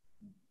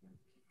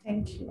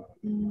 Thank you.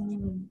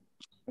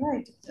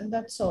 Right,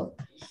 that's all.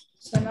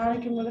 So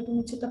நாளைக்கு உங்களுக்கு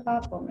மிச்சத்தை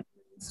பார்ப்போம்.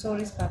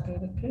 ஸ்டோரிஸ்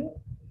பார்க்கறதுக்கு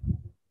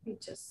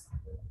ஃபீச்சர்ஸ்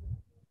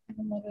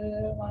ஒரு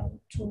 1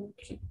 2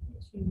 3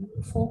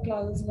 4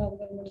 கிளாஸஸ்ல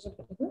அது முடிஞ்ச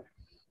பிறகு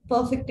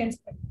பர்ஃபெக்ட்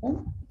டென்ஸ் படிப்போம்.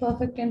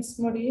 பர்ஃபெக்ட் டென்ஸ்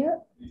முடிய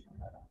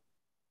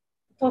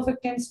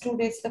பர்ஃபெக்ட் டென்ஸ் 2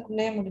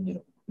 டேஸ்லக்குள்ளே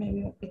முடிஞ்சிடும். மேபி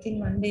வித்தின்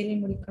 1 டேலயே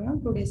முடிக்கலாம்,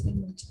 2 டேஸ்லயே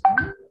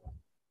முடிச்சிடலாம்.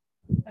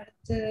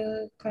 அடுத்து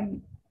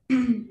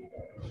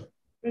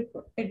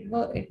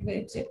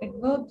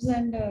adverbs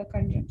and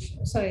conjunction,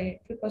 sorry,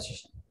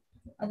 preposition.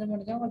 அது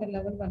முடிஞ்சா உங்களோட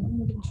லெவல் 1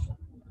 முடிஞ்சிடும்.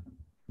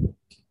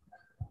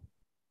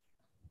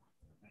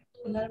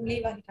 எல்லாரும்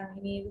லீவ் ஆகிட்டாங்க,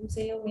 நீ எதுவும்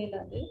செய்யவும்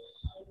இல்லாது.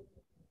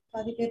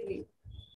 பாதி பேர் லீவ்.